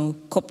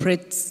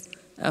 corporates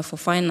for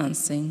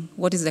financing,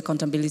 what is the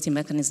accountability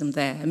mechanism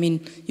there? I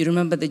mean, you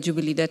remember the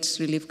Jubilee Debt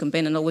Relief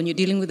Campaign, and when you're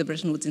dealing with the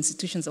Bretton Woods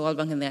institutions, the World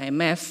Bank and the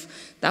IMF,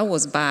 that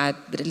was bad,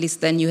 but at least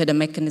then you had a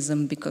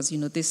mechanism because,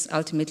 this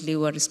ultimately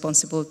were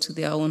responsible to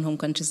their own home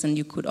countries and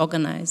you could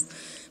organize.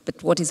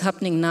 But what is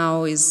happening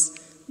now is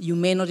you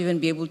may not even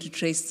be able to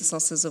trace the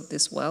sources of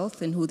this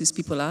wealth and who these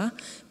people are,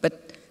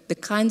 but the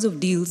kinds of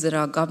deals that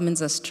our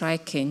governments are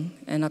striking,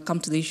 and I'll come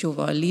to the issue of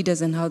our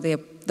leaders and how they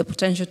have the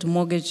potential to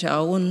mortgage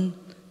our own,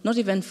 not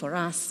even for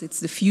us, it's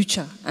the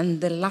future,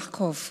 and the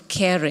lack of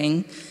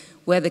caring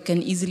where they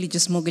can easily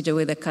just mortgage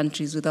away their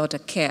countries without a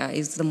care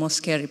is the most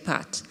scary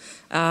part.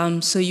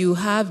 So you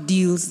have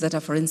deals that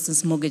are, for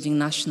instance, mortgaging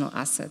national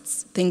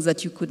assets, things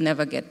that you could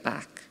never get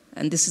back.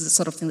 And this is the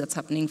sort of thing that's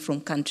happening from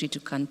country to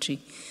country.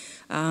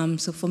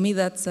 So for me,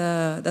 that's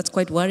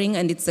quite worrying,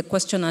 and it's a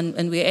question,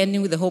 and we're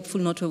ending with a hopeful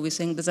note where we're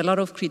saying there's a lot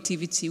of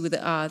creativity with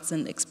the arts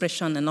and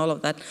expression and all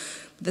of that.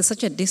 There's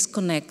such a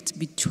disconnect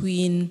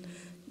between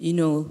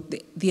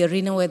the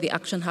arena where the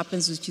action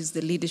happens, which is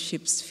the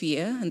leadership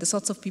sphere, and the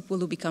sorts of people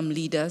who become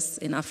leaders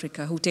in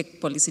Africa, who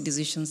take policy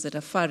decisions that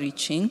are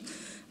far-reaching,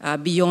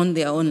 beyond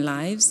their own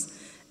lives,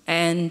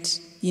 and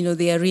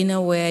the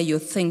arena where you're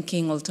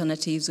thinking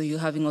alternatives or you're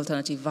having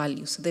alternative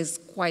values. So there's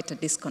quite a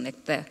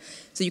disconnect there.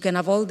 So you can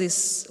have all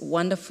this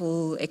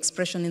wonderful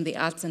expression in the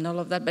arts and all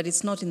of that, but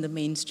it's not in the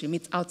mainstream.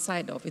 It's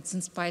outside of, it's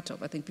in spite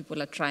of. I think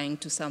people are trying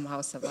to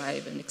somehow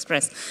survive and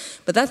express.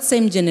 But that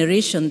same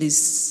generation,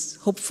 this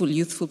hopeful,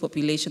 youthful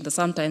population that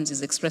sometimes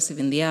is expressive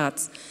in the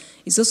arts,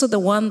 is also the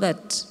one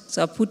that,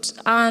 so I put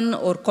an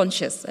or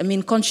conscious. I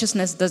mean,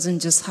 consciousness doesn't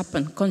just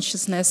happen.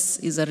 Consciousness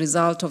is a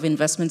result of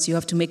investments you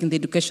have to make in the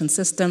education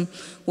system.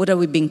 What are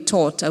we being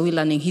taught? Are we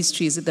learning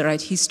history? Is it the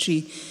right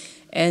history?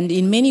 And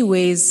in many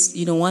ways,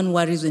 one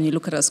worries when you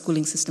look at our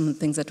schooling system and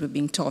things that we're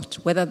being taught,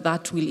 whether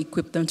that will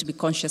equip them to be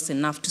conscious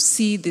enough to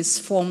see this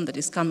form that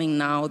is coming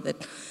now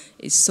that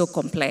is so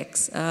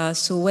complex.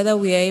 So whether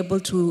we are able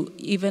to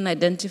even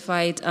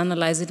identify it,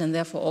 analyze it, and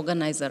therefore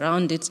organize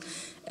around it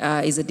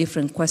is a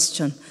different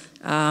question.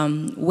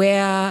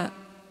 Where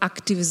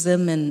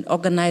activism and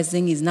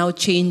organizing is now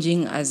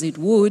changing as it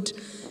would,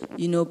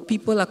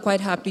 people are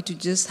quite happy to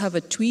just have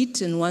a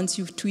tweet, and once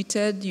you've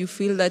tweeted, you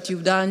feel that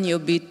you've done your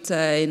bit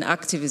in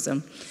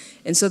activism.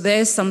 And so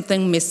there's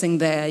something missing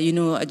there,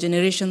 a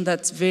generation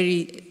that's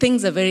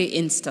things are very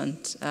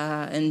instant,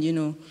 and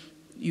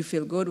you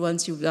feel good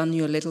once you've done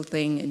your little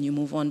thing and you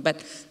move on,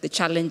 but the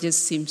challenges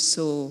seem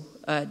so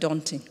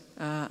daunting.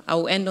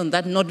 I'll end on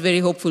that not very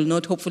hopeful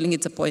note. Hopefully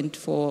it's a point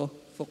for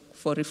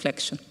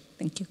reflection.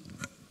 Thank you.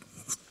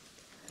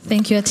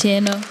 Thank you,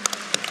 Atieno.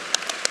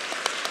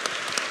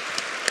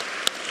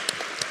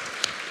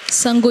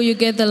 Sangu, you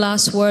get the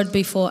last word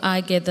before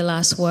I get the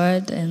last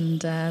word,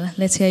 and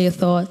let's hear your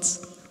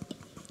thoughts.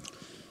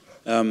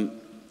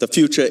 The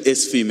future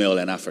is female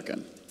and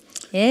African.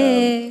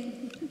 Yay.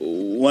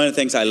 One of the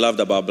things I loved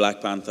about Black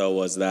Panther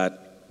was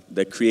that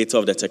the creator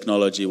of the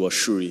technology was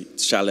Shuri,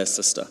 Charlotte's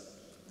sister.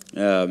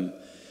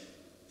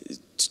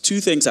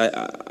 Two things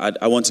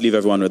I want to leave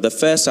everyone with. The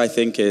first, I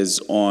think,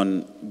 is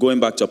on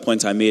going back to a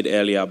point I made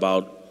earlier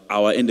about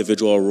our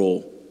individual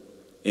role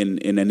in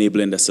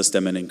enabling the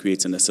system and in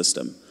creating the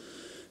system.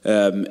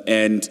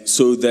 And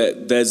so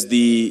there's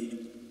the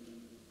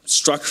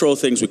structural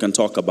things we can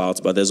talk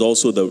about, but there's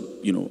also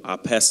our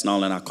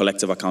personal and our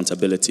collective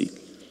accountability.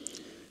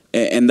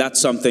 And that's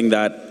something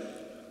that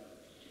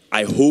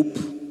I hope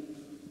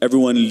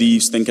everyone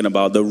leaves thinking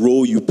about the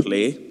role you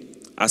play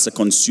as a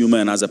consumer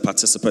and as a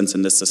participant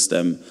in the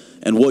system,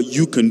 and what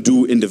you can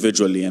do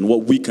individually and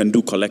what we can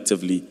do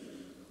collectively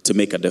to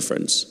make a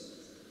difference.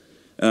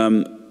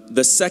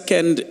 The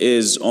second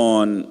is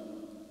on,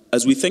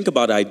 as we think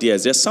about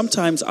ideas, there's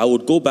sometimes I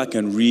would go back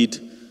and read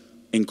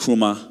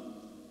Nkrumah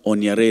or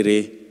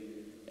Nyerere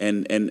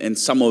and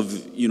some of,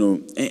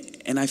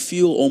 and I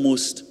feel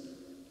almost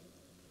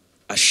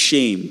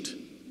ashamed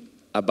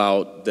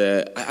about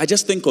I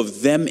just think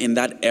of them in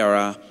that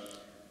era,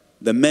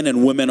 the men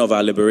and women of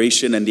our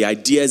liberation and the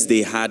ideas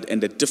they had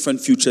and the different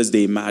futures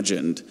they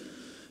imagined.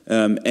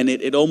 And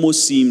it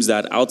almost seems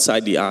that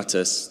outside the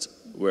artist,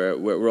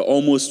 we're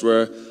almost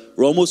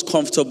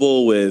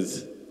comfortable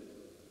with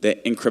the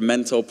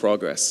incremental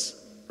progress,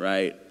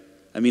 right?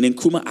 I mean,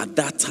 Nkrumah at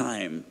that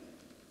time,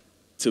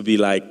 to be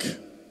like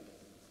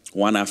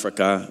one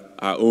Africa,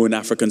 our own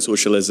African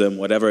socialism,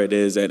 whatever it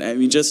is, and I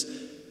mean, just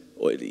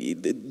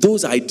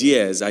those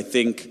ideas, I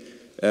think,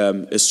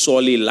 is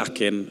sorely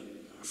lacking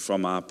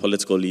from our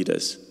political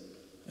leaders.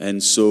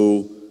 And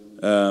so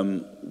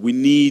we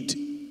need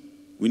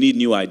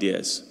new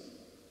ideas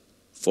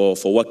for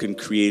what can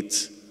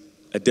create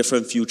a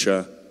different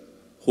future,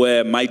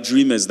 where my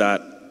dream is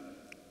that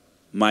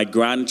my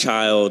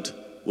grandchild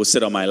will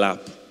sit on my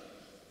lap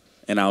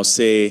and I'll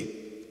say,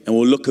 and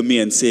will look at me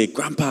and say,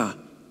 "Grandpa,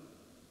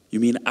 you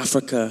mean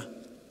Africa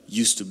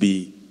used to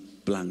be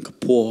blank,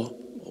 poor,"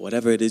 or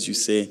whatever it is you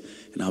say,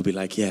 and I'll be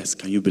like, "Yes,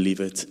 can you believe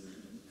it?"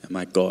 And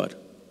my God,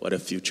 what a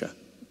future.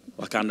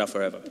 Wakanda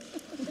forever.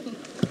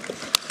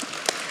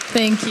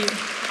 Thank you.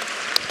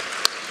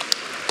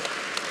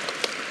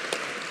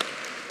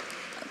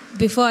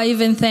 Before I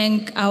even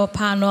thank our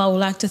panel, I would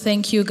like to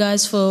thank you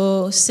guys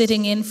for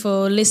sitting in,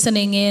 for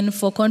listening in,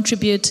 for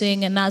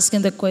contributing and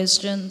asking the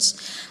questions.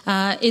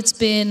 It's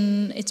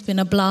been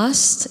a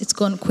blast. It's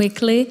gone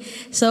quickly.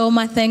 So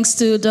my thanks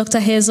to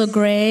Dr. Hazel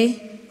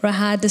Gray,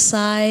 Rehad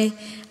Desai,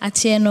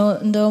 Atieno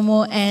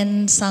Ndomo,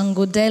 and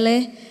Sangu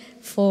Delle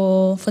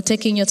for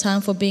taking your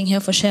time, for being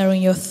here, for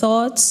sharing your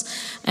thoughts.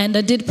 And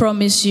I did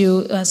promise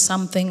you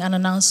something, an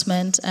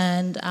announcement,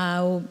 and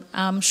I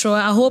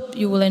hope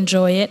you will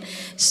enjoy it.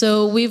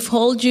 So we've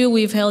held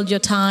your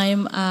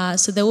time,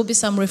 so there will be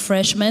some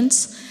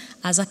refreshments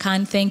as a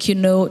kind thank you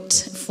note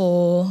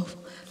for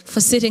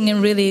sitting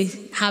and really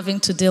having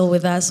to deal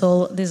with us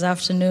all this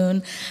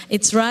afternoon.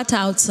 It's right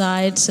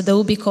outside, so there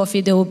will be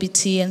coffee, there will be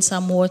tea and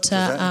some water.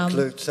 Does that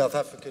include South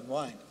African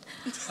wine?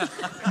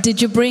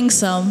 Did you bring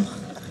some?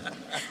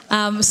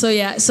 So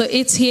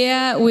it's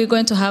here. We're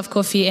going to have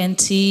coffee and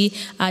tea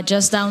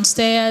just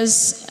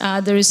downstairs.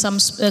 There is some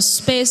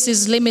space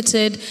is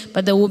limited,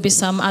 but there will be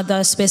some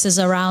other spaces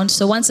around.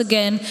 So once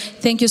again,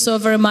 thank you so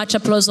very much.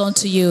 Applause on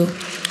to you.